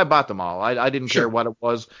adaptations, I bought them all. I didn't care what it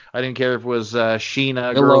was. I didn't care if it was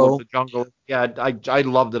Sheena, Girl of the Jungle. Yeah, I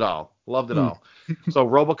loved it all. Loved it all. So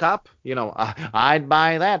RoboCop, I'd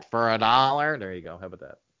buy that for $1. There you go. How about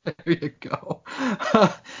that? There you go.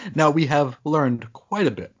 Now we have learned quite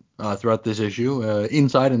a bit throughout this issue,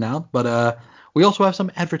 inside and out, but we also have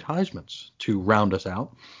some advertisements to round us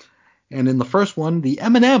out. And in the first one, the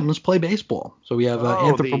M&Ms play baseball. So we have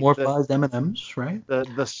anthropomorphized M&Ms, right?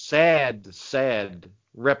 The sad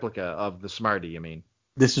replica of the Smartie, you mean?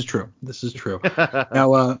 This is true.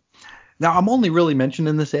 Now I'm only really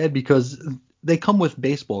mentioning this ad because they come with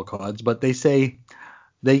baseball cards, but they say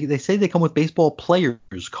they come with baseball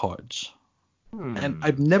players cards. And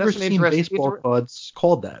I've never seen baseball cards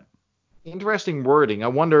called that. Interesting wording. I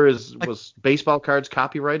wonder, was baseball cards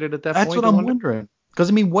copyrighted at that point? That's what I'm wondering. Because,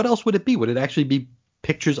 I mean, what else would it be? Would it actually be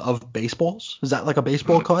pictures of baseballs? Is that like a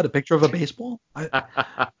baseball card, a picture of a baseball?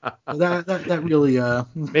 That really...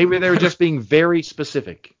 Maybe they were just being very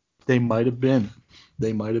specific. They might have been.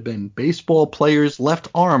 Baseball players' left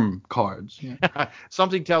arm cards. Yeah.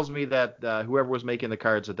 Something tells me that whoever was making the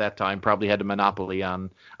cards at that time probably had a monopoly on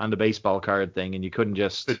the baseball card thing, and you couldn't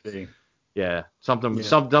just... Could be. Yeah.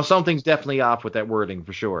 Something's definitely off with that wording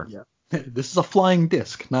for sure. Yeah. This is a flying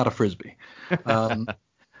disc, not a frisbee.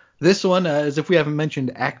 This one, as if we haven't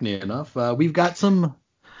mentioned acne enough, we've got some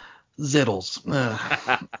zittles. Now,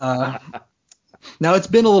 it's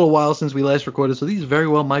been a little while since we last recorded, so these very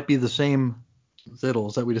well might be the same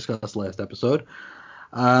zittles that we discussed last episode.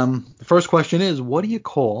 The first question is, what do you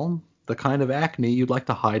call the kind of acne you'd like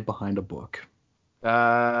to hide behind a book?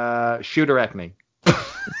 Shooter acne.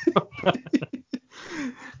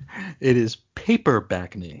 It is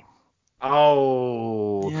paperbackne.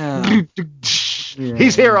 Oh. Yeah.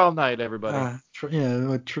 He's here all night, everybody.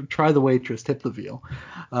 Try the waitress, tip the veal.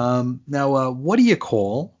 Now, what do you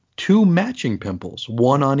call 2 matching pimples,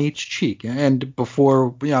 1 on each cheek. And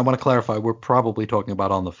before, I want to clarify, we're probably talking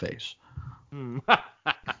about on the face.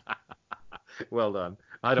 Well done.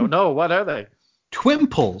 I don't know. What are they?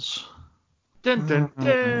 Twimples. Dun, dun,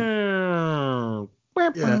 dun.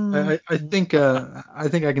 Yeah, I think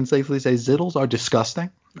I can safely say Zittles are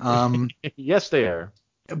disgusting. Yes, they are.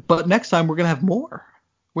 But next time we're gonna have more.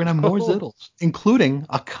 We're gonna have more Zittles, including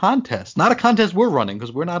a contest. Not a contest we're running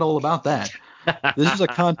because we're not all about that. This is a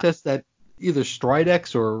contest that either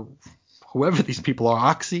Stridex or whoever these people are,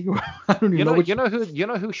 Oxy, or I don't even know. You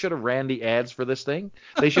know who should have ran the ads for this thing?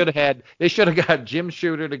 They should have got Jim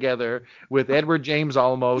Shooter together with Edward James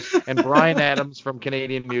Olmos and Bryan Adams from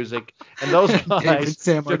Canadian Music, and those guys.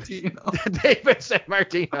 David Sammartino. David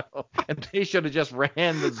Sammartino, and they should have just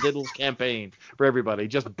ran the Zittles campaign for everybody,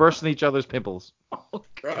 just bursting each other's pimples. Oh,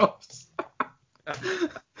 gross.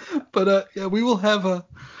 But we will have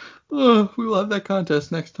that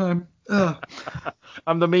contest next time.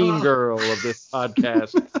 I'm the mean girl of this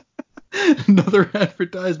podcast. Another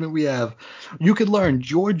advertisement we have. You could learn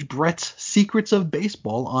George Brett's Secrets of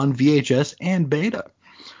Baseball on VHS and Beta.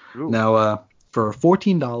 Ooh. Now, for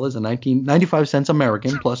 $14.95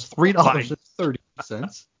 American plus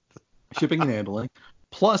 $3.30 shipping and handling,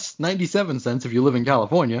 plus 97 cents if you live in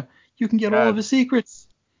California, you can get all of his secrets.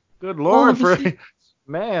 Good Lord,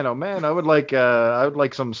 man, oh man, I would like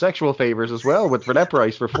some sexual favors as well for that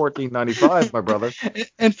price for $14.95, my brother.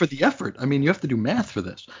 And for the effort, I mean, you have to do math for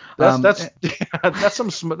this. That's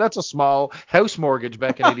a small house mortgage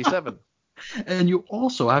back in '87. And you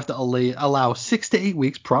also have to allow 6 to 8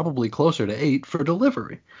 weeks, probably closer to 8, for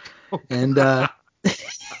delivery. And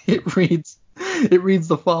it reads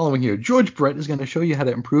the following here. George Brett is going to show you how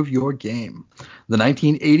to improve your game. The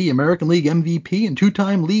 1980 American League MVP and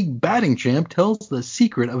 2-time league batting champ tells the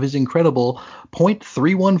secret of his incredible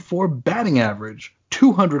 .314 batting average,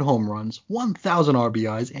 200 home runs, 1,000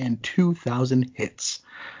 RBIs, and 2,000 hits.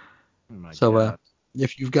 God.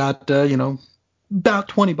 If you've got, about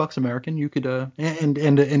 $20 American, you could,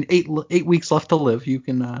 and 8 weeks left to live, you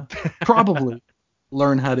can probably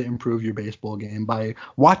learn how to improve your baseball game by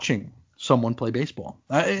watching someone play baseball.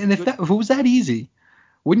 And if it was that easy,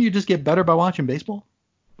 wouldn't you just get better by watching baseball?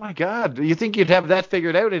 My God, you think you'd have that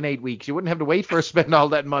figured out in 8 weeks? You wouldn't have to wait for us to spend all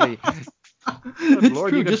that money. Good Lord,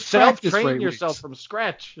 true. You could self-train yourself from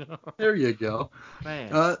scratch. There you go.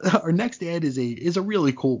 Man. Our next ad is a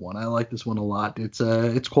really cool one. I like this one a lot. It's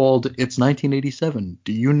called It's 1987.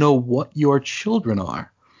 Do you know what your children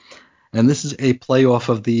are? And this is a playoff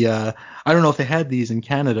of the I don't know if they had these in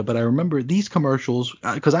Canada, but I remember these commercials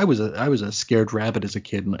because I was a scared rabbit as a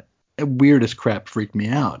kid, and weirdest crap freaked me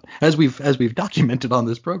out, as we've documented on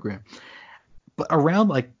this program. But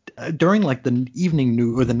around during the evening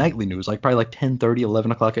news or the nightly news, probably 10:30,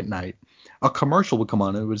 11 o'clock at night, a commercial would come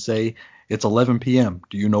on and it would say, "It's 11 p.m.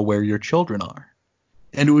 Do you know where your children are?"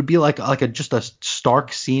 And it would be just a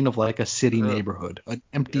stark scene of a city neighborhood, an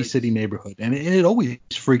empty city neighborhood, and it always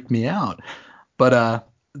freaked me out. But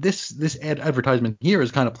this advertisement here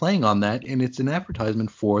is kind of playing on that, and it's an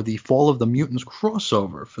advertisement for the Fall of the Mutants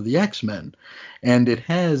crossover for the X-Men, and it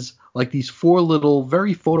has these 4 little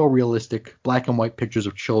very photorealistic black and white pictures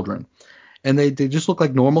of children, and they just look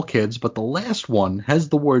like normal kids, but the last one has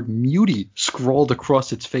the word Mutie scrawled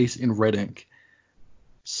across its face in red ink.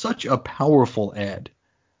 Such a powerful ad.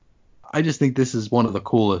 I just think this is one of the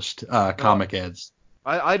coolest comic ads.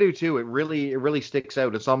 I do too. It really sticks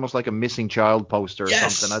out. It's almost like a missing child poster or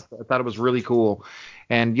something. I thought it was really cool.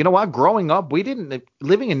 And you know what? Growing up,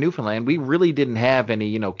 living in Newfoundland, we really didn't have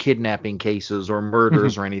any, kidnapping cases or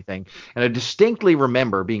murders or anything. And I distinctly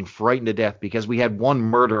remember being frightened to death because we had one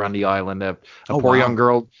murder on the island. A poor young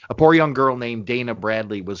girl named Dana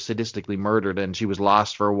Bradley was sadistically murdered, and she was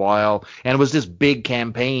lost for a while. And it was this big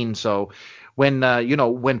campaign. So when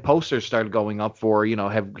posters started going up for,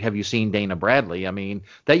 have you seen Dana Bradley? I mean,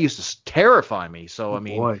 that used to terrify me. So,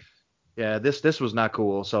 boy. Yeah, this was not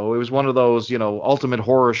cool. So it was one of those, ultimate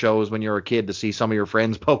horror shows when you're a kid to see some of your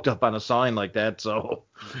friends poked up on a sign like that. So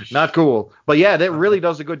not cool. But yeah, that really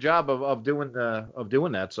does a good job of doing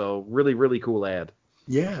that. So really, really cool ad.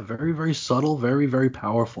 Yeah, very, very subtle, very, very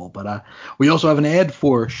powerful. But we also have an ad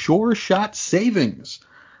for Sure Shot Savings.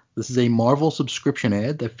 This is a Marvel subscription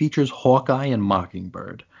ad that features Hawkeye and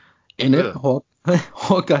Mockingbird. In it,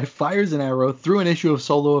 Hawkeye fires an arrow through an issue of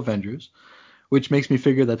Solo Avengers, which makes me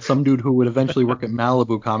figure that some dude who would eventually work at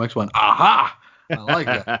Malibu Comics went, aha! I like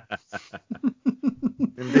that.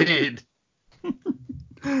 Indeed.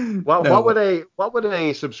 What would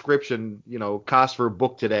a subscription, cost for a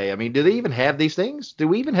book today? I mean, do they even have these things? Do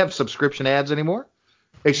we even have subscription ads anymore?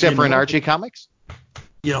 Except for in Archie Comics?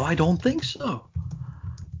 I don't think so.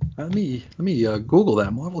 Let me Google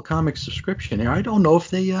that Marvel Comics subscription here. I don't know if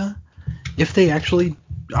they actually.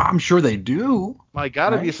 I'm sure they do. My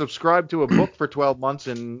God, if you Right? subscribe to a book for 12 months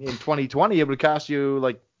in 2020, it would cost you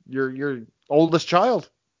like your oldest child.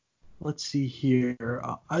 Let's see here.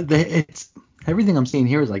 It's everything I'm seeing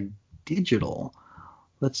here is like digital.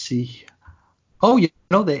 Let's see. Oh,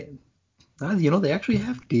 they actually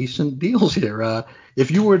have decent deals here.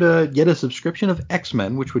 If you were to get a subscription of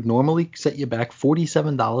X-Men, which would normally set you back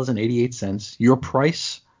 $47.88, your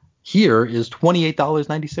price here is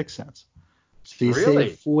 $28.96. So you Really?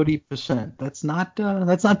 save 40%. That's not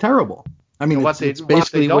terrible. I mean, What it's what they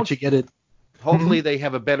basically don't what you get at. Hopefully they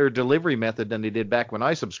have a better delivery method than they did back when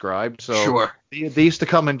I subscribed. So Sure. they used to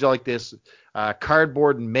come into like this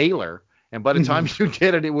cardboard mailer, and by the time Mhm. you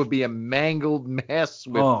get it, it would be a mangled mess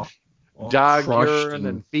with dog Crushed urine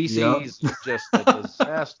and yep. feces. Just a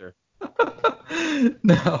disaster.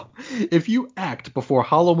 Now, if you act before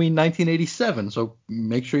Halloween 1987, so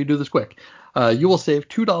make sure you do this quick, you will save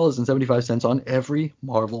 $2.75 on every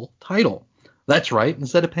Marvel title. That's right.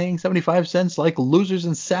 Instead of paying 75 cents like losers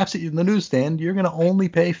and saps in the newsstand, you're going to only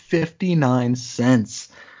pay 59 cents.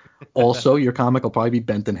 Also, your comic will probably be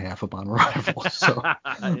bent in half upon arrival. So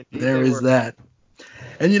Indeed there they is were. that.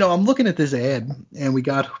 And, I'm looking at this ad, and we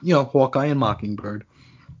got, Hawkeye and Mockingbird.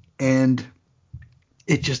 And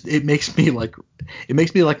it makes me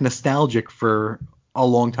like nostalgic for a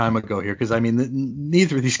long time ago here, because I mean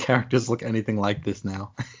neither of these characters look anything like this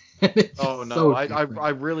now. It's Oh just no, so I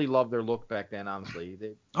different. really loved their look back then. Honestly,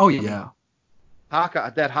 Oh I mean, yeah.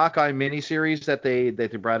 Hawkeye miniseries that they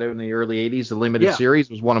brought out in the early '80s, the limited Yeah, series,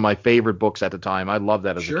 was one of my favorite books at the time. I loved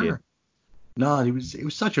that as a kid. sure. No, he was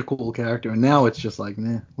such a cool character, and now it's just like,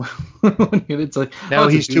 nah. It's like, oh, Now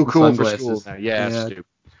it's a he's dude too in cool for school sunglasses. now. Yeah, it's Yeah, stupid.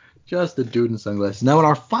 just a dude in sunglasses. Now, in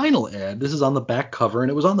our final ad, this is on the back cover,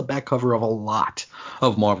 and it was on the back cover of a lot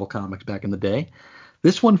of Marvel comics back in the day.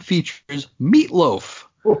 This one features Meatloaf.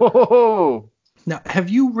 Whoa! Now, have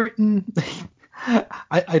you written?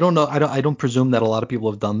 I don't know. I don't presume that a lot of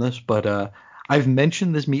people have done this, but I've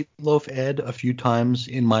mentioned this Meatloaf ad a few times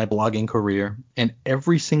in my blogging career, and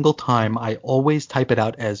every single time I always type it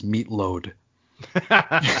out as Meatload.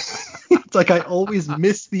 It's like I always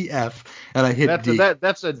miss the F and I hit D.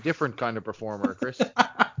 That's a different kind of performer, Chris.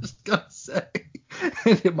 I was gonna say,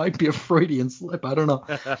 and it might be a Freudian slip. I don't know,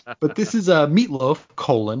 but this is a Meatloaf,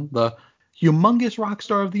 the humongous rock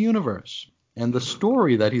star of the universe, and the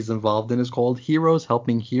story that he's involved in is called Heroes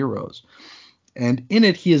Helping Heroes. And in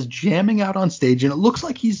it, he is jamming out on stage, and it looks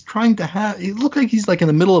like he's trying to have. It looks like he's like in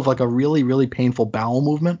the middle of like a really, really painful bowel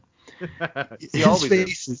movement. He His always is.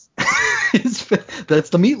 face is. That's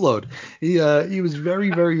the Meatload. He was very,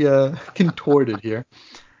 very contorted here.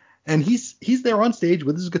 And he's there on stage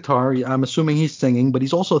with his guitar. I'm assuming he's singing, but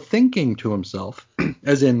he's also thinking to himself,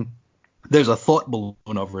 as in there's a thought balloon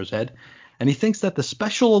over his head, and he thinks that the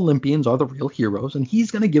Special Olympians are the real heroes, and he's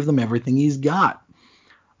going to give them everything he's got.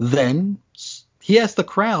 Then he asks the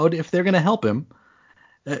crowd if they're going to help him,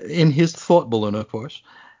 in his thought balloon, of course.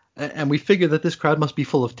 And we figure that this crowd must be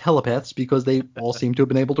full of telepaths because they all seem to have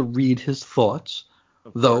been able to read his thoughts.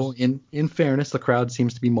 Of Though, course. in fairness, the crowd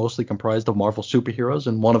seems to be mostly comprised of Marvel superheroes,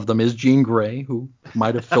 and one of them is Jean Grey, who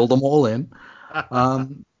might have filled them all in.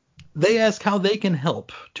 They ask how they can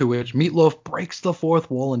help, to which Meatloaf breaks the fourth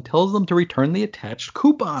wall and tells them to return the attached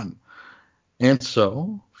coupon. And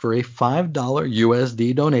so, for a $5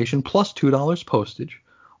 USD donation plus $2 postage,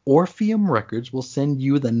 Orpheum Records will send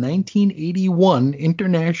you the 1981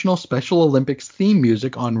 International Special Olympics theme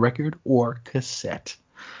music on record or cassette.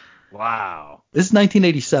 Wow. This is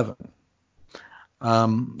 1987.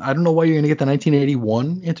 I don't know why you're going to get the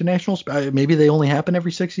 1981 International. Maybe they only happen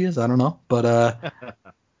every 6 years. I don't know.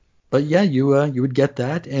 But yeah, you would get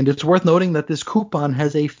that. And it's worth noting that this coupon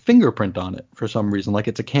has a fingerprint on it for some reason. Like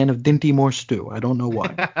it's a can of Dinty Moore stew. I don't know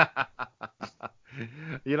why.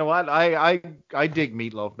 You know what? I dig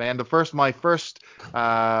Meatloaf, man. My first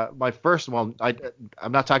well,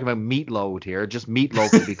 I'm not talking about meatloaf here, just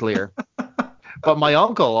Meatloaf to be clear. But my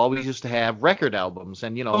uncle always used to have record albums,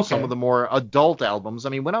 and some of Okay. the more adult albums. I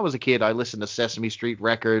mean, when I was a kid, I listened to Sesame Street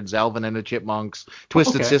Records, Alvin and the Chipmunks,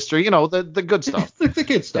 Twisted Okay. Sister, the good stuff. The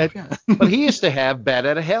kid stuff, And, yeah. but he used to have Bat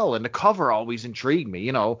Out of Hell, and the cover always intrigued me.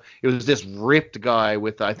 It was this ripped guy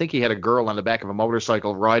with, I think he had a girl on the back of a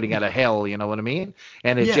motorcycle riding out of hell, you know what I mean?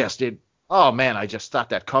 And Yeah. oh man, I just thought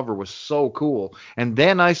that cover was so cool. And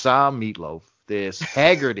then I saw Meatloaf, this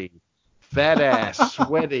Haggerty, fat ass,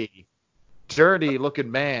 sweaty, dirty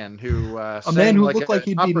looking man who A man sang who like looked like an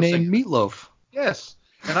he'd be opera named singer. Meatloaf. Yes.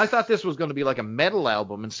 And I thought this was going to be like a metal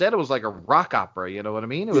album. Instead, it was like a rock opera. You know what I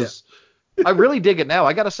mean? It Yeah. was I really dig it now.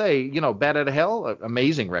 I got to say, Bat Out of Hell,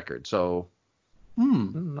 amazing record. So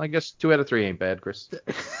I guess 2 out of 3 ain't bad, Chris.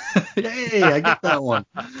 Hey, I get that one.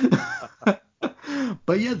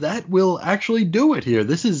 But yeah, that will actually do it here.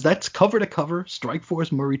 That's cover to cover,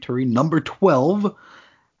 Strikeforce Murray Turi number 12.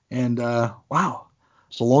 And wow,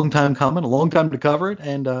 it's a long time coming, a long time to cover it,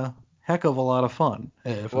 and heck of a lot of fun.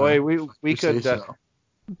 Boy, we could.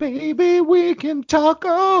 Baby, we can talk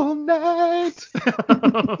all night.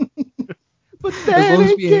 But that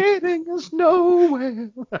ain't getting us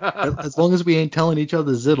nowhere. As long as we ain't telling each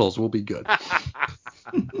other zittles, we'll be good.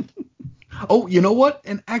 Oh, you know what?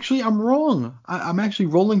 And actually, I'm wrong. I'm actually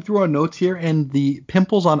rolling through our notes here, and the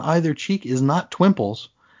pimples on either cheek is not twimples.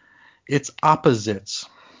 It's opposites.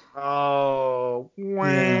 Oh.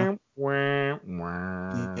 Yeah.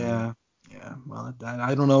 Yeah. Well,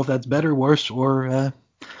 I don't know if that's better, worse, or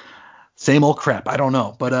same old crap. I don't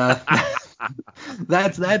know. But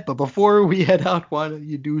that's that. But before we head out, why don't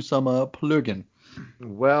you do some plugging?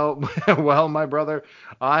 Well, my brother,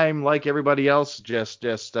 I'm like everybody else, just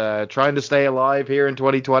trying to stay alive here in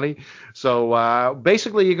 2020. So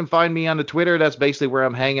basically, you can find me on the Twitter. That's basically where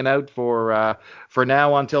I'm hanging out for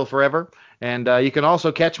now until forever. And you can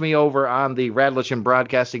also catch me over on the Radlichen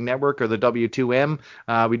Broadcasting Network, or the W2M.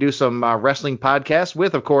 We do some wrestling podcasts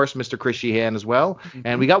with, of course, Mr. Chris Sheehan as well. Mm-hmm.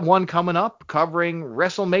 And we got one coming up covering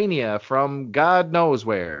WrestleMania from God knows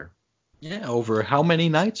where. Yeah, over how many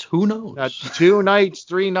nights? Who knows? 2 nights,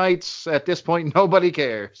 3 nights. At this point, nobody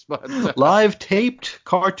cares. But live taped,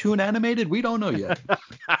 cartoon animated, we don't know yet.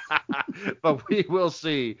 But we will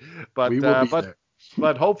see. But we will be there.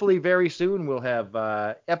 But hopefully very soon we'll have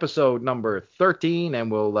episode number 13,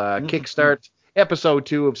 and we'll kickstart episode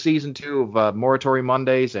 2 of season 2 of Morituri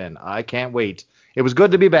Mondays, and I can't wait. It was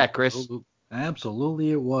good to be back, Chris.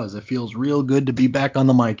 Absolutely it was. It feels real good to be back on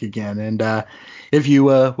the mic again. And if you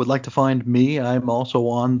would like to find me, I'm also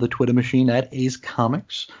on the Twitter machine at Ace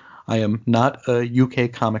Comics. I am not a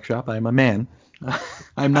UK comic shop. I am a man.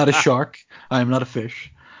 I'm not a shark. I am not a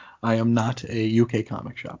fish. I am not a UK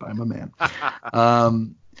comic shop. I'm a man.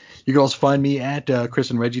 You can also find me at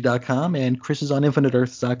chrisandreggie.com and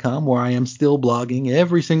chrisisoninfiniteearths.com, where I am still blogging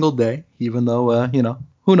every single day, even though,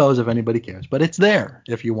 who knows if anybody cares. But it's there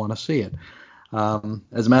if you want to see it.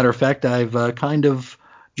 As a matter of fact, I've kind of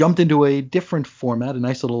jumped into a different format, a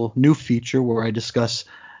nice little new feature where I discuss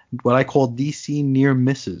what I call DC near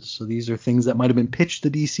misses. So these are things that might have been pitched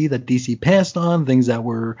to DC that DC passed on, things that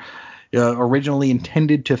were originally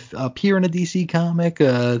intended to appear in a DC comic,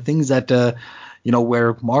 things that,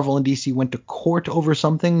 where Marvel and DC went to court over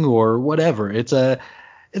something or whatever. It's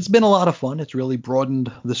been a lot of fun. It's really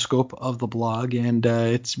broadened the scope of the blog, and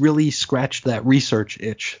it's really scratched that research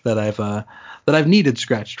itch that I've needed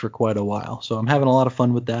scratched for quite a while. So I'm having a lot of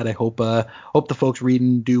fun with that. I hope the folks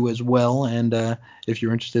reading do as well. And if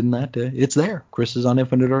you're interested in that, it's there.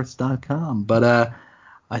 chrisisoninfiniteearths.com. But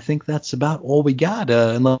I think that's about all we got,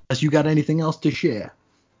 unless you got anything else to share.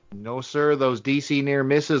 No, sir. Those DC near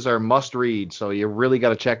misses are must read, so you really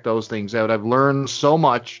got to check those things out. I've learned so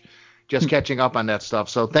much just catching up on that stuff.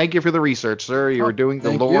 So thank you for the research, sir. You're doing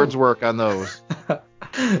the Lord's work on those.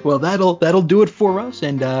 Well, that'll do it for us,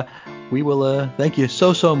 and we will thank you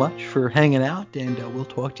so much for hanging out, and we'll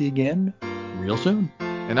talk to you again real soon.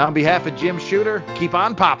 And on behalf of Jim Shooter, keep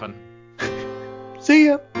on popping. See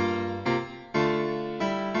ya.